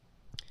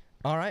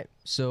All right,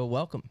 so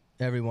welcome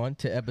everyone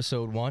to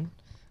episode 1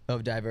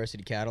 of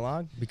Diversity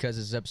Catalogue. Because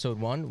this is episode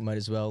 1, we might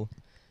as well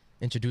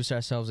introduce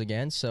ourselves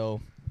again.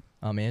 So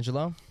I'm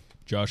Angelo.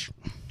 Josh.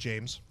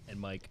 James. And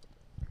Mike.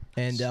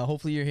 And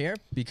hopefully you're here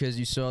because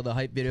you saw the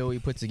hype video we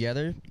put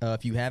together.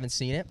 If you haven't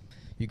seen it,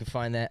 you can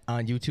find that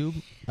on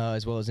YouTube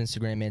as well as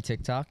Instagram and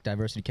TikTok,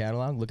 Diversity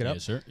Catalog. Look it up.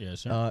 Yes, sir. Yes,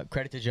 sir.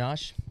 Credit to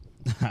Josh.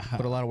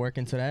 Put a lot of work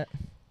into that.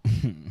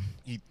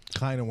 He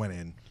kind of went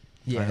in.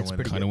 Yeah, it's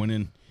pretty Kind good. of went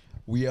in.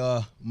 We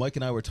Mike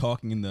and I were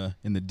talking in the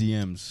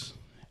DMs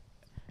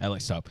at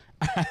like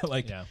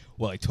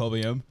 12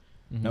 a.m.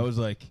 And I was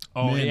like,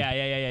 Oh, man.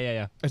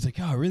 yeah. I was like,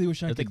 oh, I really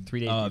wish I That's could. like 3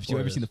 days Have you before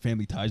ever this. seen the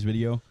Family Ties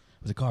video? I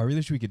was like, oh, I really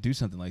wish we could do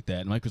something like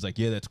that. And Mike was like,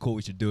 yeah, that's cool.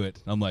 We should do it.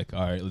 And I'm like,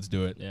 all right, let's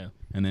do it. Yeah.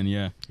 And then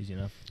Easy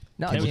enough.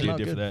 No, we it came out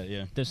did for good. that.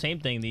 Yeah. The same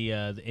thing, the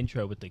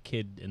intro with the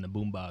kid in the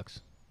boombox.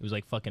 It was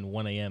like fucking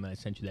 1 a.m. and I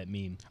sent you that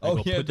meme. Oh,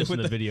 Go yeah, put this in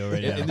with the video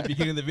right in now. the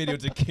beginning of the video,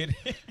 it's a kid.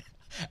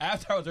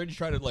 After I was already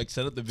trying to like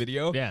set up the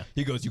video, Yeah.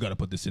 he goes, "You got to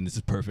put this in. This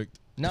is perfect."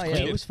 No, yeah,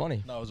 it was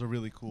funny. No, it was a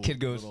really cool.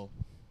 Kid goes, little-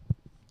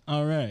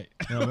 "All right."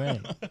 All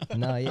right.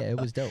 No, yeah, it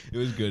was dope. It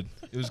was good.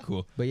 It was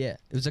cool. But yeah,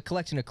 it was a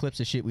collection of clips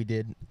of shit we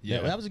did.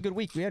 Yeah. That was a good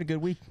week. We had a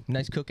good week.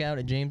 Nice cookout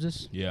at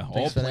James's. Yeah, all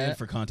Thanks for planned that.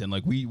 for content.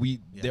 Like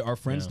our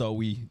friends Yeah. thought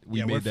we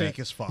yeah, made we're that. fake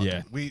as fuck.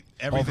 Yeah.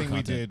 Everything we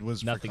content. did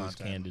was Nothing for was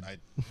content. candid.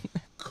 I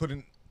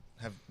couldn't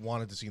have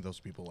wanted to see those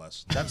people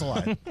less. That's a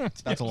lie.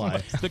 That's a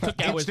lie. The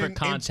cookout was for Instant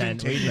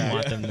content. We take didn't back.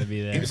 want them to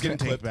be there. It's getting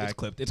Instant clipped. take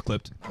back. It's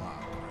clipped.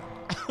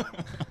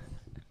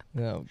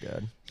 Oh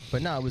god.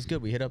 But no, it was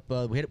good. We hit up.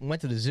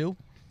 Went to the zoo.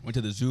 Went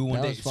to the zoo one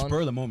That day. was fun. Spur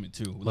of the moment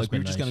too. Like we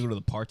been were just nice. gonna go to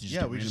the park to just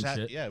Yeah, do we just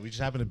random shit. we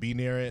just happened to be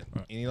near it.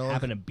 You know,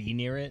 Happen to be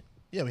near it.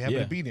 yeah, we happened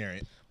Yeah. to be near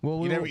it. Well,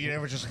 we You were,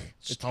 never just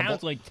The stumbled.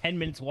 town's like 10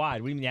 minutes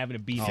wide. We didn't even happen to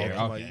be Oh, there.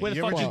 come on. Where the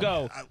You fuck ever you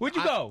go? just- Where'd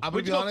you I- go? I'm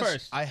Where'd you gonna go be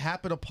honest, first? I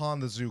happen upon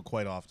the zoo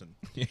quite often.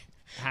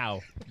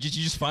 How? You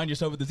just find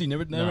yourself at the zoo.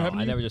 Never No, happened. I to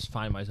you? never just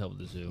find myself at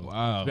the zoo.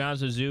 Wow. To be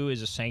honest, the zoo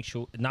is a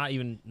sanctuary. It's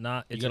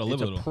gotta live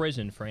a a little.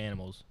 prison for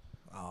animals.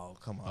 Oh,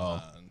 come Oh,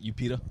 on. you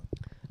Peter?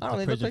 I don't know.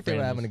 They looked prison like they were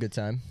for having a animals. good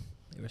time.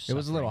 They were It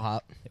was a little suffering.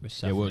 hot. They were Yeah, it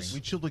suffering. was. We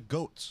chilled with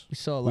goats. We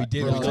saw a lot. We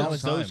did. Bro, We that took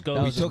was Those time. goats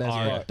That was the best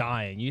are part.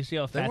 dying. You see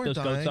how They fat weren't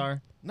those goats dying.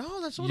 are?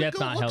 No, that's what That's a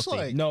goat not looks healthy.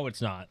 like. No,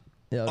 it's not.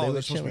 Yeah, they Oh, were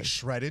they're supposed to be chilling.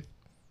 shredded.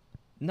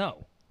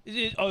 No.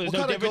 There's What no kind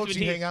of difference goats you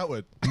between hang out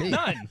with? Me,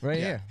 None. right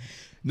Yeah. here.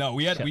 No,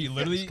 we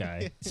literally This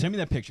guy. send me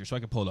that picture so I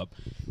can pull it up.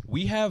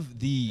 We have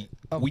we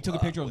took a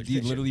picture of which the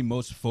picture? literally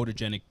most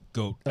photogenic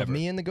goat Of ever.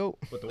 me and the goat.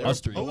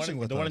 Us three. Posing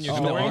with the one us. in your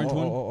Oh, the story? orange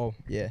one? Oh,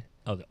 yeah.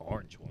 Oh, the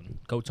orange one.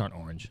 Goats aren't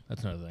orange.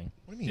 That's another thing.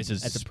 What do you mean? This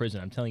is That's a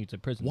prison. I'm telling you, it's a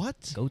prison.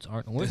 What? Goats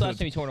aren't. When's the last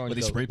time you saw an Where orange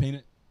they goat? spray paint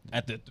it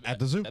at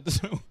the zoo? At the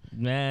zoo.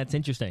 Nah, it's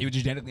interesting. You would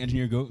just genetically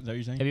engineer a goat. Is that what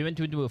you're saying? Have you been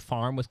to a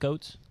farm with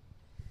goats?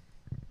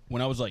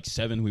 When I was like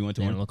 7, we went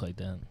to They don't one. look like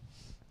that.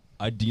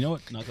 Do you know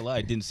what? Not gonna lie,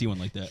 I didn't see one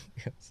like that.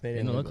 They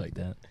They don't look like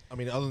that. I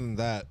mean, other than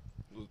that,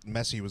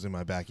 Messi was in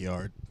my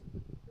backyard.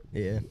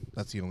 Yeah.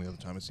 That's the only other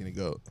time I've seen a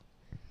goat.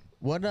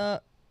 What?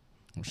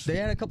 They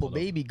had a couple Hold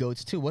up. baby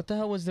goats too. What the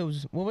hell was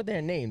those? What were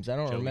their names? I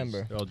don't Joeys.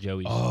 remember. They're all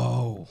Joeys.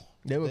 Oh,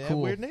 They were They have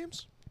cool. weird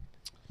names?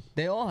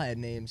 They all had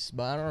names,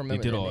 but I don't they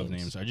remember. did their all have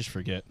names. I just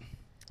forget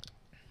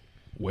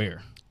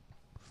where.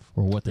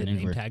 Or what Their the name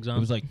names were. tags on? It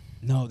was like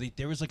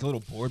there was like a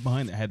little board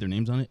behind that had their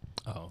names on it.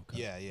 Oh,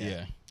 okay.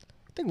 Yeah.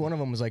 I think one of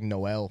them was like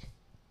Noel.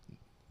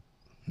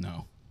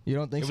 No, You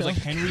don't think it so? was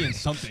like Henry and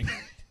something.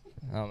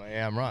 Oh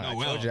yeah, I'm wrong. I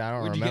Noel. told you I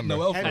don't Where'd you get remember.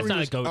 Noel from? That's not a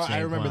was- goat's I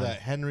name, remember come on. that.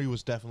 Henry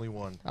was definitely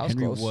one. I was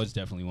Henry close. was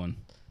definitely one.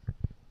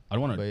 I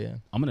don't want But to. yeah.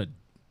 I'm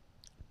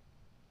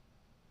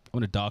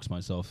gonna dox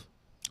myself.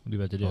 What are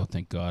you about to do? Oh,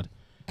 thank God.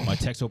 My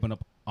text opened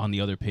up on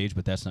the other page,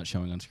 but that's not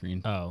showing on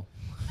screen. Oh.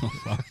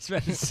 I was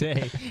about to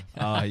say.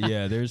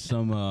 Yeah, there's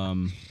some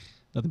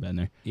nothing bad in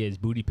there. Yeah, it's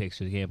booty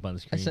pictures came up on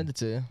the I screen. sent it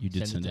to you. You did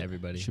Send it send to it.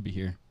 everybody. It should be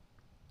here.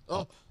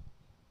 Oh,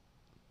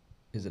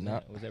 Is it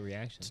not? What was that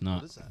reaction? It's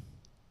not. what is that?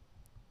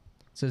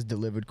 It says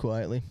delivered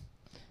quietly.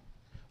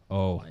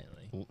 Oh,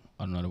 Quietly. well,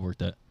 I don't know how to work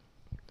that.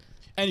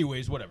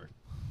 Anyways, whatever.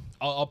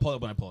 I'll pull it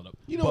up when I pull it up.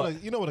 You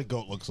know what a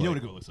goat looks like. You know what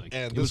a goat looks like.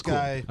 And It this was cool.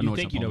 guy, I know You what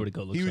think you're you know what a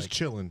talking goat looks he was like.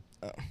 chilling.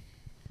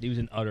 He was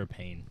in utter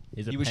pain.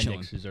 His He was chilling.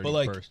 appendix is But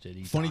already like, bursted.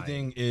 He's funny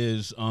dying. thing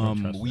is,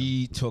 trust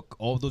we took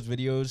all of those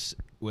videos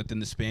within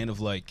the span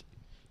of like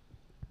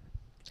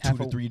Half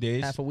 2 to 3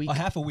 days. half a week?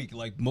 Half a week.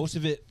 Like most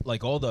of it,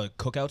 like all the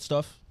cookout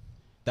stuff,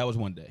 that was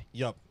one day.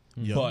 Yup.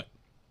 But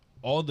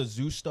all the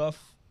zoo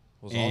stuff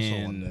was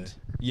also one day.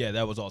 Yeah,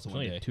 that was also It's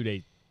one only day. a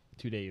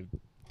 2 day,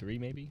 3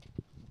 maybe.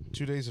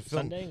 2 days of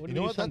film. Sunday? What You do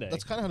know we what? do Sunday?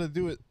 That's kind of how to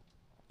do it.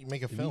 You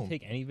make a Did film. we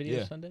take any video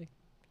Yeah. Sunday?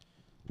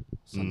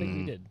 Sunday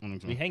we did. I don't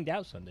think so. We hanged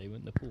out Sunday. We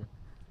went in the pool.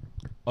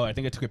 Oh, I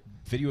think I took a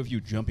video of you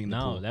jumping in the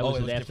pool. No, that Oh,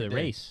 was it a after the different day.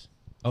 race.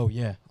 Oh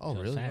yeah. Oh, It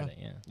was really? Saturday,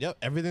 yeah. Yep.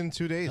 Everything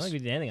 2 I days. don't think we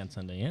did anything on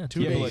Sunday. Yeah,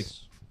 2 Yeah, but, days. like,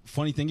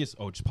 funny thing is,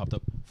 it just popped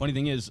up. Funny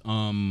thing is,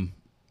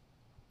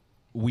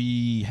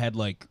 we had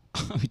like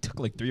we took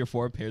like 3 or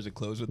 4 pairs of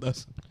clothes with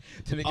us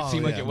to make it Oh,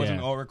 seem like yeah. it wasn't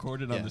Yeah. all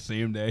recorded on Yeah. the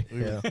same day.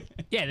 Yeah.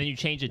 Yeah, then you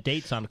change the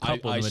dates on a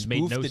couple I of them. It made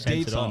spoofed no the sense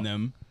dates at all. on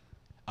them.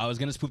 I was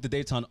gonna spoof the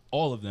dates on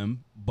all of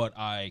them, but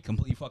I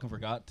completely fucking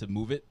forgot to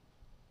move it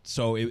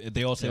So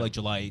they all say Yeah. like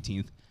July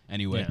 18th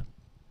anyway, Yeah.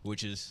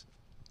 which is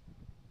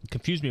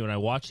Confused me when I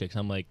watched it because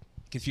I'm like,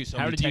 confused. How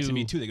Somebody did texted you-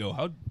 me too. They go,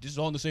 "How this is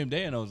all on the same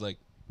day?" And I was like,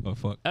 "Oh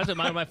fuck." that's what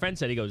my friend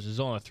said. He goes, "This is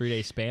on a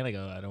 3-day span." I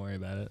go, "I don't worry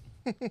about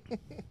it."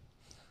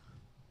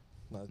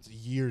 No, it's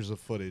years of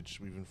footage.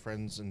 We've been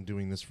friends and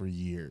doing this for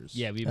years.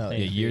 Yeah, we've been Oh,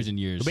 playing Yeah, for years and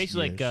years. We're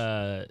basically like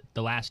Years.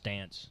 The Last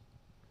Dance.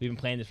 We've been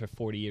playing this for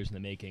 40 years in the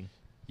making.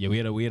 Yeah, we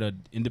had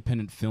an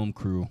independent film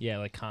crew. Yeah,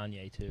 like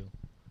Kanye too.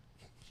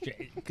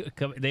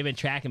 They've been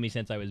tracking me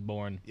since I was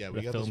born. Yeah,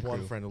 we the got this film one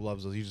crew. friend who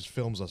loves us. He just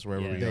films us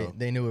wherever Yeah. we They, go.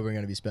 they knew we were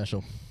going to be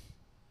special.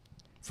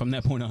 From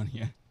that point on,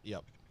 yeah,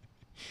 Yep.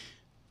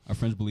 our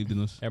friends believed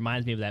in us. It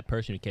reminds me of that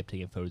person who kept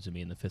taking photos of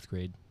me in the 5th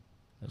grade.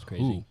 That was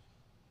crazy. Who?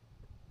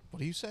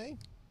 What are you saying?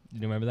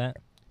 You remember that?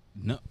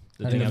 No,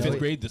 The I in didn't the know fifth it.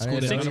 grade, the I school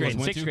didn't that know none it. of us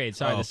went Sixth to. grade.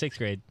 Sorry, Oh. the 6th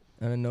grade.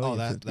 I didn't know Oh, you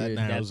that- fifth that grade.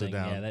 now- That narrows it thing,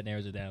 down. yeah, that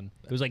narrows it down.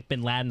 It was like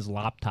Bin Laden's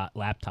laptop.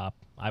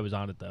 I was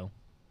on it though.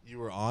 You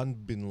were on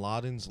Bin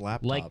Laden's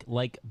laptop.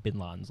 Like Bin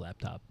Laden's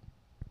laptop.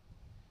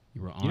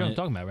 You were on You know what I'm it?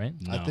 talking about, right?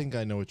 No. I think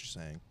I know what you're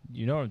saying.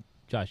 You know,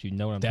 Josh. You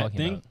know what I'm That talking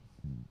thing? about.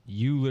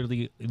 You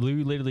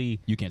literally.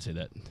 You can't say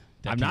that.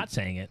 I'm not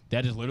saying it.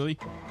 That is literally.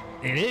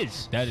 It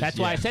is. That is- That's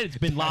why I yeah. said it's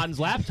Bin Laden's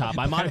laptop.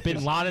 I'm on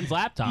Bin Laden's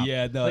laptop.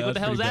 Yeah, no, Like, what that's the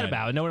hell is pretty that bad.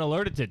 about? And no one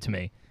alerted it to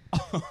me.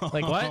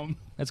 Like, what? Um,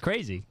 That's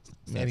crazy.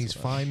 And he's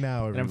fine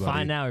now, And everybody. I'm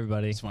fine now,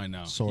 everybody. It's fine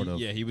now. Sort of.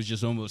 Yeah, he was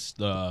just almost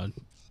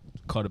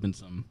caught up in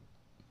some.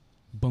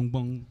 Bung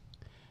bung.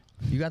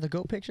 You got the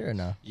goat picture or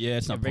no? Yeah,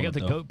 it's Yeah, not. bring up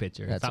pulling the up, though. goat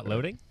picture. That's It's not okay.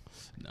 loading.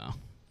 No.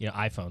 You know,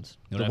 iPhones.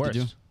 You know The what I have to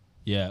worst.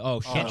 do? Yeah. Oh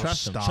shit. Can't Oh,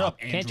 trust them. stop. Shut up.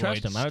 Can't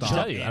trust them. I don't have to Stop.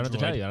 tell you. I don't have to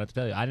tell you. I don't have to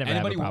tell you. I never have a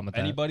Anybody, problem with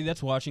that. anybody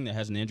that's watching that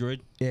has an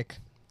Android, Ick.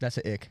 That's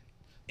an ick.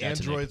 That's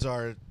an Androids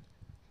are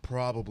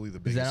probably the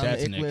Is biggest. that on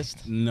that's the an ick ick.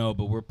 list? No,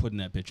 but we're putting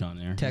that bitch on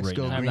there Text right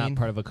go now. I'm green. not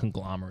part of a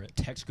conglomerate.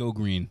 Text go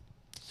green.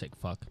 Sick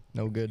fuck.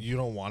 No good. You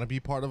don't want to be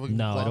part of a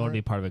No, I don't want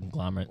to be conglomerate? part of a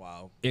conglomerate.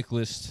 Wow. Ick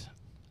list.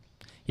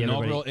 Yeah,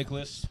 Inaugural everybody- ick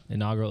list.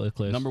 Inaugural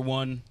eclipse. Number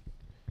 1.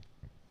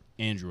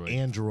 Android.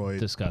 Android.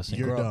 Disgusting.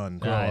 You're Grow up.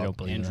 done. Nah, I don't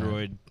believe that.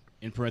 Android.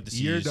 In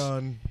parentheses. You're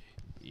done.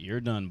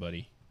 You're done,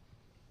 buddy.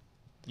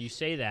 You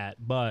say that,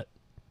 but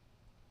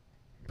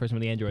person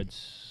with the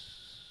Android's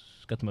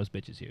got the most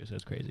bitches here, so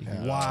that's crazy.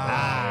 Yeah.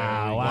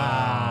 Wow.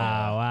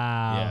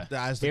 Wow.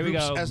 Yeah. As the Here we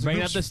groups- go. as the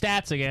Bringing up groups- the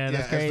stats again. Yeah,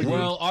 That's as the crazy. group-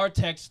 Well, our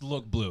text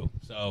looked blue,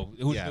 so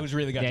Yeah. it was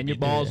really got Yeah, to and be your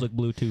balls there. look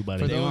blue too,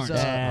 buddy. For They those,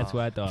 aren't. That's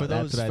what I thought. for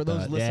That's those- what I for those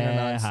thought. listening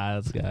yeah, on-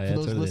 that's good. For That's those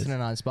what it is.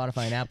 listening on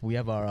Spotify and Apple, we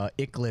have our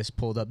ick list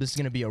pulled up. This is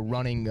going to be a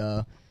running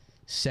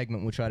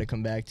segment we'll try to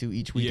come back to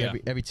each week. Yeah.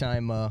 Every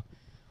time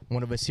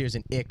one of us hears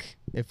an ick,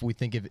 if we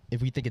think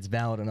it's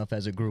valid enough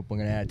as a group, we're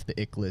going to add it to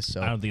the ick list.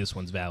 So I don't think this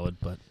one's valid,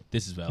 but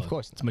This is valid. of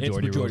course, it's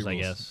majority, rules, I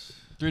rules. guess.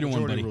 3-1,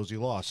 Majority buddy. rules.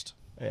 You lost.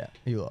 yeah,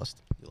 you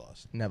lost. You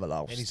lost. Never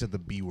lost. And he said the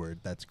B word.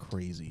 That's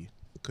crazy.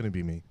 Couldn't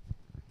be me.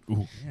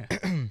 Ooh.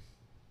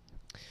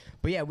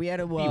 But yeah, we had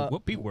a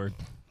What B word?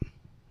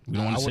 We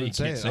don't want I to say. You wouldn't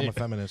say can't it. say I'm a it.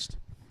 feminist.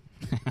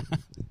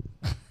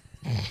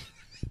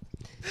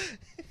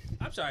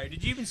 I'm sorry.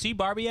 Did you even see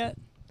Barbie yet?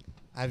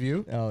 Have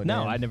you? oh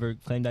No, damn. I never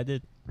claimed I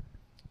did.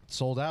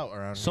 Sold out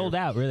around Sold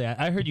here. out, really.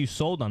 I heard you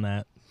sold on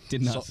that.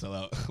 Did not So- sell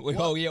out. Wait,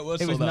 What? oh yeah, it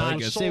was It was sold out. not- I It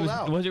guess. was It sold was-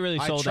 out. was it really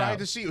sold I tried out?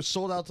 to see. It was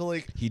sold out to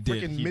like He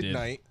did, freaking he did.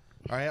 midnight.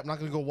 All right, I'm not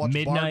gonna go watch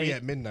Midnight. Barbie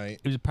at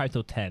midnight. It was probably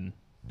till 10,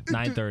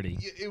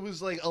 9:30. It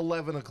was like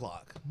 11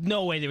 o'clock.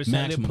 No way they were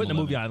Maximum putting a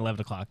movie 11. on at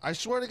 11 o'clock. I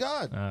swear to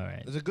God, All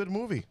right. it's a good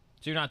movie.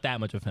 So you're not that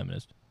much of a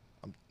feminist.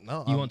 No,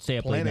 You I'm won't stay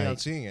up late planning on night.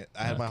 seeing it.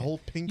 I had my Okay. whole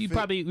pink. We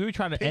fit, were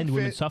trying to pink end fit,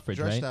 women's suffrage,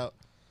 dressed right? out.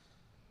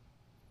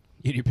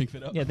 You had your pink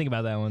fit up. Yeah, think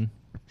about that one.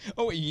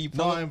 Oh wait, you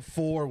No, I'm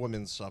for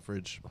women's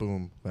suffrage.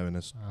 Boom,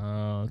 feminist.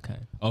 Oh, okay.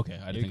 Okay, I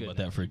You're didn't think good about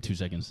now. that for 2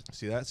 seconds.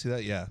 See that? See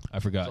that? Yeah. I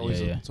forgot. It's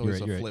always Yeah, yeah. It's You're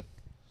always right. a You're right. flip.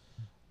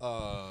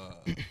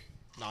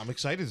 No, I'm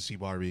excited to see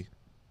Barbie.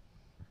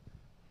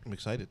 I'm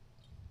excited.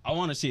 I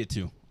want to see it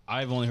too.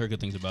 I've only heard good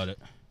things about it.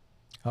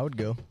 I would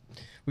go.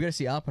 We got to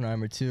see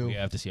Oppenheimer too. We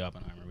have to see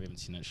Oppenheimer. We haven't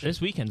seen that shit.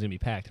 This weekend's going to be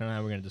packed. I don't know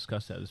how we're going to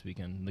discuss that this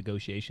weekend.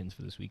 Negotiations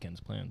for this weekend's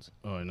plans.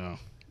 Oh, I know.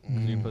 'Cause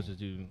You're supposed to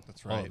do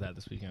That's all right. of that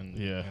this weekend.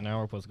 Yeah. And now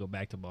we're supposed to go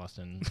back to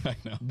Boston. I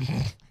know.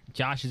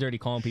 Josh is already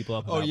calling people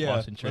up Oh about yeah.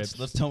 Boston trips.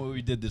 Let's tell them what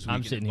we did this weekend.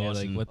 I'm sitting in here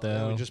Boston. like, what the Yeah,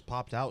 hell? we just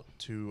popped out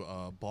to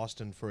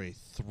Boston for a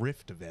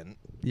thrift event.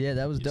 Yeah,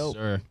 that was Yes, dope.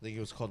 sir. I think it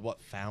was called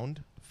what?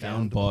 Found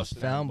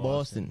Boston. Found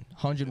Boston,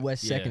 100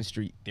 West Yeah. 2nd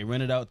Street. They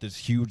rented out this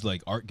huge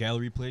like art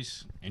gallery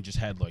place and just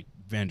had like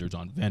vendors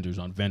on vendors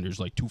on vendors,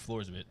 like 2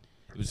 floors of it.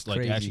 It was like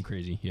Crazy. actually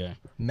crazy. Yeah.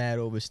 Mad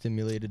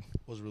overstimulated.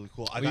 Was really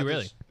cool. Were you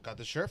really? got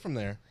this shirt from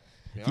there.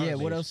 to be Yeah.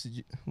 honest.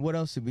 What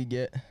else did we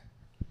get?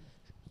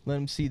 Let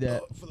him see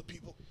that For the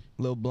people.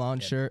 little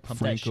blonde Yeah, shirt. pump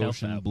that Frank shelf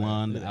Ocean out, man.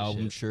 blonde Look at that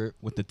album shit. shirt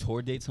with the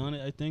tour dates on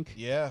it, I think.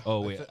 Yeah.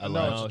 Oh wait, I no,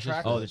 lied. it's a it's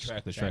track Oh, the list.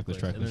 track list. And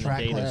then list. the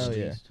date Hell is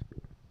yeah. released.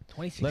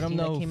 2016 Let them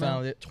know that who came found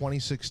out? it.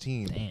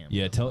 2016. Damn.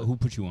 Yeah, tell who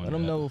put you on. Let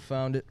them that? know who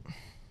found it.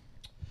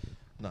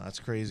 No, that's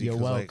crazy. You're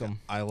 'cause, like, welcome.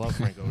 I love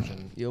Frank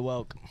Ocean. You're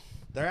welcome.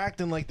 They're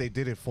acting like they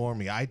did it for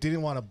me. I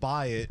didn't want to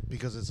buy it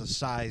because it's a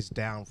size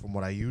down from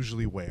what I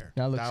usually wear.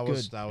 That looks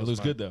was, good. That It was looks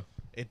my- good though.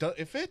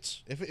 It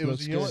fits. If it Looks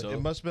was, you know good. what?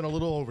 It must have been a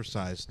little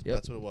oversized. Yep.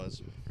 That's what it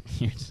was.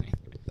 You're saying-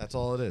 That's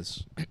all it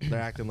is.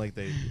 They're acting like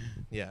they,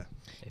 yeah.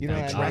 You don't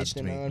have Trust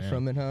anything me. on Yeah.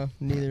 from it, huh?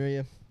 Neither of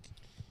you.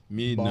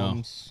 Me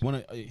Bums. no.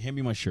 Hand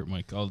me my shirt,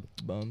 Mike.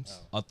 Bums.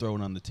 I'll throw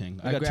it on the ting.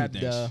 I I got grabbed two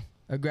things.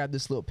 I grabbed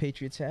this little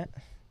Patriots hat.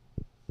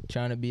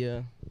 Trying to be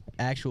a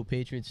actual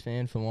Patriots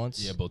fan for once.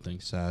 Yeah, both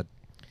things. Sad.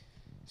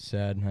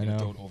 Sad, I You're gonna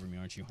throw know. it over me,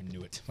 aren't you? I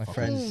knew it. My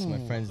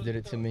friends did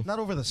it to me. Not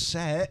over the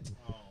set.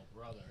 Oh,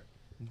 brother.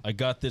 I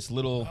got this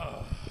little.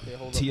 Okay,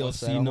 hold TLC one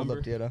second. I'll number? hold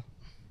up the other.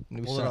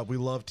 New Hold it sign. up. We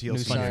love New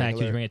TLC. Fun sign fact, he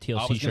was alert. wearing a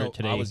TLC shirt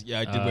today.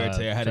 I did wear it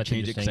today. I had to That's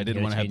change it because I interesting. didn't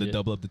You want to gotta have to change it.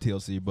 double up the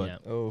TLC. But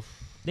Yeah. Oh,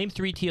 Name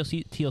 3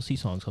 TLC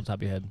songs off the top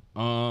of your head.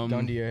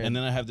 Gun to your head. and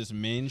then I have this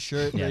main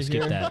shirt. Yeah, right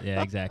skip here. that.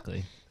 Yeah,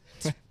 exactly.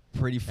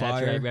 Pretty That's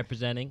fire. right.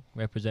 Representing.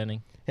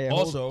 hey, hold-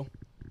 Also,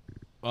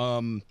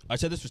 I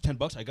said this was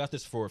 $10. I got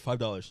this for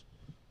 $5.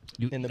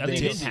 You, In the you bin.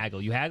 didn't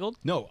haggle. You haggled?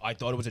 No, I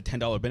thought it was a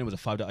 $10 bin. It was a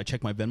 $5. I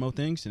checked my Venmo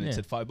things and Yeah. it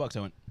said $5. I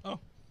went, oh,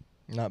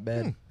 not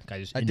bad. Guy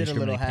just I did a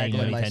little indiscriminately paying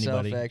haggling money to myself,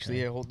 anybody. actually.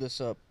 Yeah. Here, hold this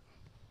up.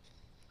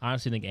 I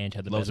honestly think Ange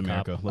had the loves best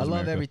America. cop. Loves I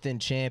love America. everything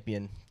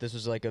Champion. This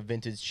was like a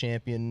vintage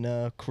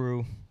Champion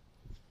crew.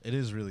 It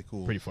is really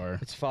cool. pretty fire.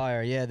 It's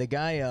fire. Yeah, the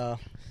guy. You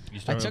I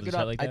started took with it a set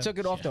off. like I that? took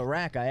it off the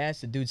rack. I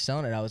asked the dude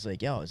selling it. I was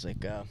like,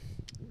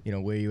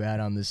 where you at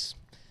on this?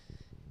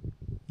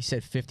 He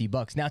said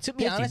 $50. Now, to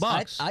be honest,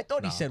 $50? I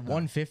thought he No, said no.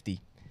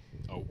 150.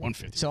 Oh,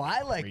 150. So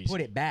I Crazy.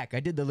 put it back. I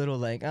did the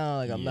little I'm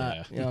Yeah.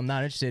 not, I'm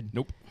not interested.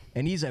 Nope.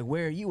 And he's like,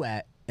 where are you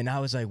at? And I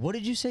was like, what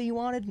did you say you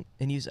wanted?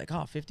 And he's like,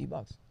 oh,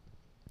 $50.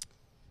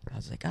 I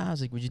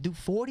was like, would you do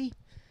 40?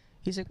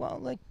 He's like,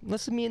 well,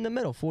 let's meet in the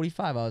middle,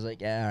 45. I was like,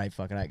 yeah, all right,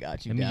 fucking, I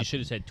got you. I mean, you should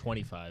have said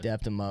 25.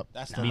 Dapped him up.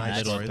 That's Nah, the Meet nice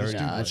middle story. This 30.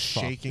 dude Nah, was it's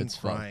fucked. shaking, It's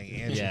fucked.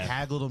 crying, and Yeah.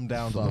 haggled him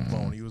down to the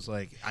phone. He was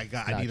like, I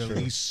Not need true. at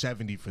least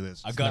 70 for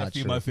this. I got to not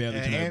feed true. my family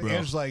And tonight, bro.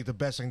 Ange's like, the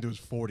best thing to do is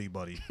 40,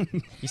 buddy.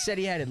 He said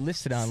he had it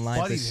listed online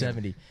for Buddied him.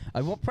 70.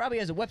 Probably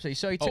has a website. You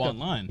saw he took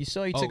online. You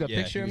saw he Oh, took a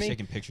yeah, picture he of was me.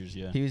 taking pictures,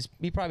 yeah.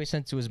 He probably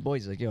sent to his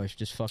boys like, yo, I should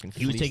just fucking.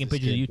 He was fleece taking this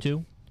pictures of kid. you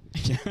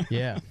too?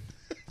 Yeah,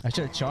 I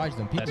should have charged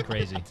them. That's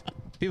crazy.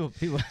 People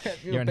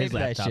You're on pay his for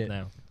that laptop shit.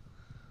 now.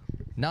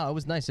 No, it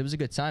was nice. It was a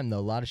good time though.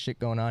 A lot of shit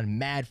going on.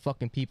 Mad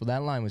fucking people.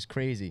 That line was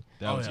crazy.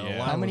 That was, the yeah.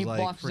 line How many was like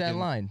blocks is that freaking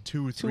line?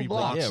 2 or 3 2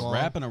 blocks. blocks Yeah, long.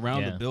 wrapping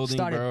around Yeah. the building,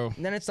 bro.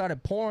 Then it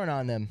started pouring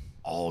on them.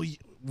 Oh,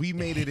 we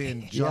made it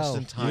in just Yo,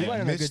 in time. we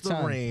went on a Missed good the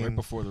time. rain. Right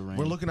before the rain.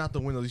 We're looking out the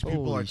window. These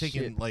people Holy are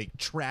taking shit. like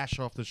trash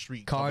off the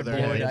street. Cardboard.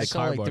 Yeah, they had I the saw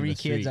like cardboard in 3 the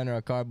kids street. under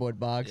a cardboard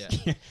box.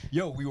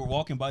 Yo, we were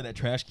walking by that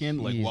trash can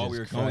like while we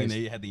were Jesus going. Christ.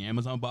 They had the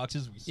Amazon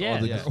boxes. We saw Yeah,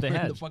 the yeah, girl they in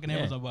had. the fucking Yeah.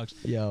 Amazon box.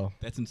 Yo,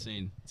 That's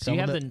insane. Do you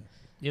have Some of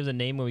you have the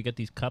name where we got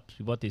these cups?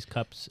 We bought these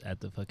cups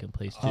at the fucking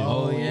place too.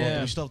 Oh, Do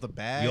yeah. we still have the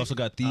bag? We also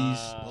got these.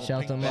 Little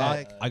Shout pink them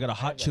bag. out. I got a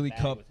hot chili bag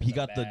cup. within He the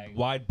got the bag.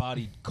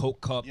 wide-bodied Coke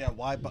cup. Yeah,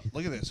 why?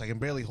 Look at this. I can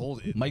barely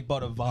hold it. Mike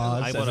bought a That's vase.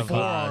 I a bought a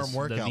forearm vase, the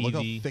workout. Look how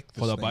VV. thick this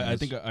Hold up, thing I is.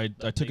 think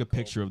I took a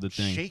picture of the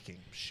thing. Shaking.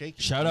 Shout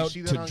Did you out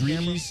see to that on camera?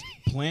 Dreamies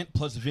Plant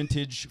Plus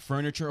Vintage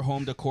Furniture,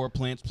 Home Decor,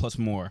 Plants Plus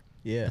More.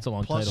 yeah. That's a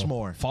long Plus title.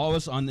 more. Follow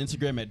us on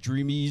Instagram at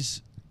Dreamies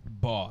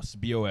Boss,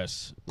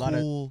 B-O-S. Lot of-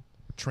 Cool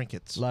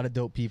trinkets. A lot of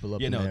dope people up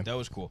Yeah, in no, there. that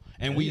was cool.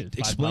 And Yeah, we yeah, $5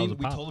 explained, a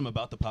we pop. told him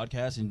about the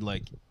podcast, and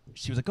like,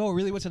 she was like, "Oh,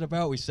 really? What's it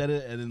about?" We said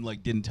it, and then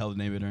like didn't tell the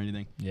name of it or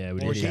anything. Yeah,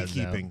 we We're did.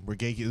 gatekeeping. We're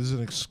gatekeeping. This is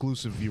an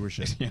exclusive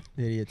viewership.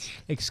 Idiots.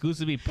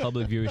 Exclusively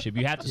public viewership.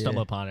 You have to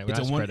stumble Yeah. upon it. We're It's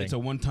not spreading. it's a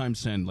one-time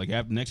send. Like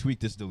next week,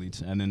 this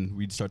deletes, and then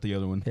we'd start the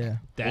other one. Yeah.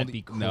 That'd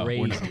be crazy. No,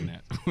 we're not doing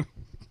that.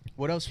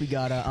 What else we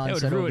got on That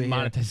would set over ruin here?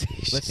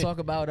 monetization. Let's talk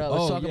about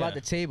yeah.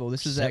 the table.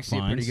 This is Set actually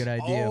a pretty finds. good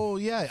idea. Oh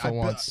yeah, for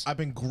once. I've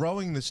been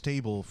growing this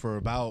table for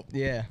about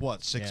Yeah.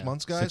 what 6 Yeah.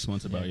 months, guys. 6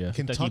 months about, yeah.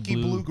 Kentucky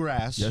Blue.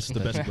 Bluegrass. Yes, the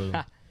best. Blue.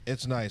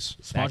 It's nice.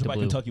 Sponsored to by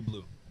Blue. Kentucky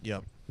Blue.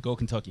 Yep. Go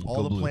Kentucky. All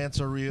Go the Blue. plants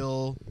are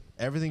real.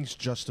 Everything's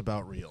just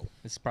about real.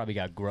 It's probably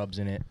got grubs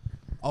in it.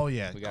 Oh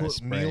yeah, We gotta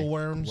spray.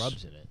 mealworms.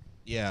 Rubs in it.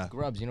 Yeah.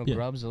 Grubs, you know, Yeah.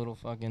 grubs, a little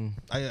fucking.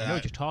 I know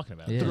what you're talking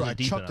about. Yeah. It Dude, wasn't I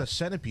deep chucked a enough.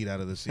 centipede out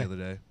of this the other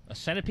day. A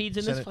centipede's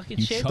in this Centip- fucking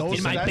You shit? chucked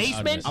In my that's-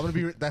 basement? I'm gonna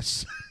be.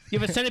 That's You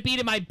have a centipede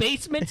in my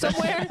basement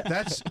somewhere?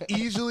 that's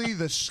easily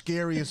the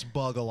scariest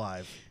bug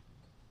alive.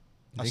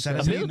 A Think so?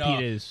 A centipede.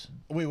 millipede is.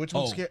 Wait, which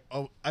one's Oh. scary?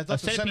 Oh, I A thought the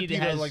centipede centipede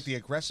are has- like the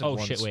aggressive Oh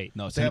ones. shit! Wait.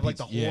 No, They have like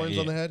the centipedes- yeah, horns yeah.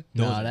 on the head.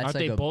 No, Those- that's Aren't like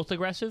they a, both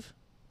aggressive?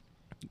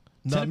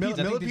 No, Centipedes, I think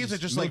they millipedes are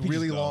just- just like millipedes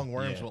really go. long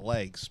worms Yeah. with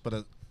legs,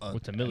 but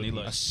What's a they millipede?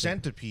 look- a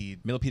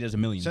centipede. Millipede has a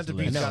million.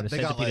 Centipedes I know, got, and a they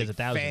got centipede has like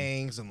 1,000.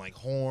 fangs and like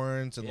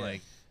horns and Yeah.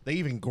 like they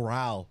even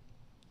growl.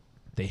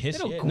 They hiss. They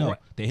don't Yeah, no, growl.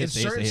 they In hiss. They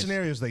hiss, certain they hiss.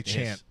 scenarios, they They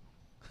chant.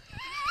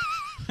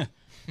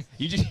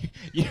 You just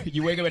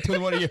you wake up at 2 in the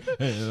morning.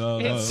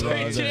 It's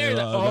certain scenarios.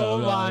 Oh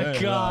my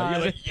God.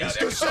 You're like, yeah, It's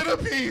the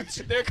centipedes.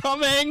 they're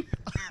coming.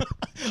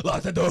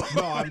 Lock the door.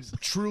 No, I'm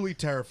truly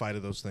terrified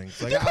of those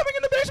things. Like, They're coming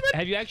in the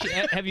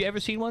basement. Have you ever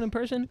seen one in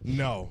person?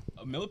 no,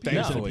 A millipede.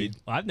 No. Centipede.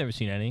 Well, I've never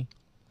seen any.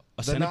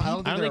 A They're not-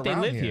 centipede. I I don't think they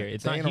they're live around here.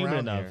 It's They not ain't human around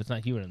enough. here. It's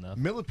not human enough.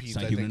 Millipedes,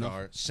 not I human think, enough?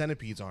 are.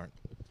 Centipedes aren't.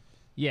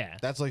 Yeah.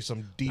 That's like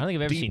some deep, I don't think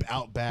I've ever deep seen-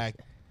 outback,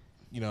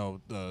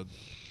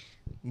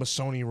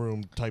 Masoni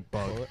room type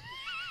bug.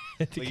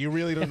 Like, you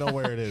really don't know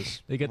where it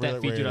is. They got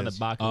that featured on the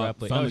Baku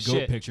up. Like, Found oh, the goat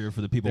shit. picture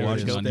for the people There it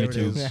watching is. on There it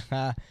YouTube.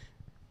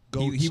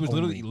 is. He was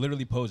only.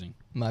 literally posing.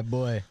 My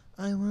boy.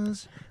 I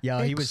was. Yo,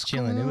 he was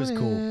chilling. It was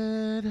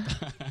cool.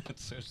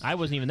 I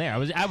wasn't even there. I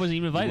wasn't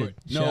even invited.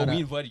 No, Shut we up.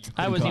 invited you.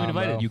 I wasn't even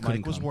Bro. invited. You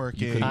couldn't Mike was come. working.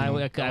 You couldn't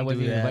I come.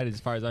 wasn't do even that. invited, as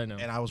far as I know.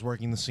 And I was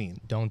working the scene.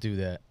 Don't do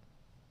that.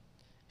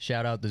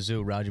 Shout out the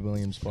zoo, Roger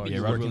Williams Park. Yeah,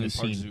 He's Roger working Williams the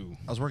Park scene. Zoo.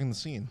 I was working the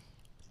scene.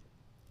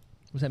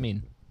 What's that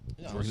mean?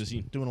 Yeah, I Working the was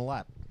scene. doing a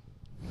lap.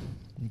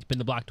 It's been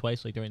the block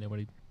twice. Like there ain't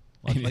nobody.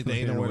 Like they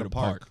ain't nowhere to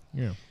park.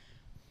 Yeah.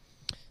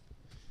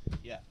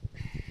 Yeah.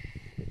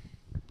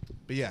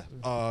 But yeah,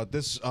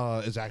 this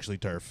is actually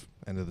turf.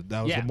 And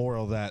that was Yeah. the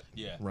moral of that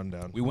Yeah.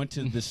 rundown. We went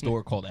to this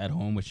store called At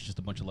Home, which is just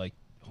a bunch of like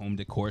home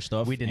decor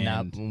stuff. We did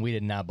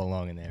and not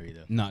belong in there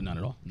either. Not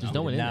at all. There's No.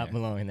 no one in Not there.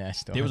 belong in that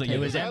store. There was, like, it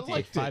was I empty.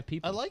 liked Five it.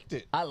 people. I liked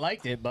it. I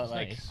liked it, but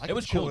like Nice. I It could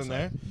was chill cool in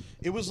there.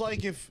 It was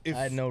like if I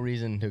had no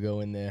reason to go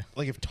in there.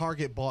 like if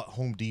Target bought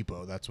Home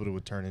Depot, that's what it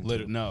would turn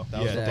into. No.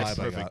 That was Yeah, the that's vibe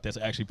I perfect. got. That's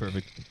actually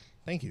perfect.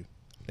 Thank you.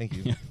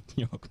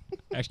 You're welcome.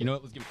 Actually, you know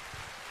what? Let's give.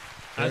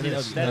 There it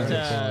is. There it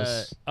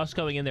is. Us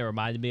going in there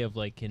reminded me of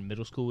like in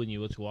middle school when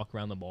you used to walk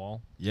around the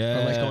mall.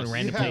 Yeah. Or like going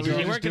random Yeah, places. we were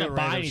They just weren't gonna doing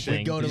buy random shit.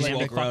 anything. Go to, They like, didn't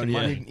walk make fucking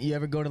around, yeah. money. You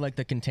ever go to like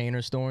the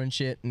container store and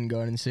shit in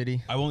Garden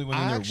City? I only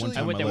went in there one Actually,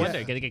 time. I went there in my one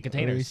life. day. Gotta get We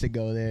containers. used to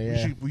go there.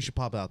 Yeah. We should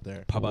pop out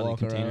there. Pop out the Walk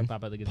container. around.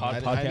 Pop out the Pod-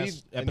 containers. I podcast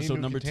need episode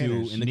new number 2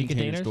 containers. in the Meat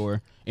container containers?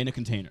 store. In a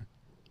container.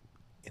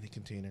 In a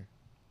container.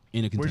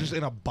 In a container. We're just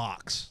in a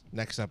box.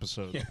 Next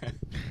episode.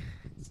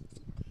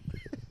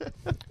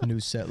 New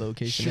set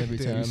location every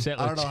dude. time. Set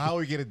I don't know location. how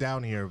we get it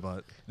down here,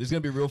 but This is gonna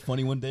be real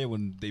funny one day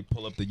when they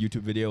pull up the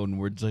YouTube video and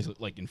we're just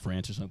like in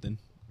France or something.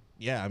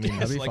 yeah, I mean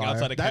It's be like fire.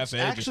 outside a that's cafe.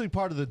 actually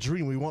part of the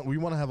dream. We want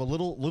to have a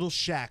little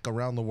shack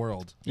around the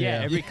world. Yeah,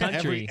 Yeah. every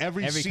country.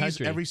 Every season,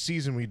 country. every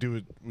season we do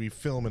it. We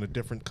film in a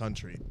different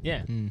country.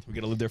 Yeah. we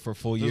gotta live there for a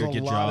full There's year, a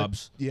get lot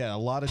jobs. Of, a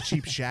lot of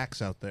cheap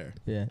shacks out there.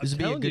 Yeah, this would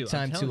be a telling good you, I'm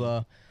time telling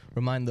to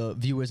remind the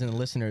viewers and the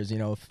listeners. You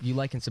know, if you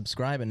like and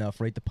subscribe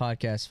enough, rate the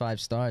podcast 5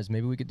 stars.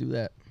 Maybe we could do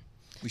that.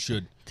 We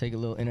should. Take a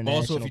little international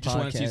Also, if you just podcast.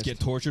 want to see us get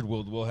tortured,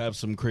 we'll have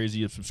some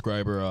crazy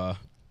subscriber.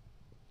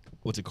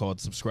 What's it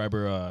called?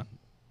 Subscriber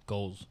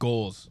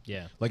goals.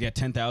 Yeah. Like at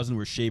 10,000,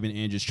 we're shaving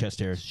Andrew's chest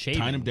hair, Shaving.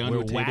 tying him down We're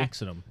to a table.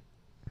 waxing them.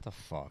 What the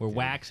fuck? We're dude?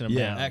 waxing them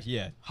Yeah, down.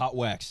 yeah, hot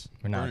wax.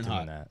 We're not Burning doing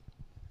hot.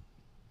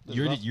 that.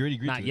 You already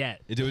agreed Not to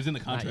yet. It was in the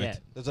Not contract.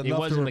 yet. There's It enough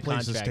was to in the replace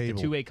this contract. The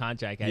table. two-way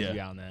contract has Yeah. you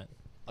on that.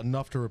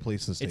 Enough to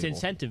replace this It's table.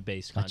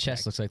 incentive-based My contract.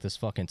 chest looks like this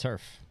fucking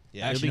turf.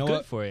 Yeah, It'll Actually, be you know good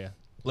what? for you.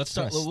 Let's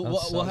start. Yes,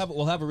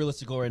 We'll have a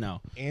realistic goal right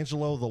now.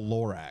 Angelo the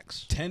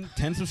Lorax. 10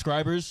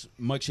 subscribers.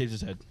 Mike shaves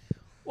his head.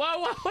 Whoa,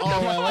 what Oh, the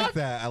I fuck? like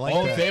that. I like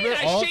All in that. favor?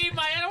 I All- shave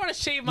my head. I don't want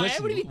to shave my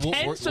head. Listen, What do you mean,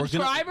 10 we're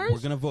subscribers? We're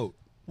gonna vote.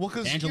 Well,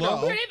 because Angelo?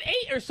 We're going to have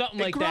 8 or something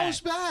it like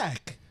grows that.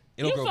 back.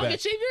 It'll You grow fucking back.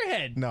 shave your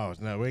head. No,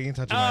 we ain't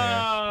touching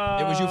my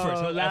hair. It was you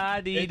first. No,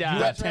 La-dee-da. you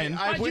got 10.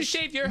 Why'd you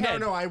shave your head?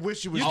 No, I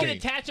wish it was You me. can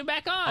attach them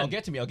back on. I'll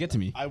get to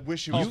me. I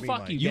wish it Oh, was me. fuck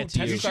Mike. you. You Get to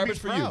 10 you. You should be subscribers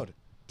for you. proud.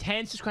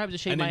 10 subscribers to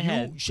shave And my then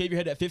head. you shave your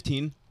head at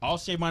 15. I'll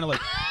shave mine at like.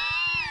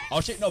 I'll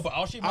shave mine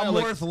I'm at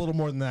like. worth a little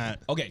more than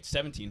that. Okay,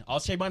 17. I'll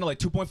shave mine at like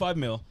 2.5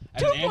 mil.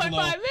 And 2.5 then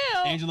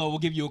mil? Angelo will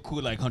give you a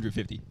cool like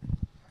 150.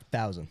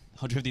 1,000.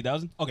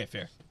 150,000? Okay,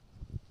 fair.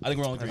 I think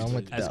we're all agreed. I'm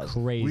with That's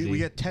 1,000. crazy. We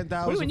get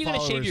 10,000 When are you going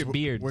to shave followers, your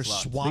beard? We're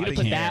Slots. We're swapping going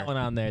to put hair. that one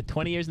on there.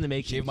 20 years in the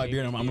making. Shave my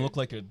beard. I'm your gonna look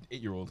like an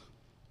 8-year-old.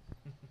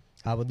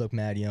 I would look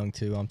mad young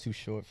too. I'm too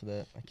short for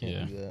that. I can't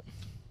Yeah. do that.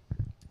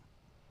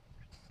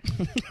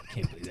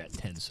 Can't believe that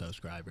 10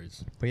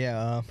 subscribers. But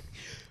yeah,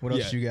 what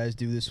else Yeah. do you guys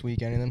do this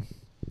week? Anything?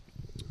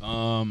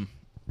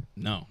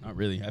 No, not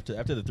really. After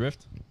the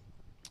thrift.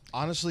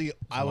 Honestly,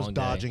 I a was long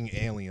day. dodging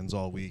aliens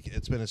all week.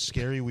 It's been a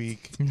scary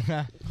week.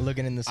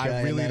 Looking in the sky. I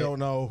at really night. don't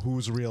know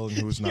who's real and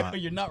who's not.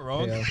 You're not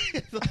wrong. Yeah.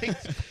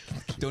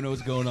 Don't know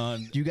what's going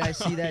on. Do you guys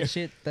see that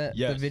shit? That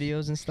Yes. the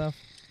videos and stuff.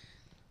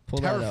 Pull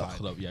that Terrified. up.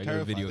 Hold up, yeah, I got a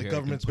Terrified. video The here I can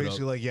government's put up.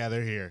 basically like, yeah,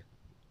 they're here.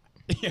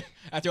 Yeah,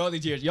 after all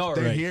these years, y'all are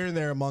They're right. here and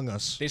they're among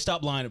us. They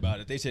stopped lying about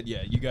it. They said,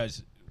 yeah, you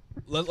guys,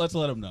 let's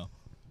let them know.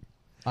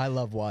 I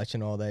love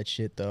watching all that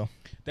shit though.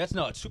 That's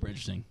no, it's super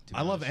interesting. to be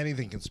I love honest.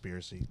 anything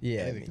conspiracy.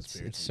 Yeah, anything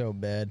it's so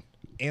bad.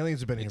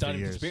 Aliens have been It's here not for even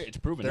years. conspiracy. It's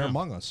proven. They're now.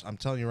 among us. I'm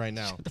telling you right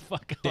now. What the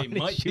fuck? They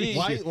might be.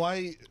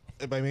 Why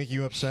am I making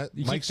you upset?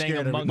 You Mike's keep saying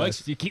scared of among it.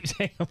 us. You keep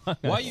saying among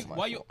Why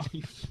us. you?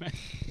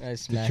 I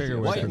smacked trigger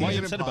you. word. Why He's you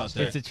an upset about imposter.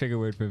 that? It's a trigger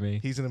word for me.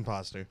 He's an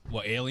imposter.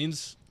 What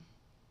aliens?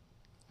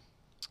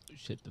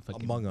 Shit, the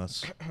fucking Among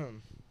us.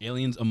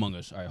 Aliens among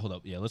us. All right, hold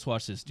up. Yeah, let's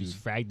watch this, dude.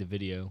 just fragged the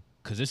video.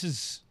 Because this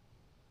is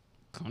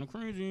kind of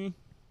crazy.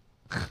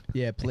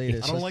 Yeah, play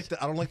this. I don't like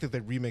that they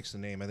remixed the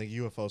name. I think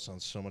UFO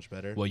sounds so much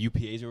better. Well,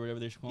 UPAs or whatever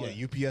they're called.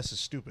 Yeah, UPS is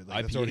stupid.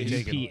 Like, that's IPA. already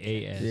taken.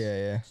 UPAS.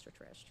 Yeah.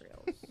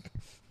 Extraterrestrials.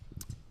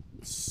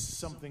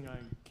 Something I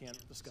can't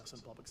discuss in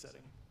public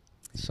setting.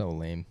 So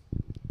lame.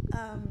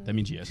 That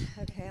means yes.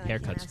 Okay, I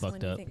Haircut's can ask when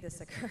fucked you up. think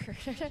this occurred.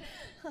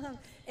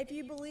 If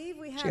you believe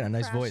we have got a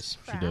nice crashed voice.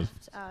 She does.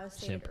 craft,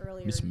 stated Simp.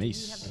 earlier, Miss do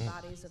Mace. you have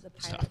the bodies of the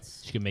Stop.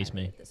 pilots She can mace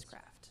me. piloted this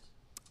craft?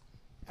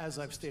 As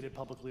I've stated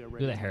publicly Look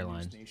already at in that the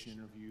hairline. News Nation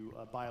interview,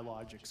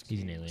 biologics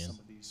He's an came with alien. some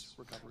of these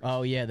recoveries.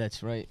 Oh yeah,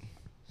 that's right.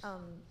 What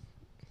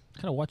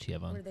kind of watch you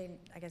have Were on? they,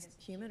 I guess,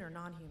 human or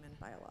non-human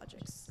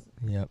biologics?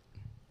 Yep.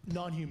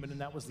 Non-human,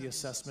 and that was the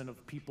assessment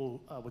of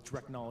people with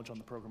direct knowledge on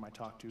the program I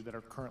talked to that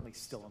are currently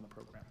still on the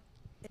program.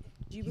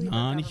 Do you believe the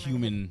government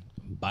Non-human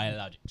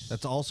biologics.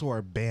 That's also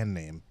our band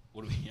name.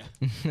 What do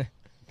we? Yeah.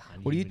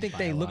 What do you think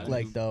they look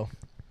like though?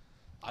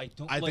 I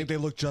don't. I like, think they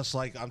look just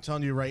like. I'm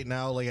telling you right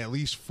now. Like at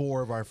least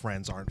 4 of our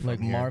friends aren't from Like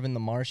here. Marvin the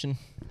Martian?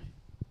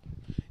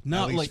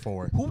 not at least like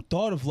 4. Who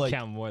thought of like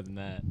Count more than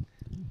that.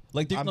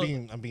 like I'm like,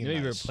 being Maybe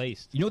nice.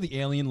 replaced. you know the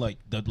alien like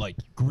the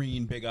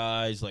green big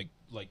eyes like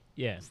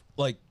Yeah.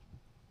 like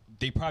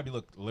they probably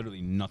look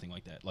literally nothing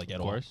like that like at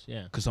Of all. course.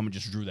 Yeah. Because someone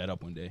just drew that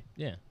up one day.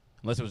 Yeah.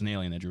 Unless it was an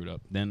alien that drew it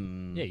up.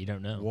 Then Yeah. You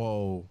don't know.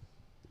 Whoa.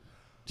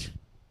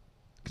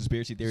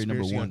 conspiracy theory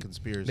number Conspiracy on 1.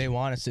 Conspiracy. They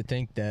want us to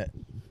think that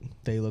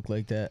they look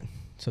like that,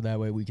 so that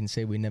way we can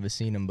say we never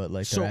seen them, but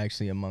like So- they're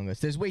actually among us.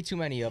 There's way too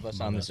many of us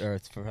on Among this us.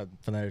 earth for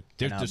there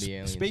to not be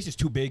aliens. Space is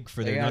too big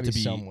for They there not gotta to be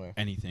be somewhere.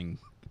 anything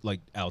like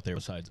out there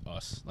besides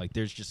us. Like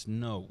there's just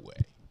no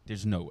way.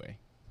 There's no way.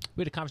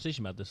 We had a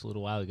conversation about this a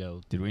little while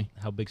ago. Did we?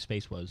 How big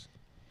space was.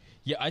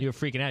 Yeah, You were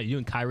freaking out. You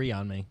and Kyrie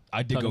on me.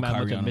 I did Talking go about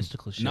Kyrie looking on him.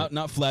 mystical shit.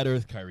 Not flat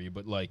Earth Kyrie,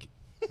 but like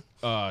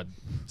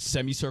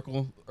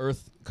semicircle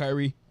Earth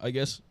Kyrie, I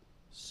guess.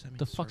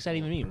 The fuck's that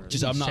even mean?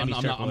 Just I'm not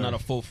Semicircular. a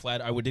full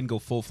flat. I didn't go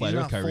full flat He's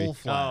Earth not Kyrie. full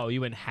flat. Oh, you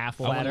went half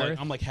I flat went Earth?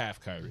 I'm like half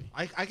Kyrie.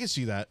 I can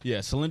see that.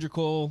 Yeah,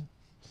 cylindrical.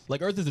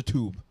 Like Earth is a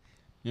tube.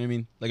 You know what I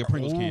mean? Like a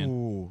Pringles can.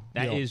 Ooh.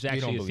 That You is don't-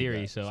 you don't actually a believe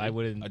theory, that. so See? I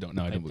wouldn't. I don't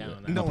know. I pipe don't believe down it.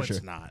 on that. No, for it's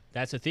sure. not.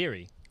 That's a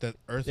theory. The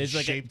Earth There's is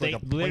like shaped they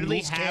like a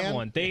literally Pringles have can.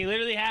 one. They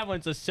literally have one.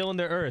 It's a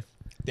cylinder Earth.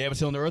 They have a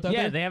cylinder Earth out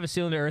Yeah, there? they have a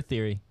cylinder Earth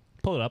theory.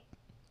 Pull it up.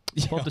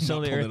 Pull up the I'm not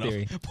cylinder pulling Earth it up.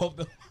 theory. Pull up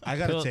the- I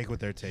gotta Phil- take what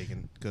they're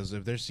taking because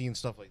if they're seeing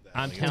stuff like that,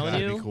 I'm like, telling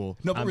it's gotta you. be cool.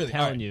 No, but I'm really,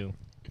 telling alright. you.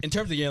 In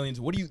terms of the aliens,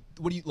 what do you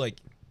like?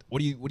 What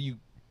do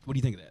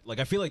you think of that? Like,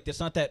 I feel like that's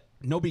not that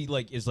nobody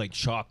like is like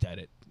shocked at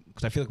it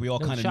because I feel like we all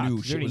No, kind of shocked. knew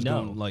You shit already was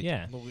know. going like.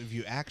 Yeah. Well, if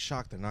you act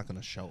shocked, they're not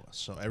gonna show us.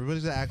 So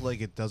everybody's gonna act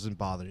like it doesn't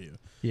bother you.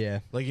 Yeah.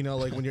 Like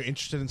like when you're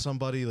interested in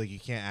somebody, like you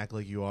can't act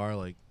like you are.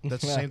 Like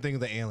that's the same thing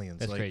with the aliens.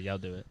 That's like, crazy. I'll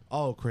do it.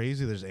 oh,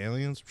 crazy! There's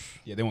aliens,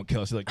 Yeah, they won't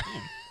kill us. They're like,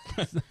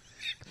 damn.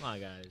 Come on,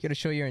 guys. You gotta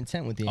show your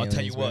intent with the I'll aliens.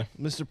 tell you what.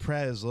 Mr.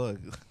 Prez. Look,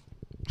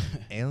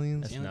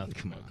 aliens. That's Aliens? nothing.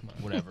 Come on, Come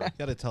on. whatever. You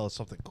gotta tell us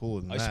something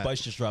cooler than Ice that.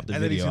 Spice just dropped a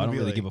And then he's video. I gonna don't be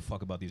really like- give a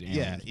fuck about these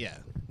aliens. Yeah.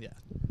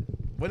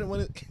 When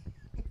it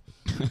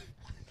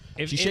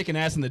She's shaking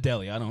ass in the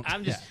deli. I don't.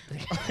 I'm just.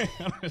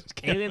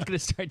 Aliens gonna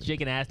start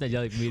shaking ass in the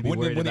jelly for me to be when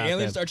worried the about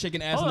aliens them. start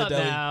shaking ass Hold in the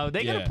up deli. now.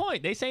 They got yeah. a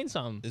point. They saying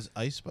something. is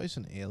Ice Spice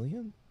an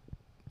alien?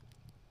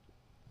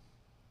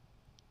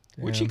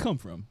 Where'd she Damn. come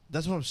from?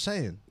 That's what I'm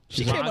saying.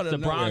 She the came Bronx, out of the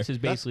nowhere. Bronx is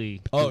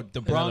basically Oh,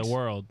 the Bronx. another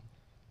world.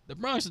 The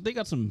Bronx. They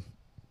got some.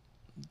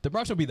 The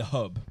Bronx will be the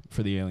hub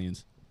for the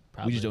aliens.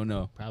 Probably. We just don't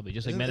know. Probably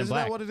just like Isn't, Men in isn't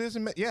Black. that what it is?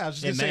 Yeah, I was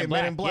just Yeah, gonna say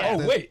Men in Black. Yeah. Oh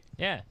That- wait,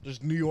 Yeah,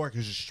 Just New York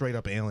is just straight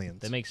up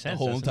aliens. that makes the sense.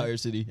 whole doesn't it? entire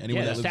city.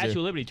 Anyone Yeah, that the lives Statue there.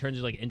 of Liberty turns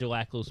into like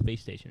intergalactic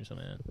space station or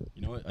something. Like that.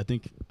 You know what? I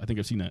think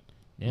I've seen that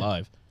Yeah.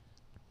 live.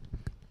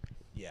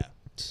 Yeah.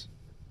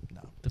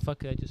 The fuck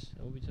did I just?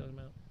 What were we talking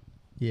about?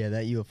 Yeah,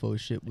 that UFO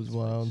shit was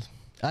wild.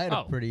 I had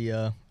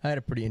Oh. I had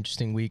a pretty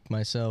interesting week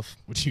myself.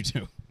 What'd you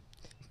do?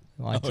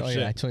 Well, I told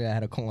shit. you I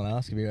had a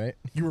colonoscopy, right?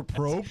 You were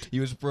probed? He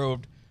was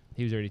probed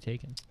He was already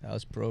taken. I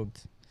was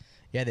probed.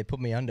 Yeah, they put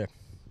me under.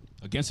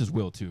 against his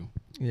will too.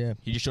 Yeah,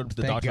 He just showed up to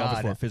the Thank doctor's office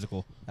God. for a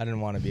physical. I didn't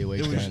want to be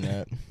awake It was- during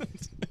that.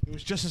 It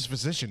was just his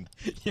physician.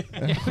 He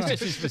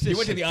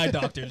went to the eye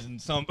doctors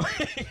and some.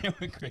 It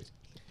went crazy.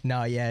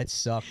 No, yeah, it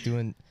sucked.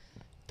 Doing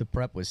the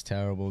prep was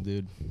terrible,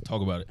 dude.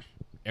 Talk about it.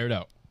 Air it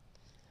out.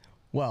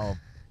 Well,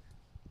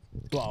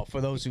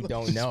 for those who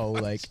don't know,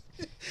 like,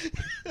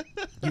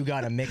 you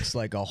gotta mix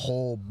like a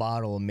whole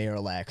bottle of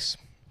Miralax.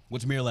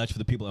 What's Miralax for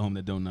the people at home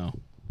that don't know?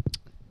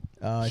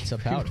 It's a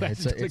powder.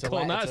 It's a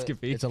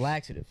colonoscopy. It's a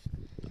laxative.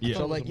 Yeah.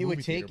 So it was like a you would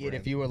movie theater take it if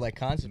brand. you were like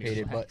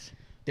constipated, but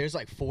there's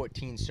like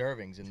 14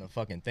 servings in the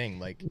fucking thing.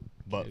 Like,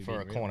 but Dude,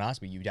 for a really?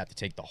 colonoscopy, you'd have to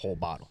take the whole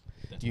bottle.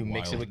 That's You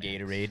mix it wild. with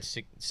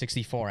Gatorade,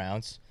 64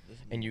 ounce,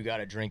 and you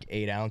gotta drink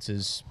 8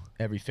 ounces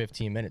every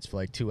 15 minutes for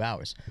like 2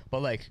 hours.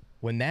 But like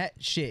when that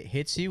shit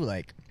hits you,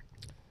 like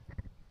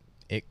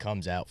it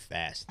comes out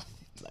fast.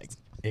 Like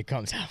it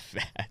comes out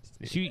fast.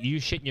 So you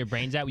shitting your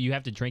brains out. You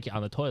have to drink it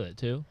on the toilet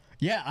too.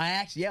 Yeah, I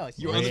actually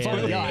You were on the Really?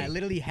 toilet? Yeah, I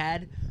literally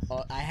had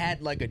I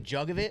had like a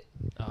jug of it.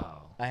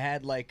 Oh. I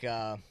had like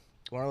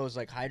one of those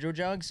like hydro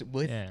jugs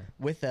with Yeah.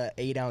 with a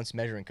 8-ounce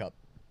measuring cup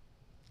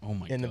Oh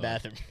my god. in the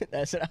bathroom.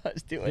 That's what I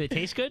was Did doing. it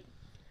taste good?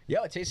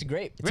 Yeah, it tasted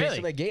great. It Really?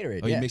 tasted like Gatorade.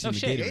 Oh, yeah. you mixed it No with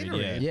shit.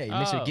 Gatorade. Yeah, you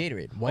mix it with Oh.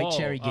 Gatorade. White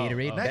cherry Oh,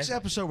 Gatorade. oh. Next Best-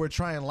 episode, we're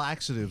trying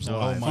laxatives Oh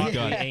live. my Fuck,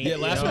 god. we ain't- Yeah,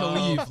 last one to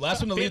no. leave.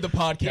 Last one to leave the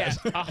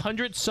podcast. Yeah,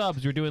 100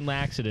 subs. We're doing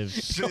laxatives.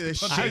 Shit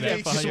I ain't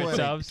get 100 sweating.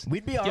 subs.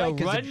 We'd be Yo, alright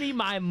 'cause run me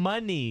my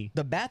money.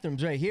 the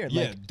bathroom's right here.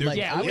 Yeah, like, dude. like,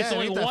 Yeah, I it's was, it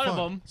only ain't that one of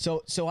fun.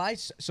 them.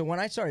 so when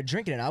I started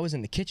drinking it, I was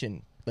in the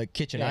kitchen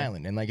Yeah.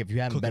 Island, and like if you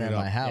haven't Cooking been it in up.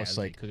 my Yeah, house,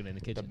 like like cooking in the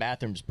the kitchen.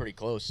 bathroom's pretty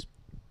close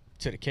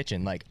to the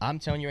kitchen. Like, I'm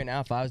telling you right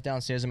now, if I was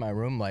downstairs in my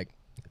room, like,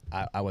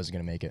 I wasn't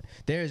gonna make it.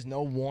 There is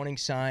no warning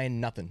sign,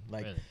 nothing.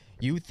 Like, Really?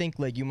 you think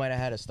like you might have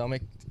had a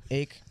stomach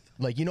ache,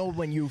 like you know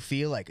when you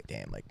feel like,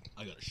 damn, like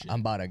I got a shit.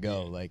 I'm about to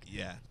go, like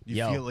Yeah. You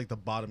Yo. feel like the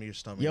bottom of your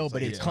stomach. yo, is,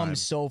 but like, it time.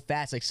 comes so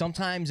fast. Like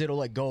sometimes it'll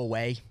like go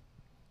away,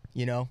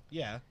 you know?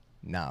 Yeah.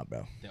 Nah,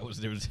 bro, There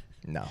was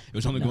no, it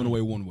was only going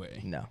away one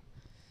way. no.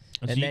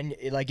 So And you- then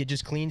it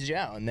just cleans you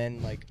out, and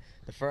then like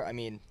the first, I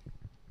mean,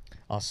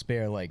 I'll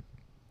spare like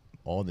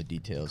all the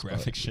details. but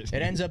Graphic shit.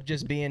 It ends up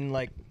just being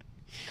like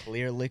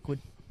clear liquid,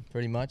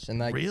 pretty much. And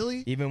like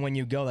Really? even when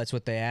you go, that's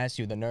what they asked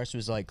you. The nurse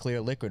was like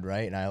clear liquid,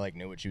 right? And I like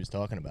knew what she was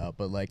talking about.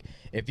 But like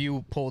if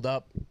you pulled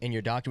up and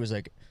your doctor was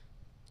like,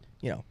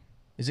 you know,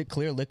 is it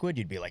clear liquid?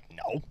 You'd be like,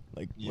 no.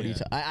 Like what are you?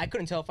 Yeah. I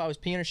couldn't tell if I was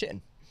peeing or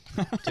shitting,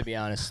 to be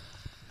honest.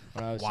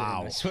 When I was sitting there.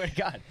 Wow. I swear to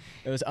God,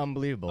 it was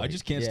unbelievable. I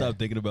just can't Yeah. stop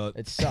thinking about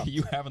It sucked.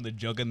 you having the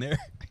jug in there.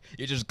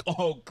 You just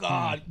oh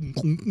god.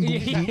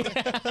 It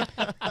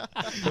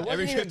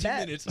Every wasn't even 15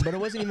 bad, minutes. but it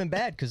wasn't even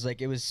bad because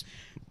like it was.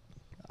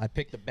 I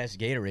picked the best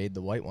Gatorade,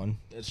 the white one,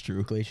 That's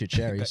true. Glacier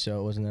Cherry, so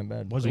it wasn't that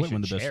bad. Was the white Glacier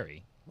one the best?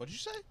 cherry. What'd you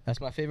say? That's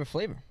my favorite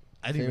flavor.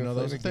 I didn't even know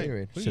that was a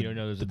Favorite thing. Gatorade. What, So you don't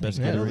know there's a the best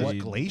thing? Yeah, Gatorade. What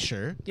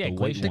glacier? Yeah, The white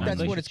glacier. one. I think that's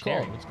Glacier what it's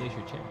cherry. called. It's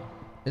glacier cherry.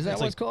 Is that It's what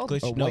like it's called?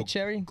 Glacier- A no, white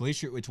cherry?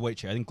 Glacier. It's white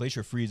cherry. I think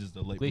Glacier Freeze is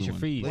the light Glacier blue one.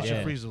 Freeze. Glacier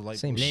yeah. freeze is like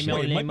Same blue. shit.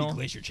 Wait, it might be Lemon.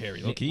 Glacier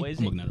Cherry. Le- Okay, what is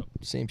I'm it? looking that up.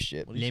 Same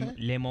shit. What do you say?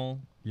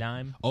 Lemon,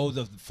 lime, Oh,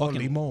 the Oh, fucking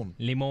limon.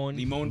 limon.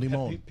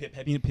 Limon.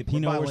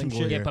 pepino or some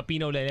bilingual shit. Yeah, here.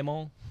 pepino de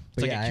lemon. It's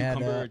But like yeah, I a had,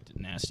 cucumber,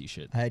 nasty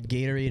shit. I had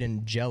Gatorade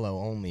and Jello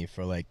only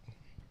for like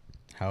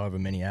however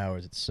many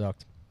hours. It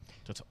sucked.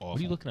 That's awful. What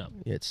are you looking up?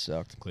 Yeah, it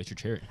sucked. Glacier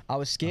Cherry. I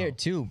was scared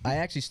too. I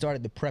actually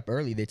started the prep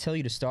early. They tell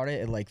you to start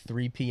it at like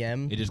 3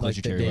 p.m. It is like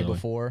Glacier the Cherry, day by the way.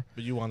 before.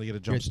 But you wanted to get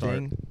a your jump start.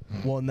 thing.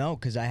 Well, no,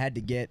 because I had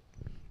to get.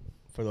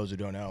 For those who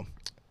don't know,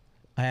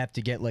 I have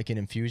to get like an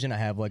infusion. I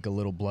have like a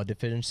little blood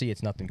deficiency.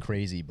 It's nothing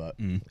crazy, but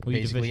What are you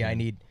basically I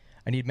deficient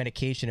need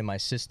medication in my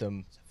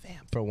system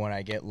for when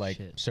I get like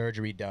Shit.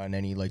 surgery done,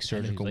 any like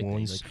surgical like that. You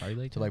wounds like- are you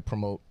like to that? like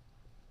promote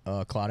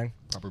clotting.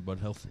 Proper blood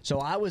health. So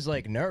I was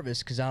like nervous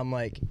because I'm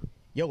like,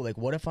 yo, like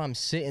what if I'm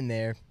sitting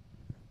there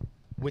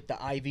with the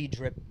IV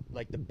drip,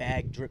 like the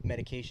bag drip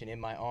medication in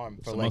my arm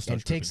for Some like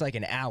mustache it takes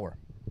dripping. like an hour,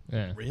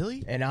 Yeah.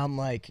 Really? and I'm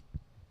like,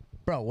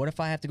 bro, what if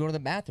I have to go to the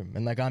bathroom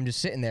and like I'm just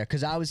sitting there?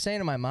 Because I was saying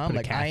to my mom, Put a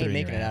like I catheter ain't in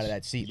making your it out ass. of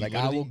that seat. You Like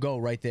I will literally- go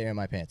right there in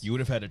my pants. You would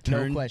have had to No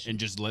turn question. and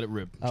just let it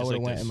rip. I just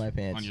would've like went this, in my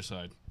pants. on your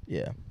side.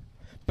 Yeah.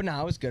 But no,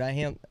 I was good. I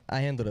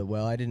handled it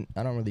well. I don't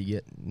really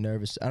get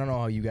nervous. I don't know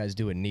how you guys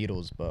do with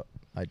needles, but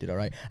I did all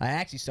right. I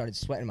actually started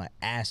sweating my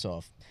ass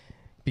off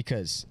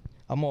because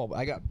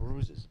I got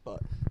bruises,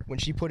 but when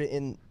she put it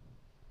in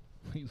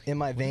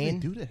my do they vein,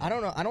 do to I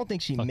don't know. I don't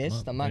think she Fuck 'em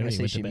missed. up. I'm not They gonna don't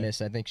say even she went to bed.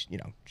 missed. I think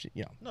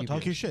No, people-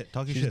 talk your shit.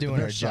 Talk your She's shit. The doing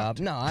her nurse job.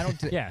 sucked. No, I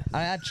don't. Yeah.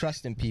 I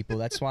trust in people.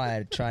 That's why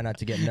I try not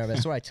to get nervous.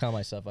 That's what I tell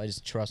myself. I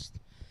just trust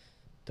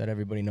that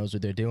everybody knows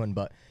what they're doing.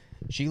 But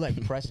she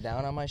like pressed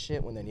down on my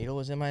shit when the needle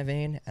was in my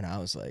vein, and I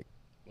was like,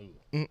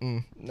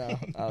 no.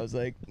 I was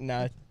like,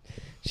 nah.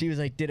 She was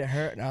like, did it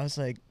hurt? And I was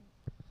like,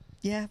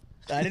 yeah.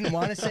 I didn't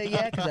want to say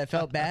yeah because I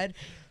felt bad.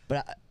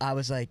 But I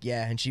was like,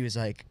 yeah, and she was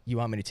like, you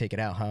want me to take it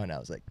out, huh? And I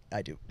was like,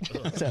 I do.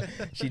 So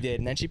she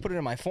did, and then she put it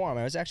in my forearm.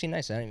 It was actually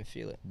nice. I didn't even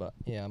feel it, but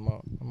yeah, I'm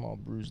all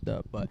bruised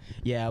up. But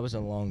yeah, it was a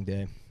long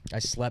day. I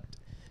slept,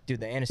 dude.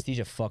 The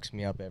anesthesia fucks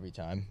me up every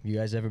time. You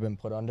guys ever been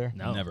put under?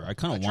 No. Never. I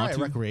kind I of try want it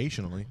to.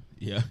 recreationally.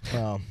 Yeah.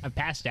 I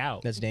passed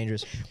out. That's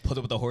dangerous. Put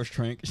it with the horse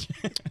trank.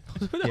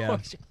 Yeah,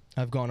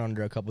 I've gone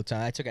under a couple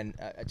times. I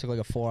took like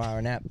a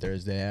 4-hour nap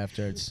Thursday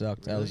after. It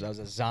sucked. I was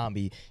a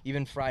zombie.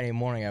 Even Friday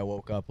morning, I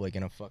woke up like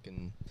in a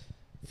fucking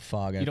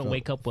fog. You don't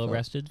wake up well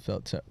rested?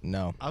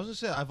 No. I was gonna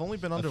say I've only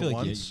been under feel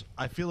like, yeah, once.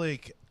 I feel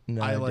like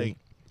No, I I like didn't.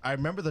 I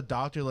remember the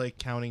doctor like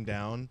counting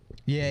down,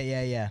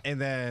 Yeah. and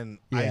then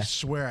I Yeah.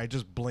 swear I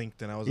just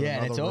blinked and I was in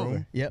Yeah, and another it's room,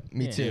 over. Yep,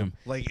 me Yeah. too.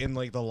 like in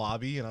like the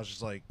lobby, and I was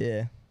just like,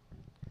 Yeah.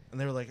 and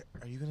they were like,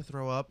 "Are you gonna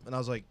throw up?" And I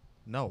was like,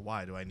 "No,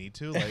 why do I need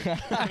to?" Like,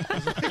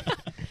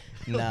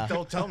 Nah.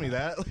 don't tell me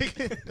that.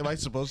 Like, am I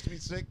supposed to be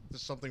sick?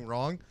 There's something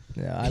wrong.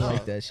 Yeah, I No.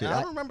 like that shit. And I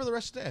don't remember the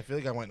rest of the day. I feel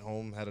like I went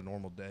home, had a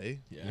normal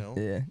day. Yeah. You know?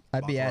 Yeah,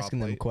 I'd be Baccarat asking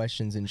them plate.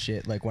 questions and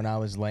shit. Like when I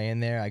was laying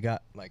there, I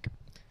got like,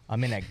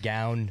 I'm in a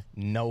gown,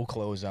 no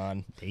clothes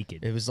on.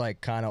 Naked. It was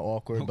like kind of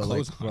awkward, No but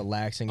like clothes on.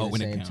 relaxing Oh, at the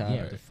in a same gown. time.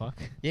 Yeah, the fuck?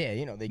 Yeah,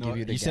 you know they No, give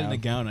you the said in a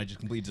gown. gown. I just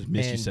completely just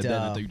missed you And, said that. I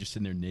uh, thought you were just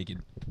sitting there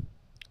naked,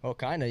 Oh,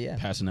 kind of, yeah.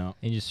 passing out.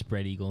 And just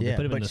spread eagle. Yeah, They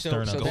put him in but the so-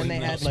 sternum. so then they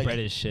had, like- spread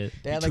his shit.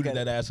 They He had like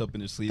tooted a, that ass up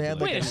in his sleep. they had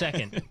like, like Wait a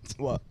second.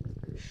 what?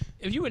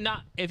 If you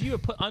were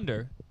put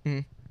under,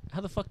 Mhm.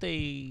 how the fuck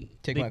they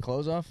Take they, my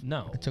clothes off?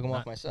 No, I took them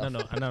off not- myself.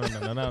 No.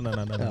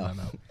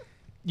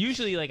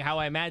 Usually, like how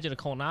I imagine a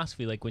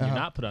colonoscopy, like when you're Uh-huh.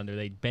 not put under,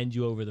 they bend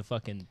you over the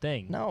fucking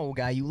thing. No,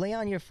 guy, you lay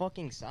on your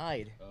fucking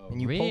side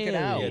and you poke Really? it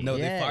out. Yeah, no,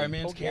 yeah, the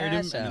fireman's poke your carried him,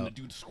 ass and then out.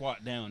 the dude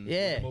squat down,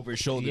 Yeah. over his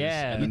shoulders,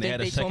 Yeah. and then You they think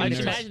had a they told second I me just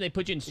to nurse. imagine they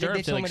put you in think they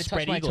stirrups to told me like to spread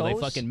touch my eagle. They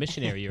toes? fucking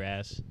missionary your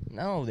ass.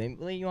 No, they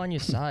lay you on your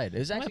side. It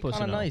was How am I actually supposed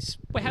kind to of know? nice.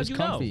 Wait, It how'd was you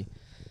know? comfy.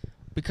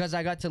 Because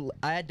I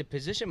had to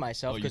position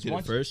myself. Oh, you Because did it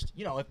once first?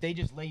 you know, if they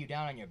just lay you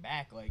down on your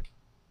back, like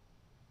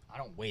I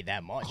don't weigh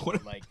that much.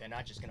 But, like, they're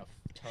not just gonna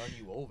turn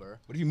you over.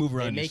 What if you move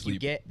around They in your make you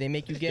sleep? get. They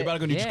make you You're get. about to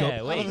go need Yeah, scope.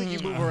 I wait. don't think you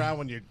move around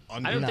when you're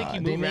under. I don't think Nah,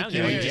 you they move make around. you-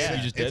 Yeah, Yeah, you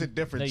yeah. just it's a did?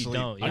 different No, you sleep.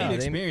 don't. I need Yeah. to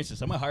experience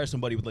this. I might hire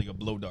somebody with like a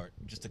blow dart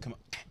just to come.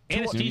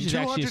 Anesthesia is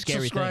actually a 200 scary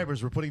thing.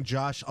 subscribers. We're putting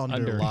Josh under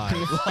Under.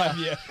 live.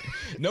 Yeah.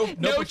 No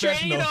No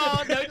training professional. at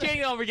all. No training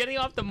at all. We're getting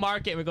off the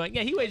market. We're going,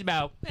 yeah, he weighs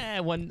about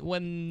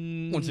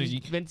 160.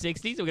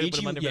 160, so we're going to Each put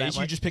him you, under yeah, for each that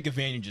you much. just pick a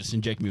van and just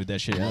inject me with that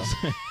shit.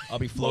 I'll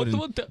be floating.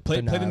 Well, Play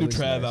But the nah, new it was Trav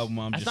nice. album.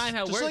 I'm That's just, not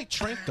how it Just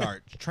works. like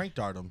trank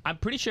dart him. I'm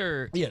pretty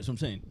sure. yeah, that's what I'm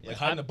saying. Like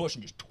hide in the bush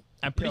and just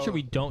I'm pretty sure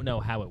we don't know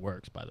how it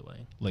works. By the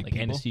way, Like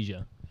people?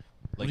 anesthesia.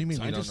 like do you mean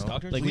we don't scientists, know?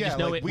 doctors. Like we Yeah, just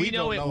know like, it. we We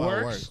know don't it know how it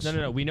works. works.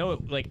 No. We know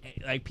it.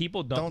 Like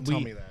people don't. Don't tell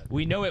me that.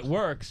 We know it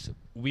works.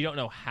 We don't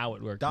know how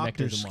it works.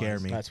 Doctors mechanism-wise. scare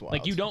me. That's wild.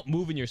 Like you don't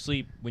move in your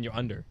sleep when you're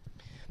under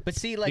But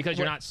see, like because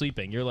you're what- not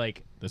sleeping. You're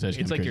like That's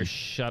actually it's like kinda you're crazy.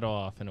 shut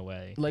off in a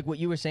way. like what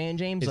you were saying,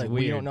 James. It's Like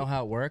we weird. don't know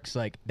how it works.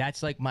 Like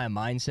that's like my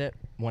mindset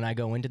when I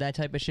go into that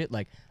type of shit.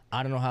 Like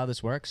I don't know how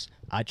this works.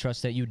 I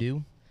trust that you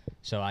do.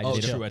 So I Oh,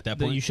 just true. chill. At that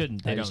That point, you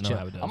shouldn't. They I don't just know chill.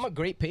 how it does. I'm a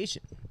great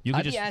patient. You could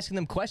I'd be just- asking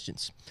them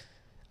questions.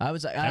 I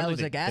was like, I I don't was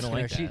think like they asking don't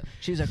her. like that.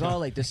 She was like, oh,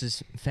 like this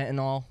is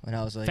fentanyl, and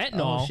I was like,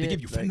 Fentanyl? Oh, they shit.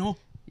 give you Like, fentanyl.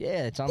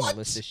 yeah, it's on the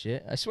list of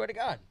shit. I swear to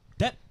God.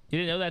 That You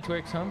didn't know that's where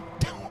it's from?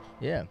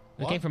 Yeah,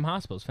 It came from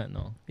hospitals.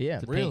 Fentanyl. yeah,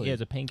 It's a Really? yeah,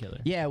 it's a painkiller.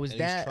 yeah. It was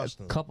And he's that.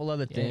 trusting A them. couple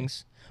other Yeah.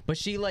 things, but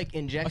she like I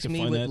injects can me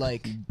find with that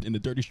like in the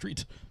dirty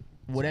streets.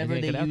 whatever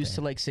Maybe I they get out use there.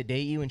 to like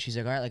sedate you, and she's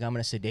like, all right, like I'm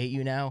gonna sedate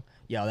you now.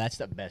 Yo, that's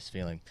the best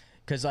feeling,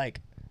 cause like.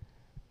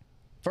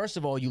 First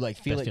of all, you like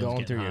feel Best it feeling's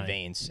going through getting your high.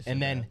 veins, You said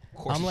and then that.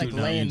 Of course I'm it's like doing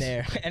that. laying He's-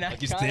 there, and I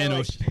Like it's kinda,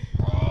 like,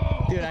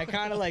 Thanos. dude, I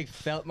kind of like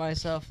felt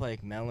myself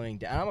like mellowing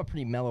down. I'm a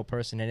pretty mellow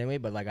person anyway,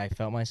 but like I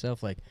felt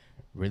myself like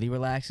really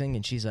relaxing.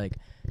 And she's like,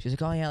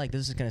 oh yeah, like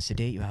this is gonna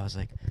sedate you. I was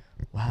like,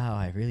 wow,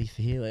 I really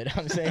feel it.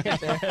 I'm saying, it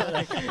there.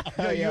 Like,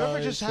 Yo, you yo, ever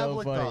it's just have so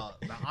like funny.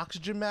 the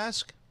oxygen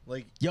mask?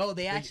 Like, Yo,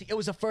 they actually, it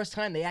was the first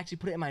time they actually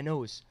put it in my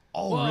nose.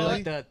 oh Whoa. really?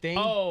 Like the thing.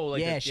 Oh,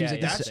 like yeah, the- she was yeah,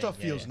 like, yeah. this That is- stuff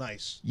yeah, feels yeah.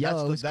 nice. Yo,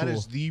 That's it was that cool.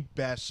 is the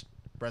best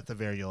breath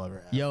of air you'll ever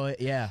have. Yo,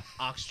 yeah,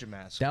 Oxygen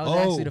mask. that was Oh.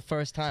 actually the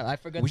first time. I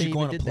forgot We they should go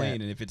even on a did plane,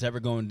 that. and if it's ever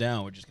going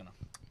down, we're just gonna.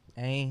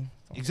 Hey,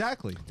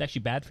 Exactly. It's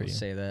actually bad for you.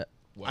 say that.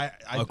 I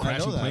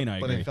crashing know that, plane, I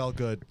but agree. it felt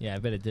good. Yeah, I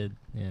bet it did.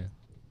 Yeah.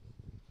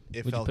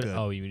 It Would you felt put good.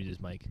 Oh, you need his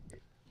mic.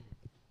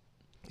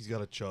 He's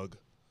got a chug.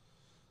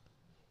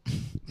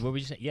 What would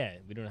you say? Yeah,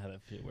 we don't know how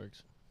that shit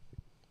works.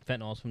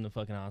 Fentanyl's from the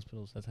fucking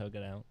hospitals. That's how it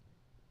got out.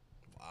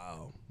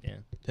 Wow. Yeah.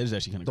 That is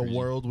actually kind of The crazy.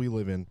 world we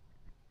live in.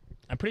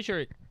 I'm pretty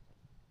sure.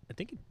 I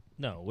think.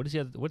 No. What is the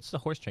other? What's the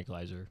horse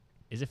tranquilizer?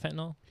 Is it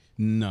fentanyl?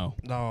 No,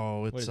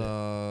 No, is it's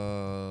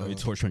it?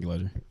 it's horse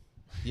tranquilizer.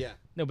 yeah.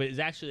 No, but it's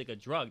actually like a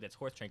drug that's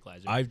horse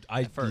tranquilizer. I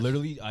At first.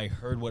 literally I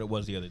heard what it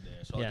was the other day.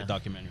 I saw like Yeah. a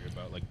documentary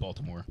about like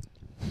Baltimore.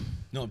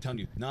 No, I'm telling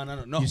you.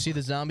 No. You see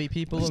the zombie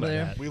people It's over not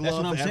there? that. We That's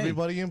what love I'm saying.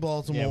 everybody in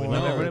Baltimore. Yeah, we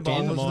love everyone in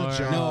Almost the Baltimore.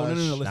 Josh. No.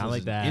 Listen, Not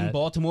like that. In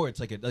Baltimore, it's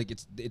like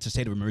it's a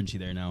state of emergency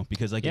there now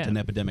because like it's Yeah. an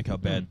epidemic. How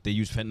bad they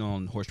use fentanyl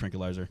and horse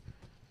tranquilizer,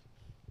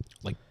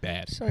 like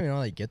bad. I just don't even know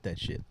how they get that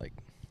shit. Like,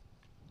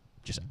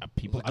 Just The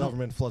people. I don't.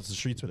 government floods the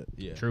streets with it.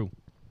 Yeah. True.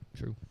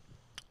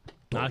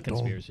 Not a Dum-dum.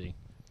 conspiracy.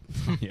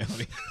 Yeah.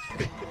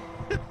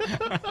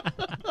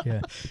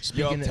 yeah.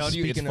 Yo, I'm telling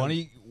you, it's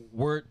funny.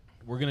 We're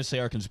gonna say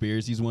our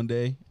conspiracies one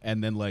day,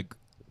 and then like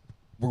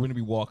we're gonna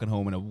be walking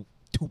home, and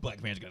two black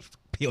vans are gonna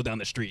peel down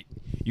the street.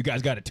 You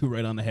guys got it too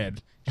right on the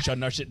head,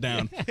 shutting our shit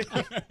down.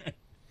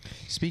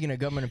 Speaking of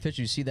government officials,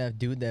 you see that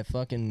dude that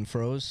fucking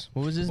froze?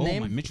 What was his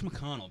name? My Mitch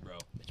McConnell, bro.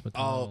 Mitch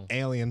Oh, McConnell.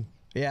 alien.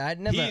 Yeah, I'd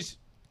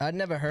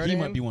never heard He of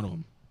might him. be one of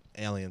them.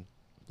 Alien.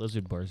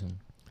 Lizard person.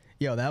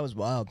 Yo, that was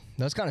wild.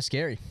 That was kind of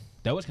scary.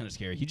 That was kind of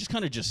scary. He just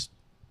kind of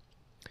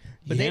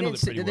But they handled didn't it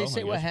say, pretty did they well,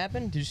 say I what guess.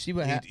 happened? Did you see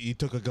what happened? He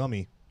took a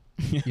gummy.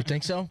 You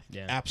think so?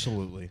 Yeah.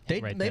 Absolutely. They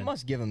Right they then.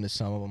 must give him to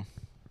some of them.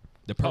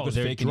 The perk Oh, was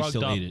they're fake, and he drugged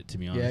still up. ate it. To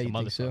be honest. Yeah, Like a you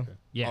think so? motherfucker.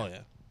 Yeah.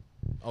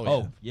 Oh yeah.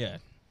 Oh yeah,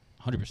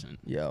 100%.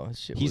 Yo, this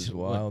shit He's was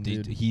wild,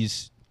 dude.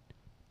 He's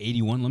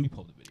 81. Let me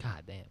pull up the video.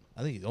 God damn.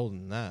 I think he's older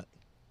than that.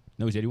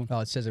 No, he's 81. Oh,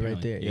 it says it right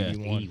there.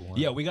 Apparently, yeah. 81.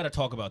 Yeah, we got to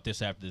talk about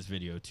this after this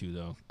video too,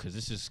 though, because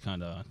this is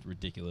kind of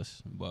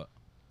ridiculous. But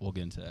we'll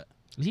get into that.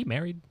 Is he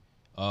married?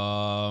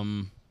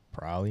 Probably.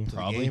 To the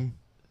Probably. game.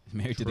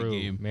 Married to the True.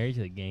 game. Married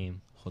to the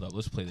game. Hold up,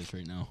 let's play this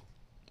right now.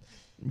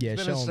 Yeah, He's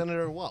show been a him.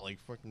 senator what, like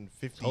fucking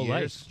 50 Whole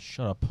years? life.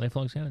 Shut up.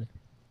 Lifelong senator.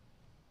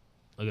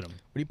 Look at him.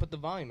 What do you put the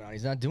volume on?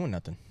 He's not doing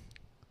nothing.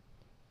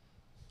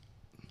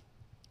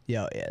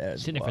 Yo, yeah,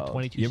 that's Sitting there for wild.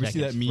 22 You ever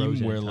seconds. see that meme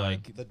frozen where in time.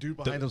 like The dude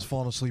behind him's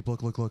falling asleep.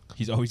 Look.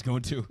 he's always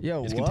going to?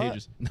 Yo, it's what?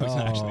 contagious. No, it's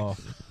not actually. Oh,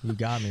 you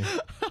got me.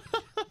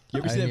 You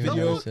ever I see that didn't even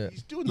video? notice it.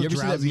 He's doing You the ever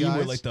see that drowsy meme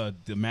where eyes.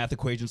 like the math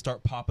equations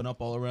start popping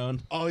up all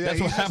around? Oh, yeah, that's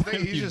he's what just happened.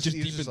 thinking- he's He's just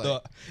deep in like-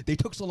 thought. They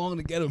took so long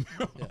to get him.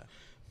 Yeah. Well,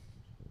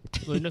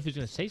 I didn't know if he was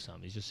going to say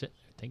something. He's just sitting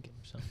there thinking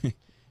or something.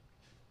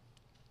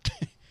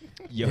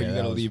 Yo, Yeah, you that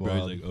gotta was leave, bro. He's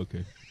wild. like,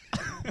 okay,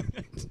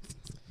 These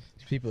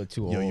people are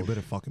too old. Yo, you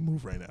better fucking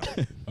move right now.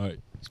 all right.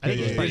 I think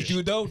Yeah, he's yeah, This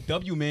dude though,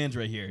 W Man's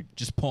right here,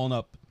 just pulling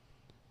up.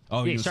 Oh,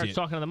 Yeah, he you see starts it.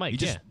 talking on the mic. He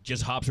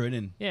just hoops right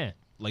in. Yeah.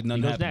 like none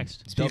He goes happened.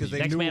 next. Because they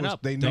Next knew man it was,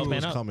 up. they Next knew it man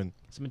was up. coming.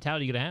 It's a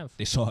mentality you gotta have.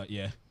 They saw it,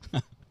 yeah.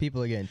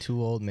 People are getting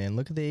too old, man.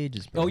 Look at the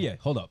ages, bro. Oh yeah,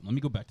 hold up. Let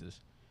me go back to this.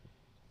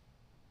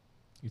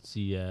 It's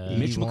the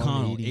Mitch 81,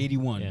 McConnell, 80.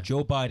 81. Yeah.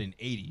 Joe Biden,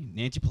 80.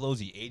 Nancy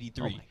Pelosi,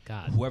 83. Oh my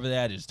God. Whoever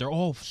that is, they're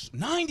all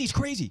 90s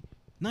crazy.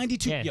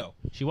 92. Yeah. Yo,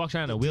 She walks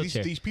around in a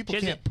wheelchair. These people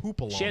She hasn't- can't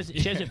poop alone.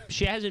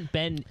 She hasn't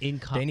been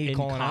in, They need in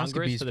Congress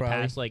colonoscopies for the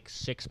probably. past like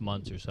 6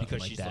 months or something Because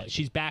like she's that. like-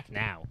 She's back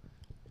now.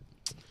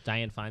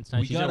 Dianne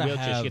Feinstein. we She's in a gotta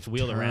wheelchair. She have gets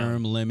wheeled term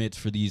around. limits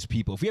for these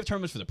people. If we have term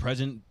limits for the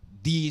president,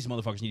 these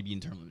motherfuckers need to be in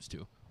term limits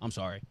too. I'm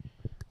sorry.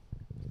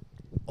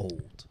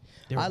 old.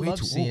 They're I way love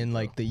too seeing old,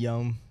 like bro. the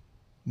young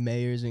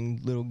mayors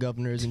and little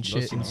governors and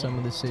shit in some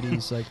of the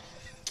cities. Like,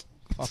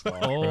 fuck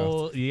off, bro.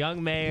 Old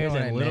young mayors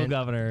what and I little meant.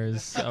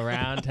 governors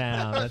around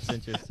town. That's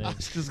interesting. I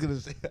was just gonna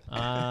say. You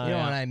know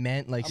what I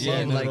meant? Like I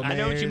seeing love like little I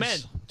know what you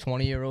mayors. meant.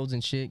 20-year-olds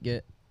and shit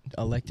get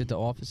elected to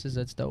offices.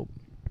 That's dope.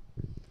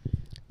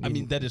 I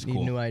mean, that is need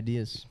cool. new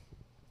ideas.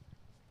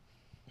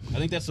 I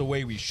think that's the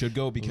way we should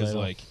go because,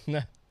 Little. like,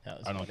 That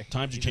was I don't know, funny.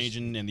 times are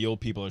changing and the old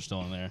people are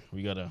still in there.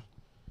 We gotta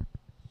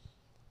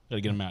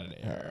get them out of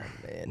there.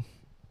 Oh, man,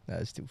 that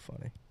was too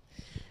funny.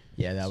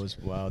 Yeah, that was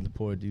wild. The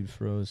poor dude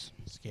froze.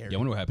 Scary. Yeah, I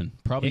wonder what happened.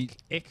 Probably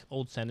Ick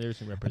old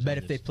senators and I bet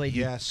representatives. if they played,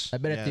 Yes. I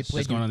bet if they yes. played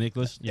what's going on,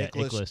 Nicholas? Yeah, Ick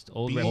list. Ick list.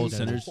 Old Being old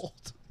representatives. senators.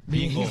 old.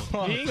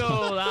 Being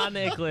old on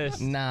Ick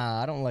list.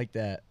 Nah, I don't like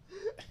that.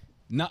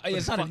 No,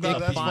 it's not an Fuck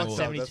ick up, people. font fucked up.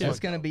 72. That's That's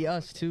fucked gonna up. be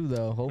us too,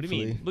 though. Hopefully. What do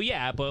you mean? Well,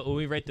 yeah, but when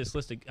we write this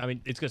list, I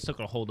mean, it's still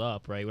gonna hold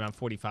up, right? When I'm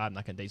 45, I'm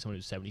not gonna date someone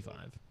who's 75.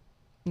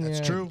 That's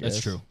Yeah, true. I That's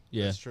guess. true.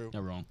 Yeah, That's true.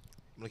 Not wrong.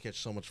 I'm gonna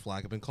catch so much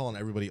flack. I've been calling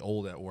everybody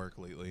old at work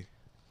lately.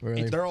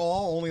 Really? They're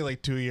all only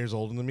like 2 years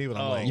older than me, but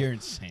I'm Oh. like, You're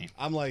insane.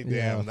 I'm like,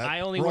 Yeah. damn, that I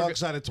only wrong work-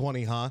 side of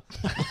 20, huh?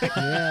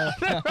 yeah.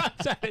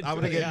 I'm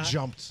gonna get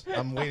jumped.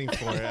 I'm waiting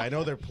for it. I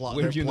know they're What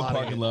they're if you in the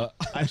plotting parking it. lot?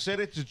 I've said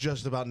it to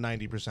just about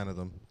 90% of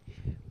them.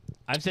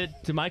 I've said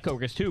it to my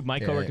coworkers too. My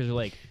Yeah. coworkers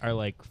are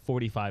like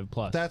 45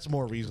 plus. That's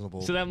more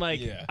reasonable. So then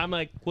Yeah. I'm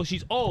like, well,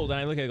 she's old, and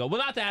I look at her and go, well,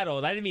 not that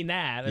old. I didn't mean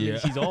that. I mean Yeah.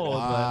 she's old,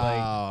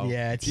 wow.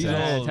 Yeah, it's She's but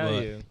like, old, I tell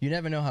but- you. You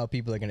never know how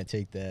people are gonna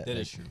take that. That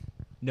Like, is true.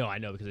 No, I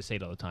know because they say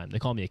it all the time. They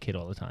call me a kid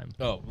all the time.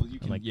 Oh, well, you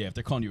can. like- Yeah, if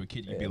they're calling you a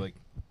kid, you'd be Yeah. like,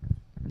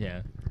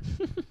 Yeah.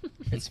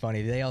 It's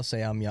funny. They all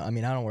say I'm young. I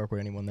mean, I don't work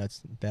with anyone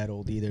that's that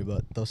old either,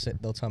 but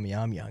they'll tell me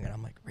I'm young, and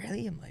I'm like,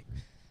 really? I'm like,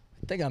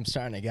 I think I'm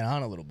starting to get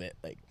on a little bit.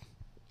 Like,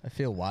 I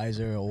feel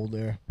wiser,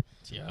 older.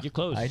 yeah. You're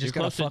close. I just you're got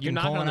a close. fucking You're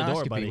knocking on the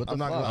door, colonoscopy. buddy. What the I'm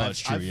not fuck? gonna. Oh, it's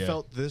true, I've yeah.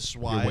 felt this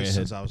way wise ahead.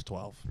 since I was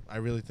 12. I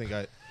really think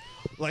I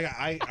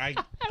I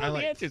know the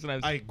like answers when I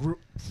was- I grew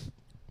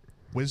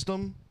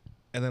wisdom,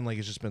 and then like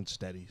it's just been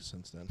steady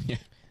since then. Yeah.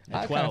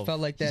 I kind 12. of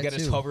felt like He's that got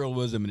his too. 12-year-old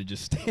wisdom, and it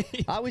just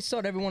stayed. I always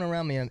thought everyone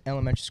around me in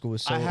elementary school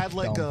was so I had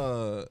like dumb.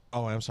 a.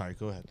 Oh, I'm sorry.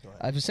 Go ahead.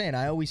 I was saying,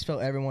 I always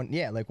felt everyone,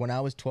 yeah, like when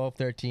I was 12,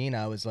 13,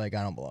 I was like,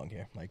 I don't belong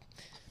here. Like,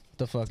 what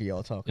the fuck are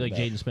y'all talking You're like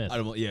about? Jaden Smith. I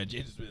don't know. Yeah,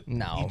 Jaden Smith.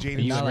 No,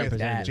 Jaden not like Smith.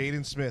 that.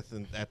 Jaden Smith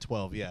at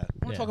 12. Yeah. I want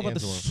to Yeah. talk about the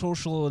Angelo.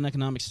 social and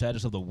economic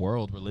status of the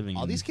world we're living in.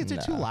 All these kids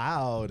are too Nah.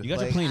 loud. You guys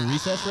Like, are playing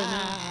recess right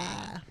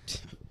now?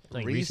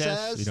 Playing recess.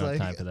 recess, We don't have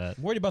like- time for that.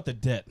 I'm worried about the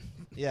debt.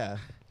 Yeah.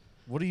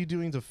 What are you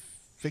doing to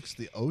fix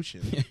the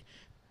ocean?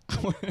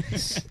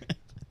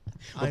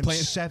 I'm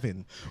playing-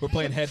 7. We're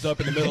playing heads up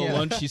in the middle of Yeah.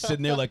 lunch. She's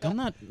sitting there like, I'm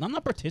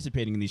not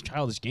participating in these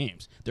childish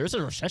games. There's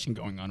a recession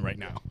going on right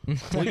now.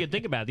 Well, you can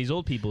think about it. These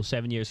old people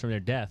 7 years from their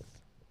death.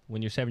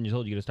 When you're 7 years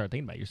old, you got to start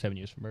thinking about it. You're 7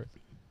 years from birth.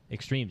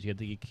 Extremes. You got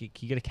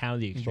to count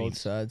the Both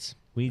extremes. sides.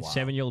 We need Wow.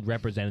 7-year-old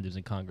representatives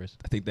in Congress.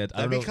 I think that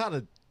I That'd don't be know. kind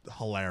of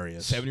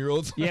hilarious.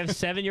 7-year-olds. You have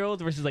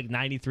 7-year-olds versus like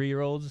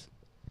 93-year-olds,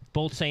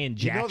 both saying You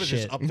jack know they're shit.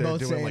 just up there Both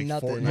doing saying like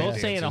nothing, Fortnite yeah. Both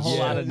saying a dances. whole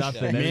lot Yeah. of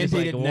nothing. Yeah. They're just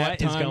like, Mandated what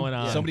nap is time. going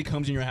on? Somebody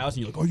comes in your house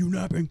and you're like, are you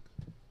napping?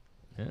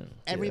 Yeah.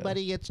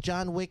 Everybody gets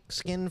John Wick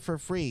skin for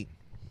free.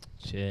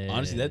 Shit.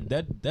 Honestly,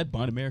 that